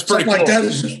 That's pretty cool. Like that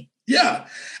is just, yeah.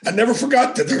 I never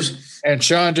forgot that. And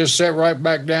Shawn just sat right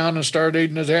back down and started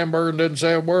eating his hamburger and didn't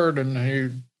say a word. And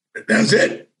that was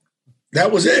it.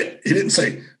 That was it. He didn't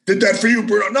say, did that for you,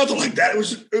 Bruno. Nothing like that.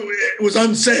 It was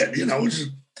unsaid, you know.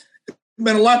 It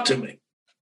meant a lot to me.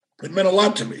 It meant a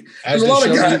lot to me. There's a lot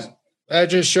of guys. That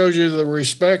just shows you the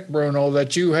respect, Bruno,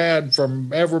 that you had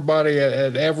from everybody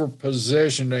at every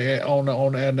position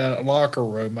on in that locker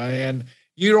room. And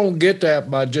you don't get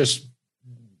that by just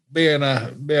being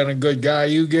a good guy.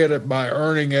 You get it by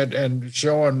earning it and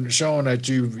showing that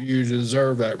you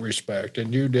deserve that respect.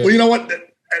 And you did. Well, you know what?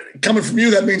 Coming from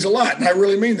you, that means a lot. And I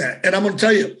really mean that. And I'm going to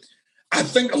tell you, I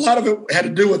think a lot of it had to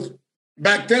do with,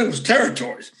 back then it was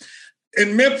territories.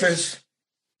 In Memphis,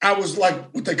 I was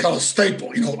like what they call a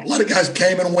staple. You know, a lot of guys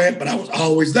came and went, but I was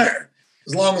always there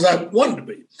as long as I wanted to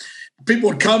be. People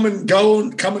would come and go,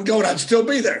 and I'd still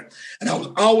be there. And I was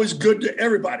always good to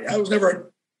everybody. I was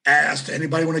never asked to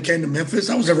anybody when it came to Memphis.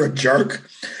 I was never a jerk.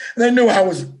 And they knew I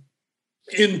was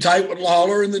in tight with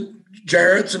Lawler and the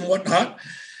Jarretts and whatnot,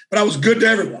 but I was good to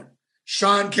everyone.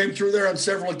 Shawn came through there on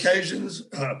several occasions,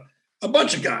 a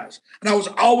bunch of guys, and I was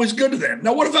always good to them.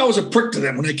 Now, what if I was a prick to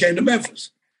them when they came to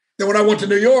Memphis? Then when I went to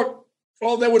New York,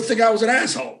 well, they would think I was an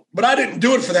asshole. But I didn't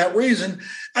do it for that reason.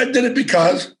 I did it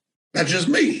because that's just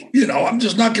me. You know, I'm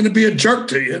just not going to be a jerk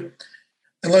to you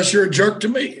unless you're a jerk to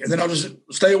me. And then I'll just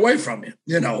stay away from you,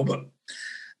 you know. But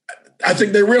I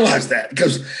think they realized that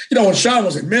because, you know, when Shawn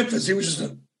was in Memphis, he was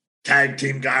just a tag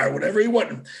team guy or whatever. He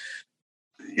wasn't,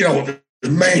 you know, the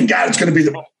main guy that's going to be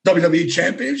the WWE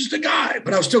champion. He was just a guy,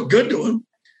 but I was still good to him.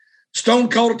 Stone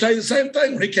Cold will tell you the same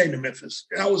thing when he came to Memphis.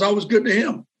 I was always good to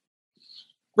him.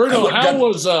 Bruno,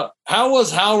 how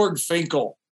was Howard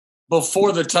Finkel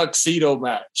before the tuxedo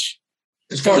match?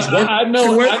 As far as I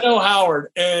know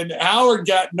Howard, and Howard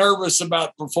got nervous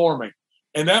about performing,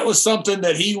 and that was something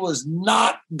that he was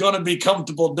not going to be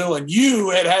comfortable doing. You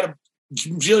had a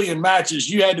jillion matches;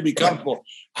 you had to be comfortable. Right.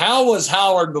 How was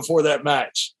Howard before that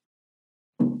match?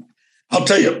 I'll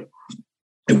tell you,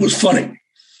 it was funny.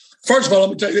 First of all, let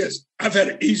me tell you this: I've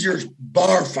had easier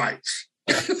bar fights.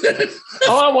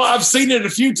 Oh, well, I've seen it a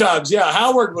few times. Yeah,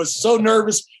 Howard was so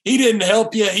nervous. He didn't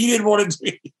help you. He didn't want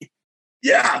to.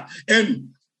 Yeah, and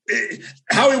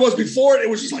how he was before it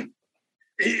was just like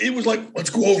he was like, let's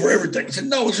go over everything. I said,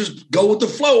 no, let's just go with the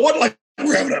flow. What, like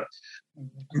we're having a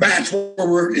match where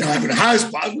we're having high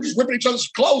spots. We're just ripping each other's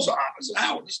clothes off. I said,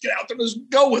 Howard, just get out there, let's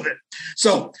go with it.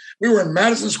 So we were in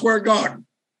Madison Square Garden.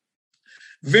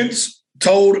 Vince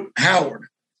told Howard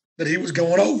that he was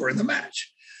going over in the match.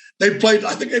 I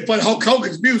think they played Hulk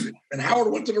Hogan's music, and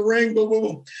Howard went to the ring, boom, boom,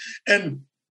 boom. And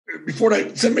before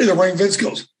they sent me to the ring, Vince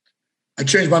goes, I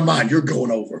changed my mind. You're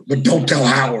going over, but don't tell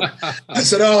Howard. I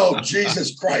said, oh,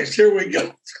 Jesus Christ, here we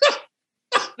go.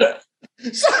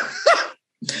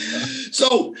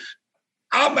 So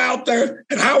I'm out there,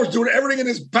 and Howard's doing everything in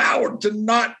his power to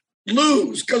not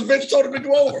lose because Vince told him to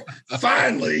go over.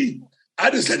 Finally,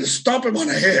 I just had to stomp him on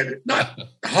the head, not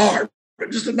hard, but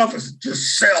just enough to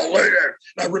just sell later.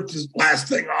 And I ripped his last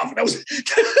thing off. And that was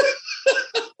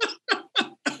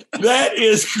That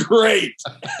is great.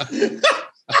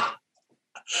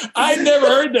 I never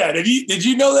heard that. Did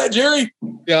you know that, Jerry?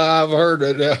 Yeah, I've heard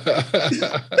it.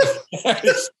 That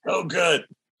is so good.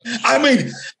 I mean,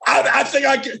 I think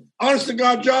I could, honest to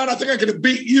God, John, I think I could have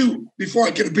beat you before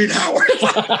I could have beat Howard.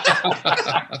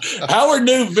 Howard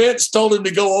knew Vince told him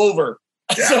to go over.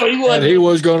 Yeah. So he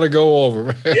was going to go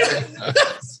over. Yeah.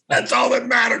 That's all that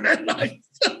mattered that night.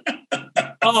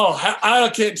 Oh, I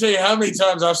can't tell you how many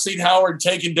times I've seen Howard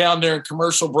taken down there in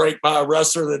commercial break by a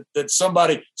wrestler that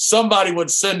somebody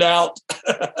would send out.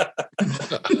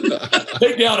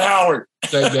 Take down Howard.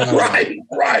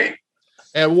 Right.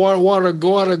 And what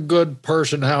a good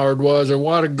person Howard was, and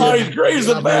what a good. Oh, he's great as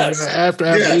the best.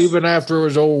 Even after it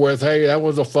was over with, hey, that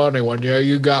was a funny one. Yeah,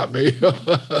 you got me.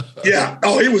 Yeah.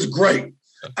 Oh, he was great.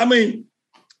 I mean,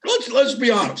 let's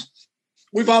be honest.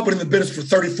 We've all been in the business for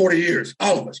 30, 40 years,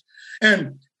 all of us.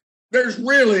 And there's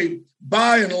really,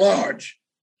 by and large,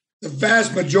 the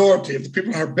vast majority of the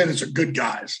people in our business are good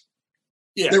guys.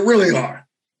 Yeah. They really are.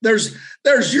 There's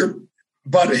your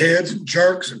butt heads and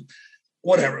jerks and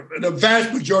whatever. The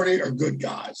vast majority are good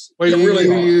guys. Well, they really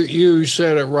are. You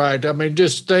said it right. I mean,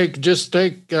 just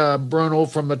think, Bruno,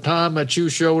 from the time that you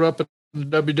showed up at the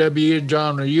WWE, and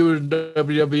John, you were in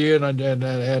WWE,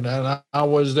 and I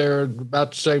was there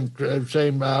about the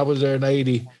same. I was there in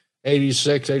 80,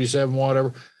 86, 87,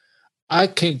 whatever. I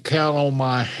can count on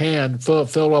my hand,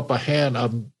 fill up a hand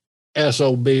of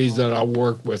SOBs that I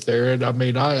worked with there. And I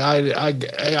mean,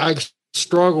 I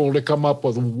struggled to come up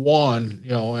with one,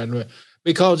 and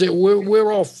because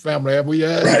we're all family.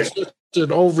 It's an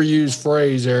overused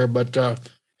phrase there, but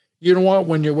you know what?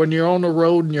 When you're on the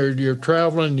road and you're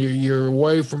traveling, you're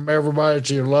away from everybody that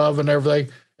you love and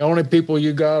everything. The only people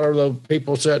you got are the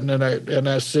people sitting in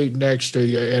that seat next to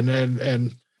you,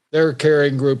 and they're a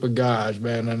caring group of guys,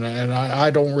 man. And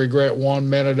I don't regret 1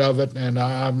 minute of it, and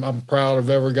I'm proud of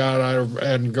every guy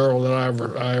and girl that I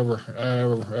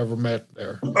ever met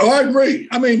there. Oh, I agree.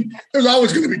 I mean, there's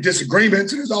always going to be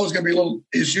disagreements, and there's always going to be little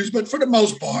issues, but for the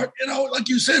most part, like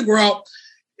you said, we're out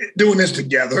doing this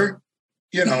together.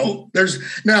 There's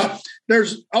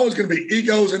always going to be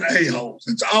egos and a-holes.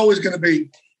 It's always going to be.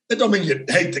 That don't mean you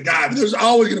hate the guy, but there's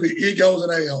always going to be egos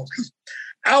and a-holes. Because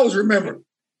I always remember,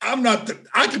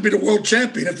 I could be the world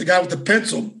champion if the guy with the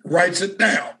pencil writes it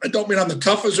down. That don't mean I'm the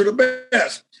toughest or the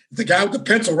best. If the guy with the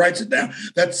pencil writes it down,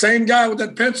 that same guy with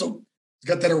that pencil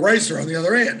has got that eraser on the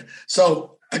other end.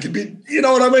 So I could be, you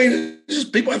know what I mean? It's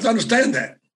just people have to understand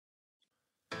that.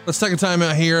 Let's take a time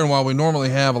out here. And while we normally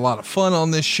have a lot of fun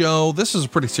on this show, this is a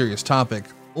pretty serious topic.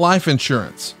 Life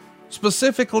insurance,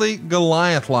 specifically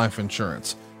Goliath life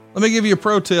insurance. Let me give you a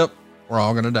pro tip. We're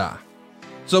all going to die.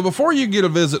 So before you get a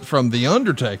visit from The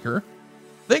Undertaker,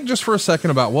 think just for a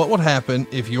second about what would happen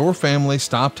if your family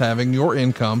stopped having your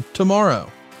income tomorrow.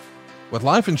 With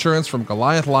life insurance from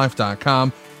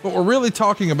GoliathLife.com, what we're really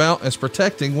talking about is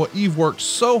protecting what you've worked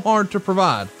so hard to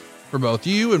provide for both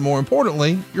you and, more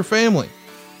importantly, your family.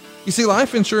 You see,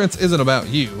 life insurance isn't about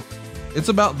you. It's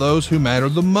about those who matter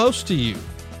the most to you.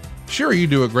 Sure, you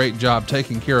do a great job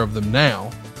taking care of them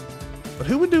now, but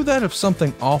who would do that if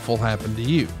something awful happened to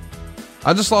you?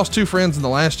 I just lost 2 friends in the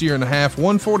last year and a half,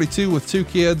 one 42 with 2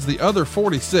 kids, the other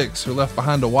 46 who left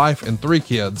behind a wife and 3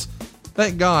 kids.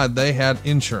 Thank God they had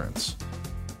insurance.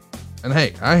 And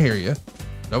hey, I hear you.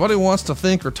 Nobody wants to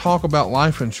think or talk about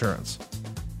life insurance.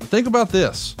 But think about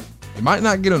this. You might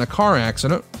not get in a car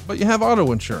accident, but you have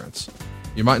auto insurance.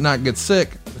 You might not get sick,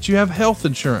 but you have health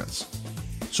insurance.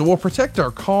 So we'll protect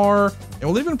our car, and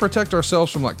we'll even protect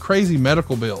ourselves from crazy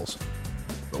medical bills.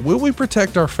 But will we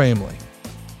protect our family?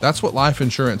 That's what life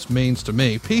insurance means to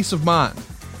me. Peace of mind.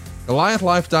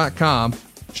 GoliathLife.com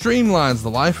streamlines the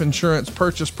life insurance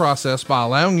purchase process by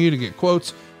allowing you to get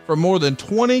quotes from more than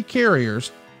 20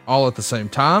 carriers all at the same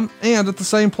time and at the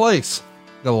same place.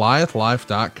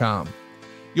 GoliathLife.com.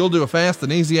 You'll do a fast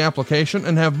and easy application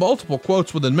and have multiple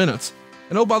quotes within minutes.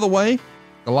 And oh, by the way,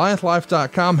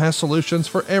 GoliathLife.com has solutions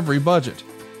for every budget.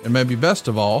 And maybe best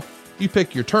of all, you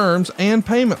pick your terms and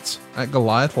payments at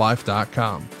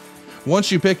GoliathLife.com.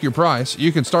 Once you pick your price,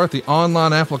 you can start the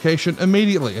online application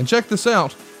immediately. And check this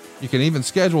out. You can even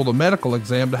schedule the medical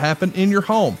exam to happen in your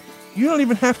home. You don't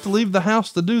even have to leave the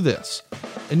house to do this.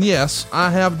 And yes, I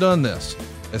have done this.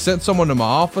 They sent someone to my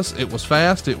office. It was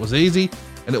fast, it was easy,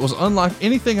 and it was unlike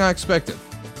anything I expected.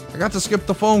 I got to skip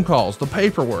the phone calls, the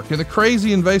paperwork, and the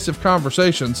crazy invasive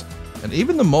conversations, and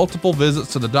even the multiple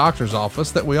visits to the doctor's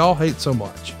office that we all hate so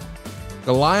much.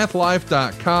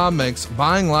 GoliathLife.com makes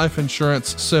buying life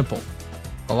insurance simple.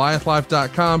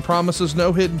 GoliathLife.com promises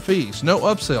no hidden fees, no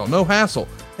upsell, no hassle,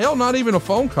 hell, not even a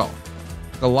phone call.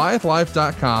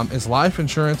 GoliathLife.com is life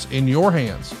insurance in your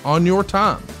hands, on your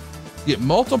time. Get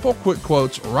multiple quick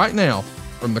quotes right now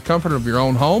from the comfort of your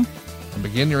own home and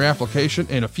begin your application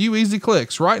in a few easy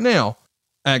clicks right now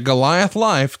at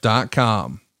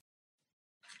GoliathLife.com.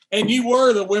 And you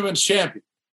were the women's champion.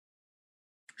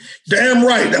 Damn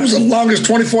right. That was the longest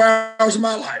 24 hours of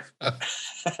my life.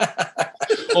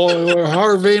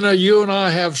 Harvina, you and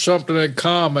I have something in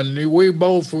common. We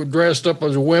both were dressed up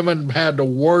as women, had the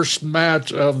worst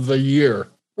match of the year.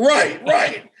 Right.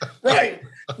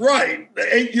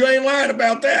 You ain't lying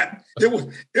about that.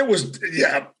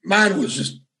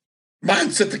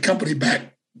 Mine set the company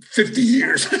back 50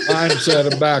 years. Mine set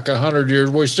it back 100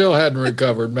 years. We still hadn't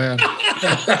recovered, man.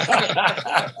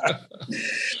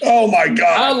 Oh my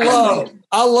God.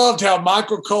 I loved how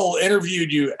Michael Cole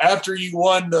interviewed you after you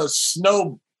won the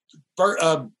snow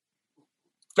bathtub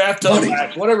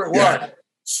match, whatever it was,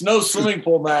 snow swimming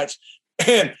pool match.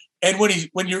 And when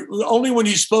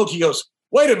you spoke, he goes,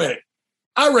 "Wait a minute,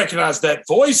 I recognize that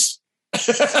voice."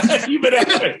 You've been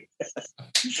at it.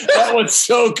 That was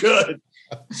so good.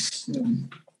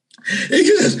 He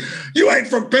says, "You ain't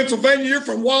from Pennsylvania, you're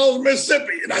from Walls,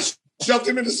 Mississippi," and I shoved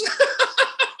him in the.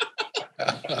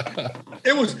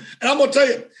 It was, and I'm gonna tell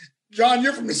you, John,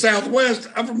 you're from the Southwest.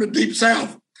 I'm from the Deep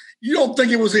South. You don't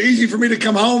think it was easy for me to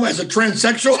come home as a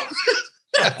transsexual?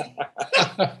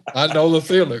 I know the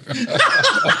feeling.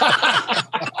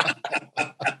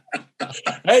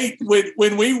 Hey,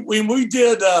 when we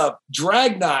did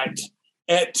drag night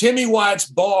at Timmy White's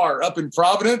bar up in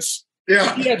Providence, he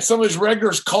had some of his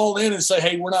regulars call in and say,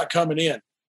 "Hey, we're not coming in,"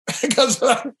 because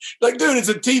like, dude, it's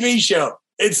a TV show.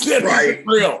 It's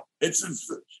real.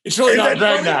 It's really not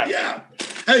drag night. Yeah.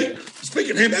 Hey,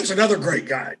 speaking of him, that's another great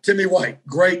guy, Timmy White.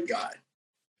 Great guy.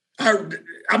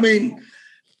 I mean,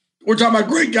 we're talking about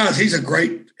great guys. He's a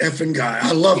great effing guy.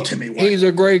 I love Timmy White. He's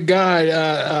a great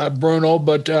guy, Bruno,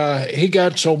 but he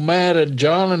got so mad at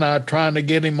John and I trying to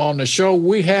get him on the show.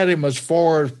 We had him as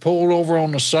far as pulled over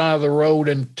on the side of the road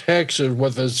in Texas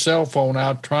with his cell phone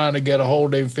out trying to get a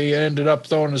hold of him. He ended up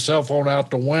throwing the cell phone out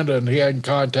the window, and he hadn't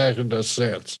contacted us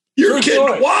since. You're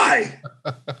kidding. Why?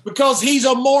 Because he's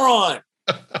a moron.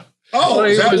 Oh,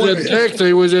 he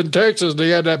was in Texas. And he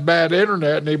had that bad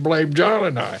internet, and he blamed John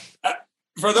and I.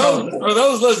 For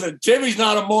those listening, Timmy's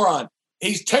not a moron.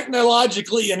 He's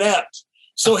technologically inept.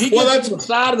 So he gets to the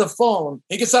side of the phone.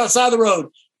 He gets outside the road,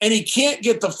 and he can't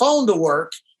get the phone to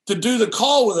work to do the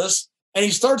call with us. And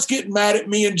he starts getting mad at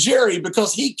me and Jerry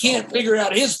because he can't figure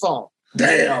out his phone.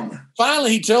 Damn.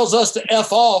 Finally, he tells us to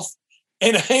F off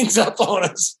and hangs up on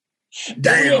us.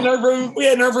 Damn. We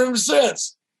had never him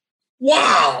since.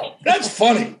 Wow. That's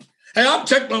funny. Hey, I'm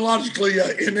technologically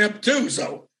inept too,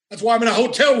 so that's why I'm in a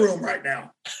hotel room right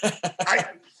now. If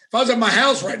I was at my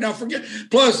house right now, forget.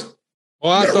 Plus,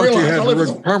 I thought you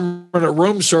had permanent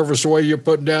room service the way you're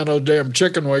putting down those damn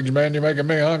chicken wings, man. You're making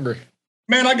me hungry.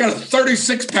 Man, I got a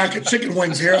 36-pack of chicken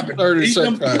wings here. I've been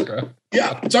 36-pack, huh?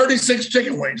 Yeah, 36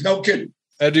 chicken wings. No kidding.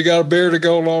 And you got a beer to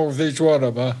go along with each one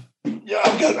of them, huh? Yeah,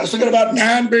 I still got about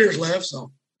 9 beers left.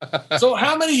 So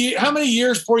how many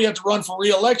years before you have to run for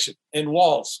re-election in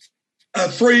Walls?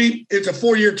 3. It's a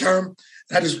 4-year term.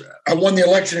 I won the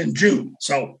election in June.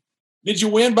 So, did you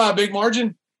win by a big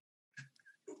margin?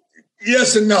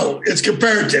 Yes and no. It's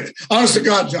comparative. Honest to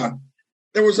God, John,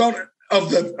 there was only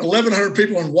of the 1,100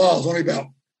 people in Walls, only about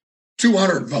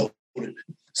 200 voted.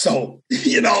 So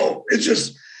it's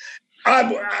just. I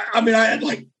had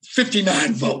like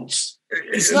 59 votes.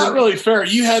 It's not really fair.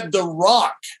 You had The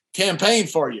Rock campaign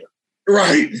for you.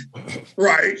 Right.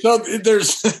 So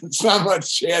there's not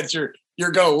much chance you're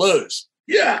going to lose.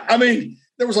 Yeah. I mean,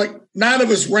 there was like 9 of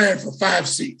us ran for 5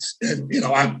 seats. And,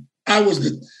 I was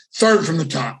the third from the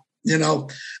top,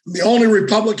 the only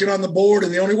Republican on the board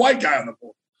and the only white guy on the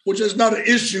board, which is not an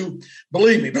issue,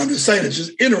 believe me. But I'm just saying it's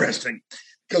just interesting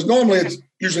because normally it's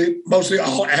usually mostly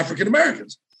all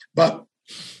African-Americans. But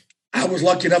I was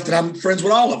lucky enough that I'm friends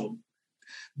with all of them.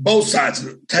 Both sides of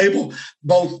the table,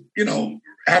 both,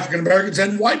 African Americans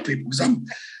and white people, because I'm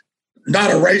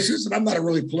not a racist and I'm not a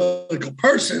really political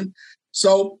person.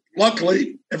 So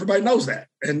luckily, everybody knows that.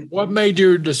 And what made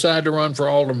you decide to run for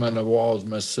alderman of Walls,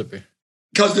 Mississippi?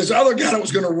 Because this other guy that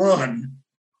was going to run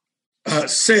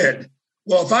said,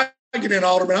 well, if I get in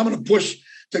alderman, I'm going to push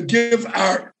to give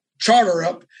our charter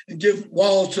up and give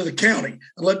walls to the county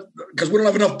and because we don't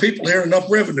have enough people here, enough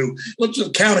revenue. Let the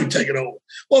county take it over.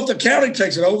 Well, if the county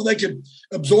takes it over, they could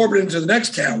absorb it into the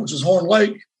next town, which is Horn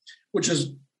Lake, which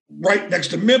is right next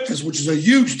to Memphis, which is a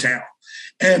huge town.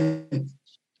 And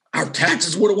our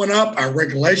taxes would have went up. Our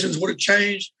regulations would have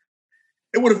changed.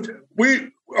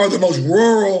 We are the most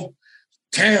rural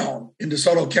town in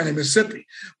DeSoto County, Mississippi.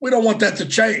 We don't want that to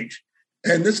change.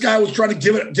 And this guy was trying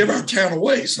to give our town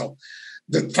away. So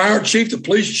the fire chief, the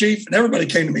police chief, and everybody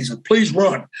came to me and said, please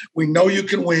run. We know you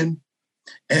can win.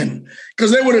 And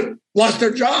because they would have lost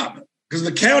their job, because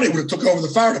the county would have took over the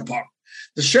fire department.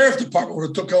 The sheriff department would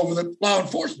have took over the law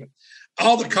enforcement.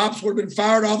 All the cops would have been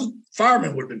fired. All the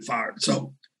firemen would have been fired.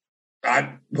 So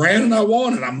I ran and I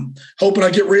won, and I'm hoping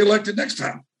I get reelected next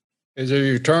time. Is there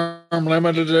your term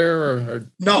limited there?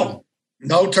 Or? No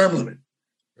term limit.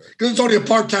 Because it's only a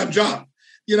part-time job.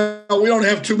 We don't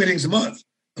have 2 meetings a month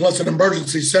unless an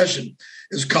emergency session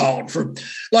is called. For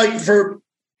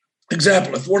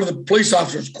example, if one of the police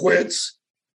officers quits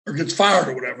or gets fired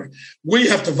or whatever, we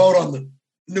have to vote on the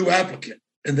new applicant.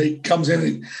 And he comes in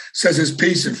and says his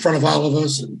piece in front of all of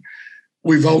us, and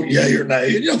we vote yay or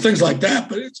nay, things like that.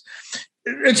 But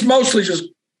it's mostly just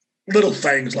little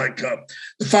things like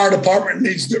the fire department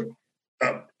needs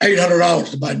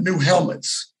 $800 to buy new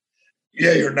helmets,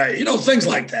 yay or nay, things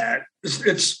like that.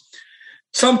 It's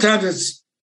sometimes it's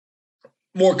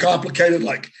more complicated.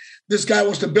 Like this guy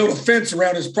wants to build a fence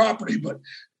around his property, but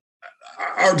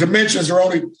our dimensions are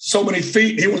only so many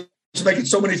feet. He wants to make it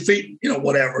so many feet,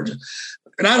 whatever.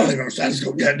 And I don't even understand. I just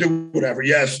go, yeah, do whatever.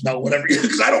 Yes, no, whatever.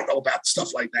 Because I don't know about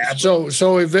stuff like that.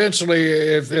 So eventually,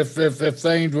 if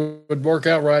things would work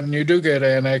out right and you do get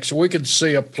annexed, we could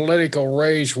see a political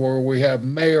race where we have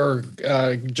Mayor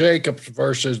Jacobs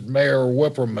versus Mayor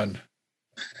Whipperman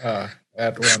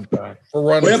at one time for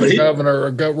running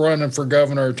for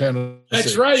governor of Tennessee.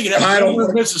 That's right. You could have the governor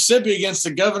of Mississippi against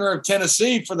the governor of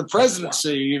Tennessee for the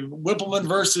presidency. Whippleman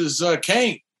versus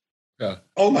Kane. Yeah.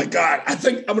 Oh my God. I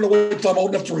think I'm going to wait until I'm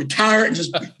old enough to retire and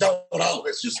just be done with all of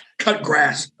this. Just cut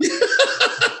grass.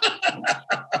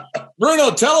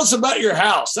 Bruno, tell us about your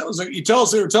house. Tell us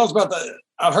about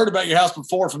I've heard about your house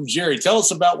before from Jerry. Tell us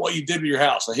about what you did with your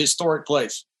house, a historic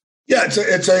place. Yeah,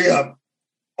 it's a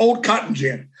old cotton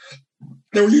gin.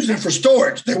 They were using it for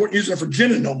storage. They weren't using it for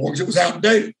ginning no more because it was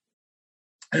outdated.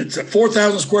 And it's a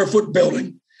 4,000 square foot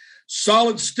building,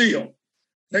 solid steel.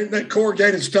 That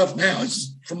corrugated stuff now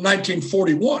is from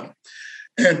 1941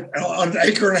 and on an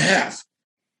acre and a half.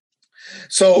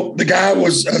 So the guy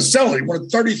was selling. He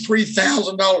wanted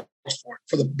 $33,000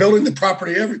 for the building, the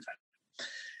property, everything.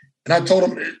 And I told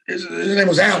him his name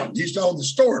was Alan. He used to own the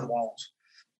store in Walls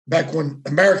back when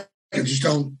Americans used to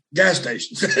own gas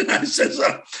stations. And I said,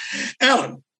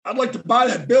 Alan, I'd like to buy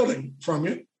that building from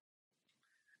you.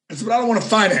 I said, but I don't want to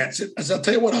finance it. I said, I'll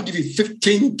tell you what, I'll give you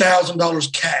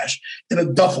 $15,000 cash in a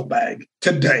duffel bag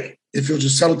today if you'll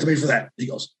just sell it to me for that. He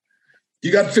goes,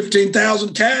 you got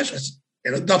 $15,000 cash? I said,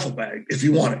 in a duffel bag if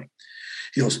you want it.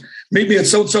 He goes, meet me at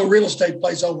so-and-so real estate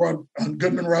place over on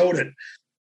Goodman Road at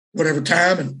whatever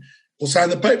time, and we'll sign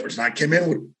the papers. And I came in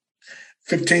with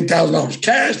 $15,000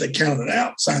 cash. They counted it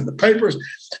out, signed the papers.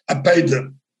 I paid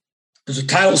there's a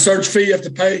title search fee you have to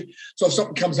pay. So if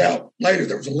something comes out later,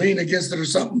 there was a lien against it or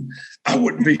something, I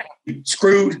wouldn't be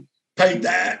screwed. Paid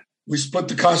that. We split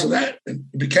the cost of that and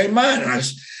it became mine. And I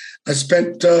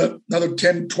spent another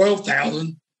 $10,000,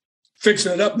 $12,000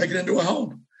 fixing it up, making it into a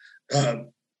home.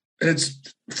 And it's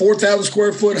 4,000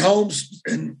 square foot homes,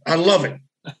 and I love it.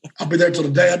 I'll be there till the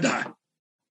day I die.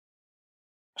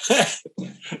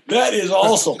 That is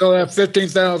awesome. So that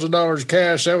 $15,000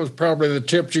 cash, that was probably the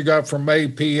tips you got from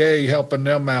APA helping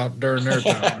them out during their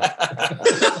time.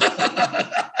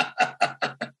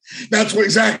 That's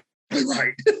exactly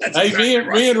right.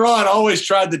 Me and Ron always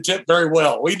tried to tip very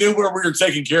well. We knew where we were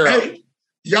taken care of.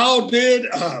 Y'all did.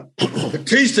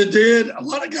 Batista did. A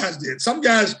lot of guys did. Some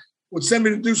guys would send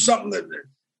me to do something that,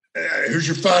 here's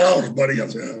your $5, buddy. I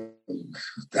said,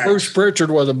 Bruce Pritchard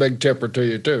was a big tipper to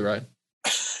you too, right?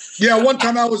 Yeah, one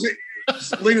time I was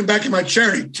leaning back in my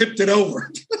chair and he tipped it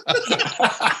over.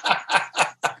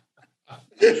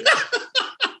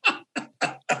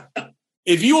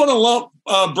 If you want to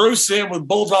lump Bruce in with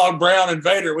Bulldog Brown and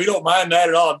Vader, we don't mind that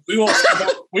at all.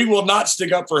 We will not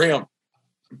stick up for him.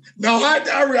 No,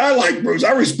 I like Bruce.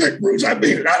 I respect Bruce. I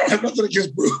mean, I don't have nothing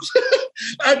against Bruce.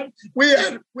 We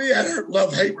had a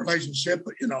love-hate relationship,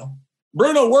 but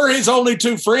Bruno, we're his only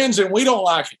two friends, and we don't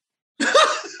like him.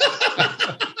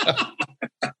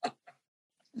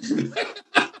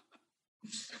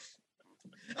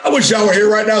 I wish y'all were here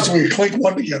right now so we could clink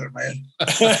one together, man.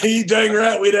 You dang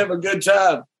right. We'd have a good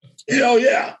time.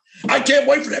 Yeah. I can't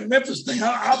wait for that Memphis thing.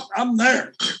 I'm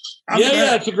there.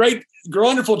 Yeah, it's a great,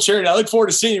 wonderful charity. I look forward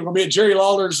to seeing you. We're going to be at Jerry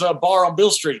Lawler's bar on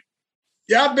Bill Street.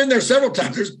 Yeah, I've been there several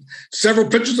times. There's several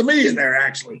pictures of me in there,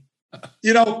 actually.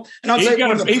 And I'll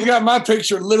he's got my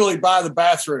picture literally by the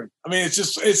bathroom. I mean,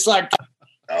 it's like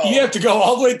you have to go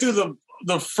all the way through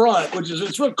the front, which is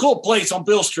it's a real cool place on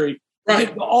Bill Street. Right.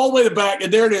 You go all the way to the back,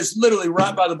 and there it is, literally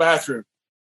right by the bathroom.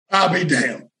 I'll be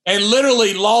damned. And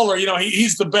literally, Lawler,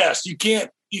 he's the best. You can't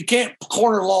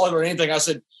corner Lawler or anything. I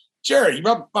said, Jerry,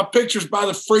 my picture's by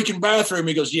the freaking bathroom.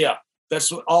 He goes, yeah,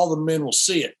 that's what all the men will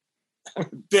see it.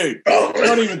 Dude,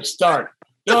 don't even start.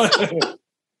 That's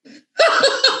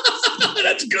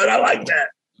good. I like that.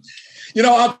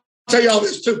 I'll tell you all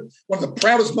this too. One of the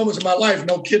proudest moments of my life,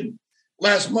 no kidding.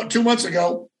 2 months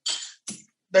ago,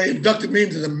 they inducted me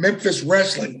into the Memphis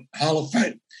Wrestling Hall of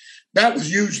Fame. That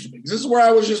was huge to me. This is where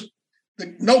I was just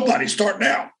nobody starting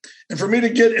out. And for me to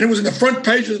get, and it was in the front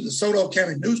page of the DeSoto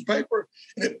County newspaper,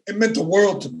 and it meant the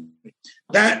world to me.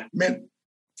 That meant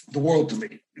the world to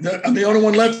me. I'm the only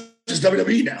one left is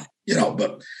WWE now,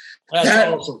 but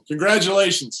that's awesome.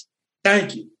 Congratulations.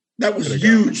 Thank you. That was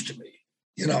huge to me,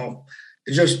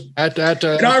 It just I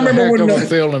remember when a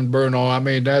feeling, Bruno. I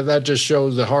mean, that just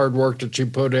shows the hard work that you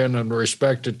put in and the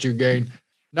respect that you gain,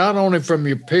 not only from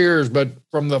your peers but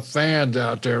from the fans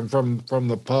out there and from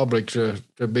the public to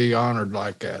be honored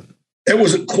like that. It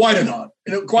was quite an honor.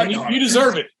 You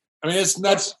deserve it. I mean,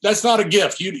 that's not a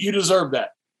gift. You deserve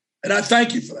that. And I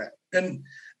thank you for that. And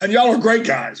y'all are great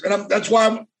guys. And that's why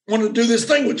I wanted to do this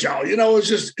thing with y'all. It's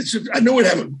just I knew we'd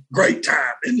have a great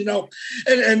time. And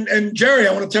and Jerry,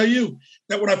 I want to tell you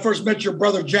that when I first met your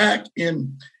brother Jack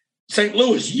in St.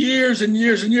 Louis years and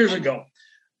years and years ago,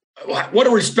 what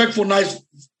a respectful, nice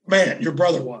man your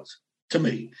brother was to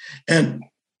me. And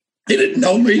he didn't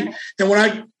know me. And when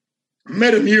I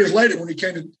met him years later, when he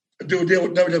came to do a deal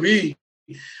with WWE,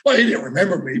 well, he didn't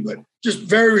remember me, but just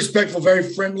very respectful, very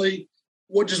friendly.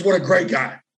 What a great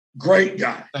guy. Great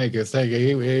guy. Thank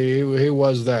you. He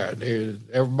was that.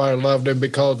 Everybody loved him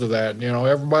because of that.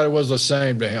 Everybody was the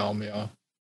same to him.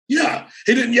 Yeah,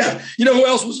 he didn't. Yeah, who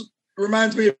else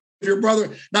reminds me of your brother?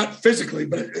 Not physically,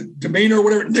 but demeanor or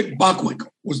whatever. Nick Bockwinkel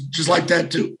was just like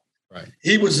that too. Right.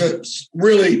 He was a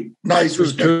really nice.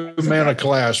 Two men of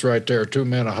class, right there. 2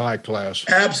 men of high class.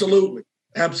 Absolutely.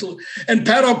 And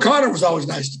Pat O'Connor was always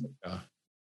nice to me.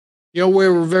 Yeah. We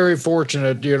were very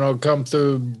fortunate, come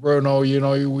through, Bruno, we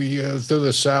through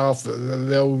the South,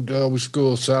 the old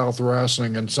school South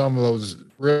wrestling, and some of those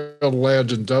real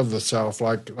legends of the South,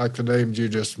 like the names you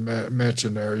just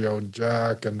mentioned there,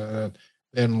 Jack, and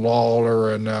then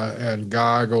Lawler and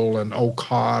Geigel and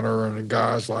O'Connor and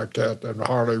guys like that, and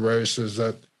Harley races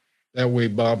that we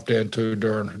bumped into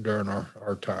during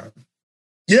our time.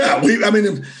 Yeah,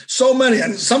 so many,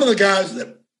 and some of the guys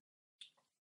that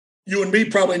you and me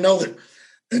probably know that,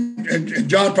 and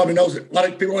John probably knows that a lot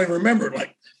of people don't even remember,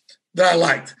 that I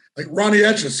liked, like Ronnie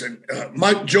Etchison,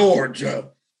 Mike George, Ronnie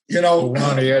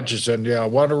Etchison, yeah,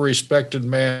 what a respected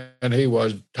man he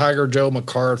was. Tiger Joe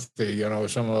McCarthy,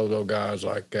 some of those old guys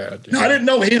like that. No, I didn't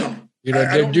know him.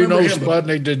 Did you know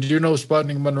Sputnik? Did you know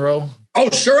Sputnik Monroe? Oh,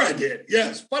 sure I did.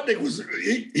 Yeah,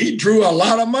 Sputnik he drew a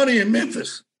lot of money in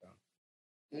Memphis.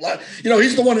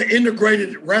 He's the one that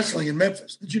integrated wrestling in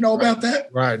Memphis. Did you know about that?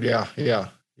 Right. Yeah.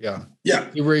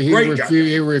 He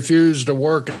refused to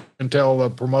work until the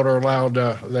promoter allowed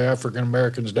the African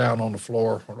Americans down on the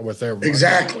floor with everybody.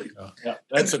 Exactly. Yeah,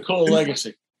 that's a cool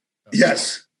legacy.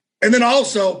 Yes. And then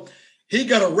also, he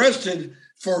got arrested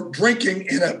for drinking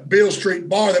in a Beale Street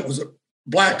bar that was a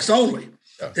blacks only.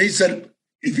 Yeah. He said,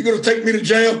 if you're going to take me to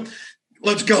jail,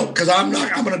 let's go, because I'm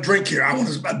going to drink here. I want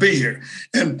to be here.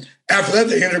 And after that,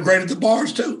 they integrated the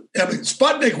bars too.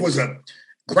 Sputnik was a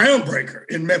groundbreaker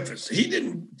in Memphis. He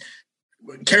didn't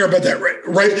care about that.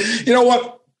 Right? You know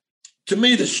what? To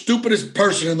me, the stupidest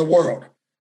person in the world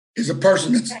is a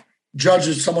person that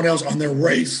judges someone else on their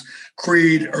race,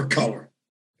 creed, or color.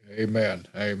 Amen.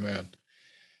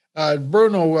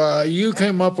 Bruno, you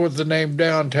came up with the name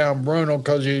Downtown Bruno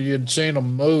because you'd seen a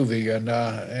movie, and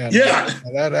yeah,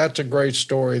 that's a great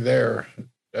story there.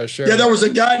 Yeah, there was a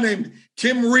guy named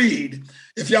Tim Reed.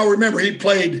 If y'all remember, he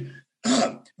played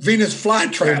Venus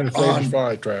Flytrap on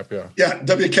Flytrap, yeah,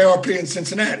 WKRP in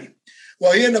Cincinnati.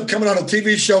 Well, he ended up coming on a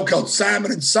TV show called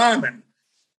Simon and Simon,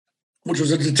 which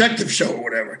was a detective show or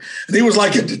whatever. And he was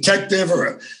like a detective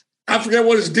I forget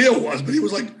what his deal was, but he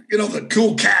was like, the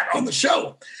cool cat on the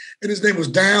show. And his name was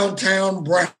Downtown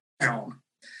Brown. And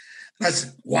I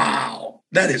said, wow,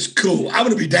 that is cool. I'm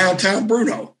going to be Downtown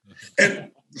Bruno.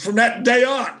 And from that day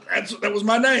on, that was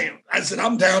my name. I said,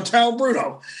 I'm Downtown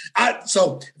Bruno.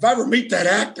 So if I ever meet that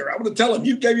actor, I'm going to tell him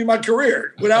you gave me my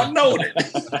career without knowing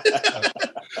it.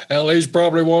 Hell, he's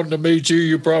probably wanting to meet you.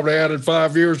 You probably added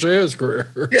 5 years to his career.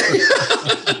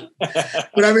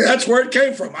 But I mean, that's where it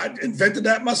came from. I invented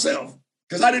that myself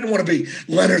because I didn't want to be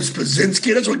Leonard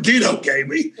Spazinski. That's what Guido gave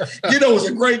me. Guido was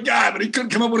a great guy, but he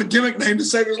couldn't come up with a gimmick name to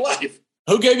save his life.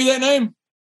 Who gave you that name?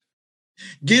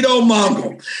 Guido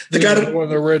Mongol. The guy that one of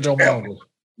the original Mongols.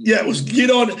 Yeah, it was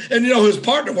Guido. And, his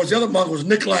partner was the other Mongol was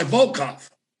Nikolai Volkov,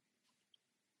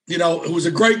 who was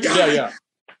a great guy. Yeah.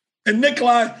 And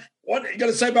Nikolai, what you got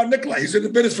to say about Nikolai? He's in the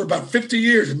business for about 50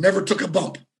 years and never took a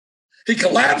bump. He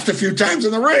collapsed a few times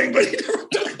in the ring, but he never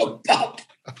took a bump.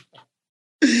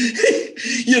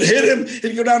 You'd hit him,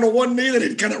 he'd go down to one knee, then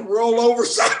he'd kind of roll over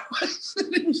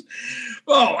sideways.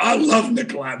 I love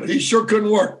Nikolai, but he sure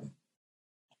couldn't work.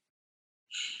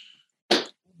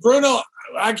 Bruno,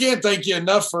 I can't thank you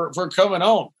enough for coming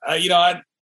on.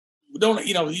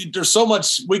 There's so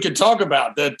much we could talk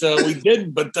about that we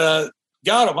didn't, but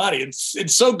God Almighty,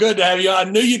 it's so good to have you. I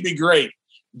knew you'd be great.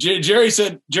 Jerry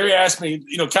asked me,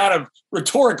 kind of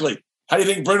rhetorically, how do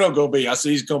you think Bruno going to be? I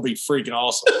said, he's going to be freaking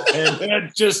awesome. And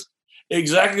that's just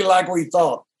exactly like we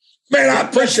thought. Man, I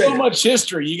appreciate so much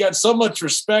history. You got so much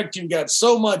respect. You got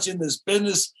so much in this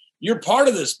business. You're part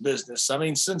of this business. I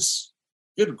mean, since,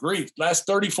 good grief, last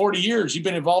 30, 40 years, you've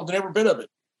been involved in every bit of it.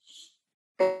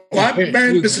 Well,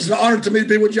 man, this is an honor to me to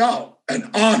be with y'all. An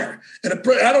honor. And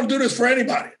I don't do this for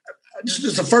anybody. This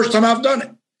is the first time I've done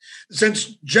it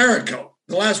since Jericho.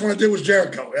 The last one I did was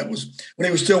Jericho. That was when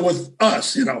he was still with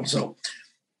us, So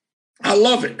I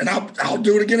love it. And I'll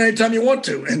do it again anytime you want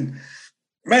to. And,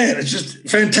 man, it's just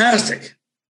fantastic.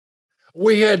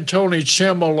 We had Tony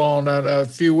Chimel on a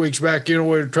few weeks back. We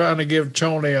were trying to give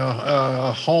Tony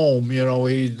a home.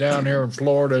 He's down here in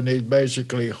Florida, and he's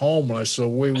basically homeless. So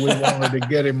we wanted to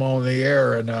get him on the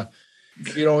air. And,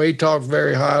 he talked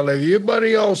very highly of you, but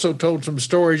he also told some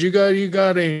stories. You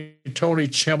got any Tony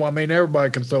Chimel? I mean, everybody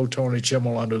can throw Tony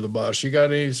Chimel under the bus. You got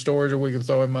any stories that we can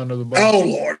throw him under the bus? Oh,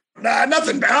 Lord. Nah,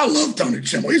 nothing bad. I love Tony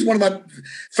Chimel. He's one of my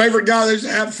favorite guys to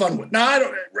have fun with.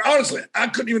 Now, honestly, I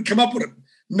couldn't even come up with a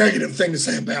negative thing to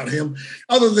say about him.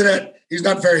 Other than that, he's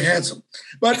not very handsome.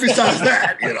 But besides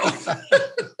that,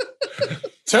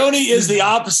 Tony is the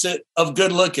opposite of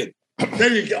good looking.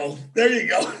 There you go.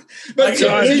 But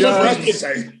John,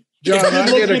 if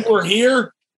good looking were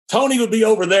here, Tony would be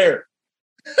over there.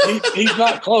 He's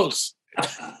not close.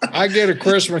 I get a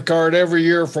Christmas card every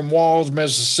year from Walls,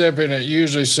 Mississippi, and it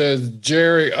usually says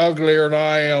Jerry Uglier than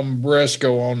I am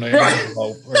Briscoe on the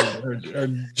envelope. Or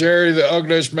Jerry the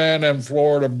ugliest man in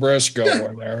Florida, Briscoe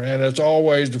in there. And it's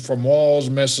always from Walls,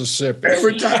 Mississippi.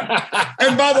 Every time.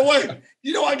 And by the way,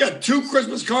 I got 2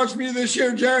 Christmas cards from you this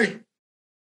year, Jerry.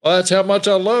 Well, that's how much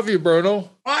I love you, Bruno.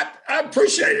 I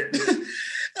appreciate it.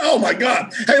 Oh, my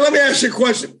God. Hey, let me ask you a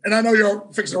question. And I know you're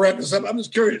fixing to wrap this up. I'm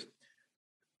just curious.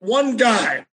 One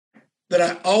guy that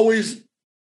I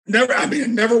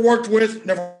never worked with,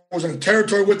 never was in a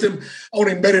territory with him,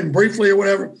 only met him briefly or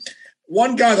whatever.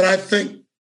 One guy that I think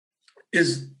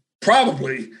is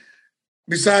probably,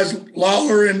 besides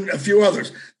Lawler and a few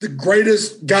others, the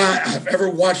greatest guy I've ever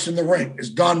watched in the ring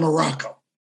is Don Morocco.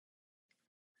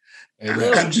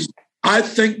 I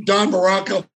think Don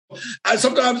Morocco,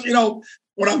 sometimes,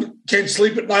 when I can't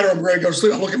sleep at night or I'm ready to go to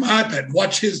sleep, I look at my iPad and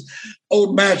watch his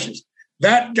old matches.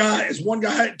 That guy is one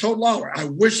guy I told Lawler, I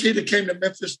wish he'd have came to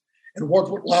Memphis and worked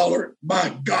with Lawler.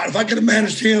 My God, if I could have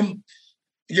managed him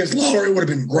against Lawler, it would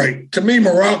have been great. To me,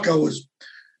 Morocco was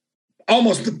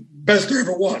almost the best there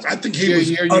ever was. I think he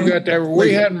was. You got that.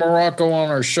 We had Morocco on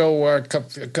our show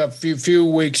a few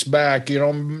weeks back.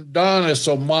 Don is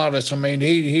so modest. I mean,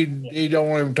 he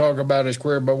don't even talk about his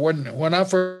career. But when I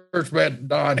first met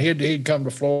Don, he'd come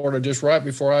to Florida just right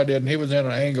before I did, and he was in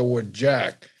an angle with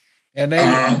Jack. And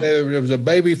there was a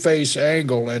babyface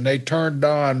angle, and they turned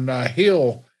Don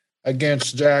heel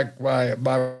against Jack by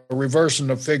reversing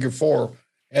the figure 4.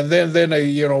 And then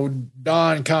they,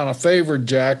 Don kind of favored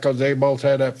Jack because they both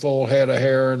had that full head of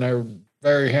hair, and they were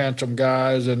very handsome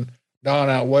guys. And Don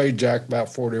outweighed Jack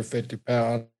about 40 or 50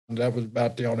 pounds. That was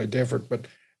about the only difference. But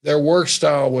their work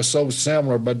style was so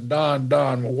similar. But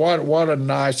Don, what a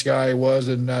nice guy he was.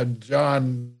 And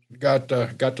John got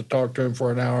to talk to him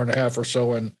for an hour and a half or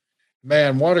so, and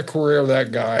man, what a career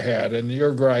that guy had. And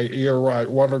you're right. He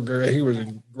was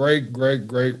a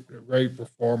great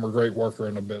performer, great worker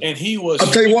in the business. And he was.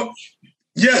 I'll tell you what.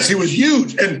 Yes, he was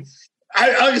huge. And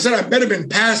like I said, I met him in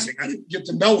passing. I didn't get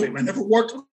to know him. I never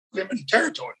worked with him in the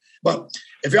territory. But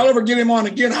if y'all ever get him on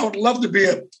again, I would love to be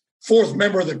a 4th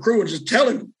member of the crew and just tell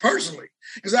him personally.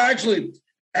 Because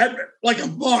like a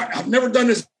mark. I've never done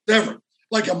this ever.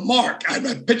 Like a mark. I had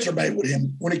a picture made with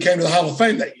him when he came to the Hall of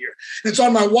Fame that year. And it's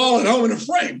on my wall at home in a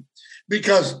frame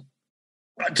because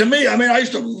to me, I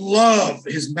used to love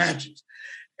his matches.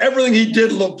 Everything he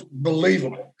did looked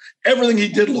believable. Everything he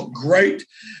did looked great.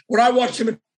 When I watched him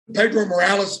and Pedro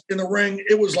Morales in the ring,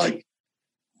 it was like,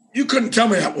 you couldn't tell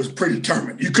me that was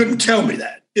predetermined. You couldn't tell me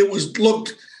that. It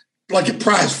looked like a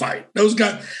prize fight. Those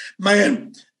guys,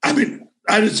 man, I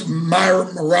just admire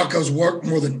Morocco's work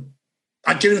more than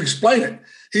I can't even explain it.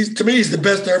 To me, he's the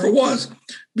best there ever was,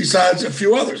 besides a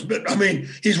few others. But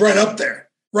he's right up there.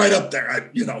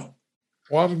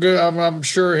 Well, I'm good. I'm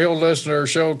sure he'll listen to our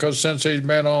show because since he's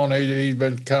been on, he's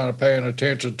been kind of paying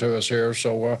attention to us here.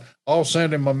 So I'll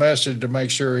send him a message to make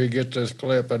sure he gets this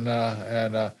clip. And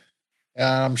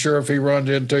I'm sure if he runs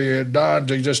into you, Don's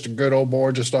just a good old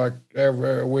boy, just like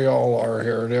we all are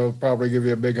here. And he'll probably give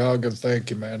you a big hug and thank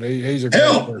you, man. He's a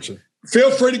great person.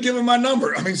 Feel free to give him my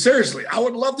number. Seriously, I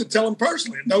would love to tell him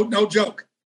personally. No joke.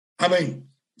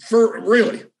 For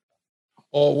really.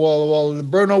 Oh, well,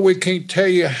 Bruno, we can't tell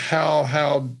you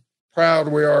how proud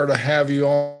we are to have you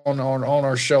on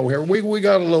our show here. We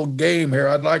got a little game here.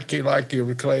 I'd like you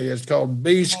to play. It's called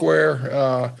B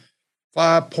Square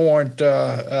 5-point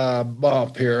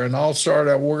bump here. And I'll start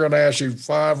out. We're going to ask you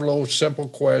 5 little simple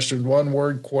questions,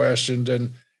 1-word questions.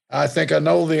 And I think I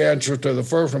know the answer to the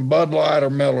first one, Bud Light or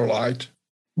Miller Lite?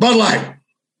 Bud Light.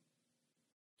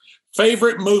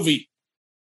 Favorite movie?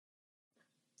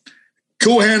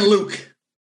 Cool Hand Luke.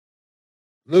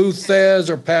 Lou Thesz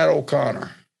or Pat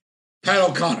O'Connor? Pat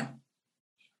O'Connor.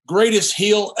 Greatest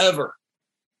heel ever?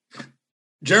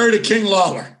 Jerry the King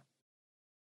Lawler.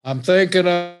 I'm thinking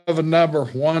of a number,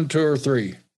 1, 2, or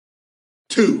 3.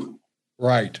 2.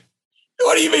 Right.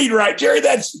 What do you mean, right, Jerry?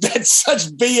 That's such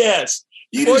BS.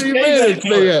 What do you mean it's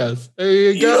BS?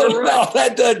 You got it right.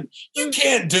 That doesn't. You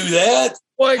can't do that.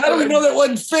 How do we know that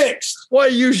wasn't fixed? Why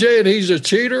you saying he's a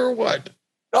cheater or what?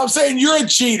 I'm saying you're a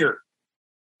cheater.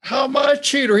 How am I a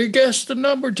cheater? He guessed the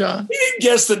number, John. He didn't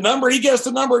guess the number. He guessed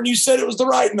the number, and you said it was the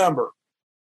right number.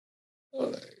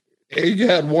 He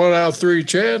had 1 out of 3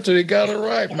 chance, and he got it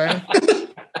right, man.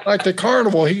 Like the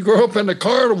carnival. He grew up in the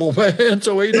carnival, man,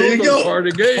 so he knows the part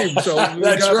of the game. So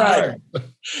that's right.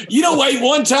 Wait,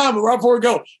 one time, right before we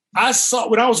go, I saw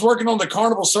when I was working on the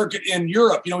carnival circuit in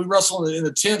Europe, we wrestle in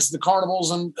the tents, the carnivals,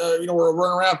 and, we're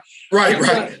running around.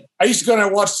 Right. I used to go down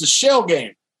and watch the shell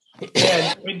game.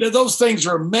 And those things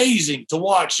are amazing to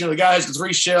watch. The guy has the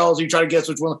 3 shells. You try to guess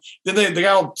which one. Then the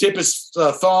guy will tip his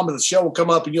thumb, and the shell will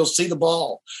come up, and you'll see the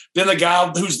ball. Then the guy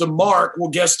who's the mark will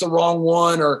guess the wrong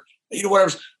one, or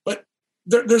whatever. But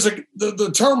there's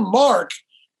the term mark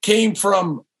came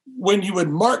from when you would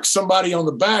mark somebody on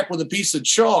the back with a piece of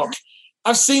chalk.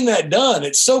 I've seen that done.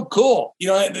 It's so cool.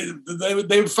 They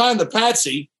would find the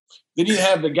patsy. Then you'd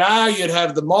have the guy. You'd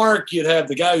have the mark. You'd have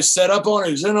the guy who's set up on it,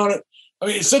 who's in on it.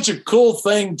 It's such a cool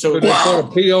thing to. Did they put a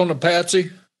P on the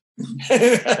patsy?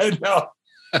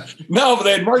 No, but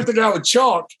they'd mark the guy with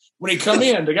chalk when he come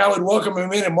in. The guy would welcome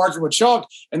him in and mark him with chalk,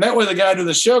 and that way the guy would do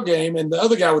the shell game, and the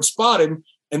other guy would spot him,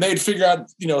 and they'd figure out.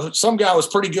 Some guy was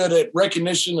pretty good at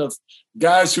recognition of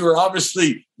guys who are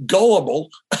obviously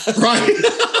gullible. Right.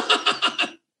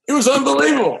 It was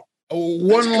unbelievable.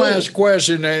 One last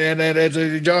question, and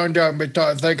as John got me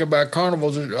thinking about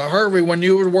carnivals, Harvey, when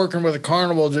you were working with the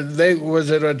carnivals, was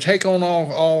it a take on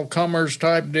all comers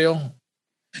type deal?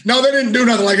 No, they didn't do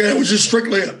nothing like that. It was just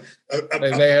strictly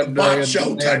a box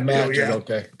show type deal. Yeah.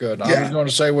 Okay, good. Yeah. I was going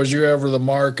to say, was you ever the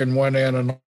mark and went in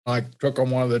and took on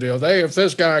one of the deals? Hey, if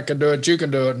this guy can do it, you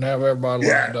can do it, and have everybody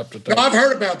lined up to take. No, I've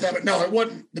heard about that, but no, it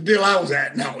wasn't the deal I was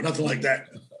at. No, nothing like that.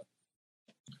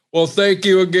 Well, thank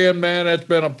you again, man. It's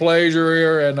been a pleasure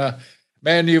here. And,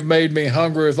 man, you've made me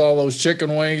hungry with all those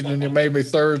chicken wings, and you made me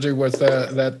thirsty with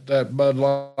that Bud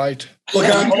Light. Look,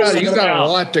 you got a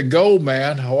lot to go,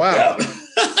 man. Wow. Yeah.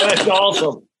 That's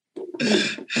awesome.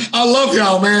 I love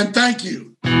y'all, man. Thank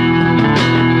you.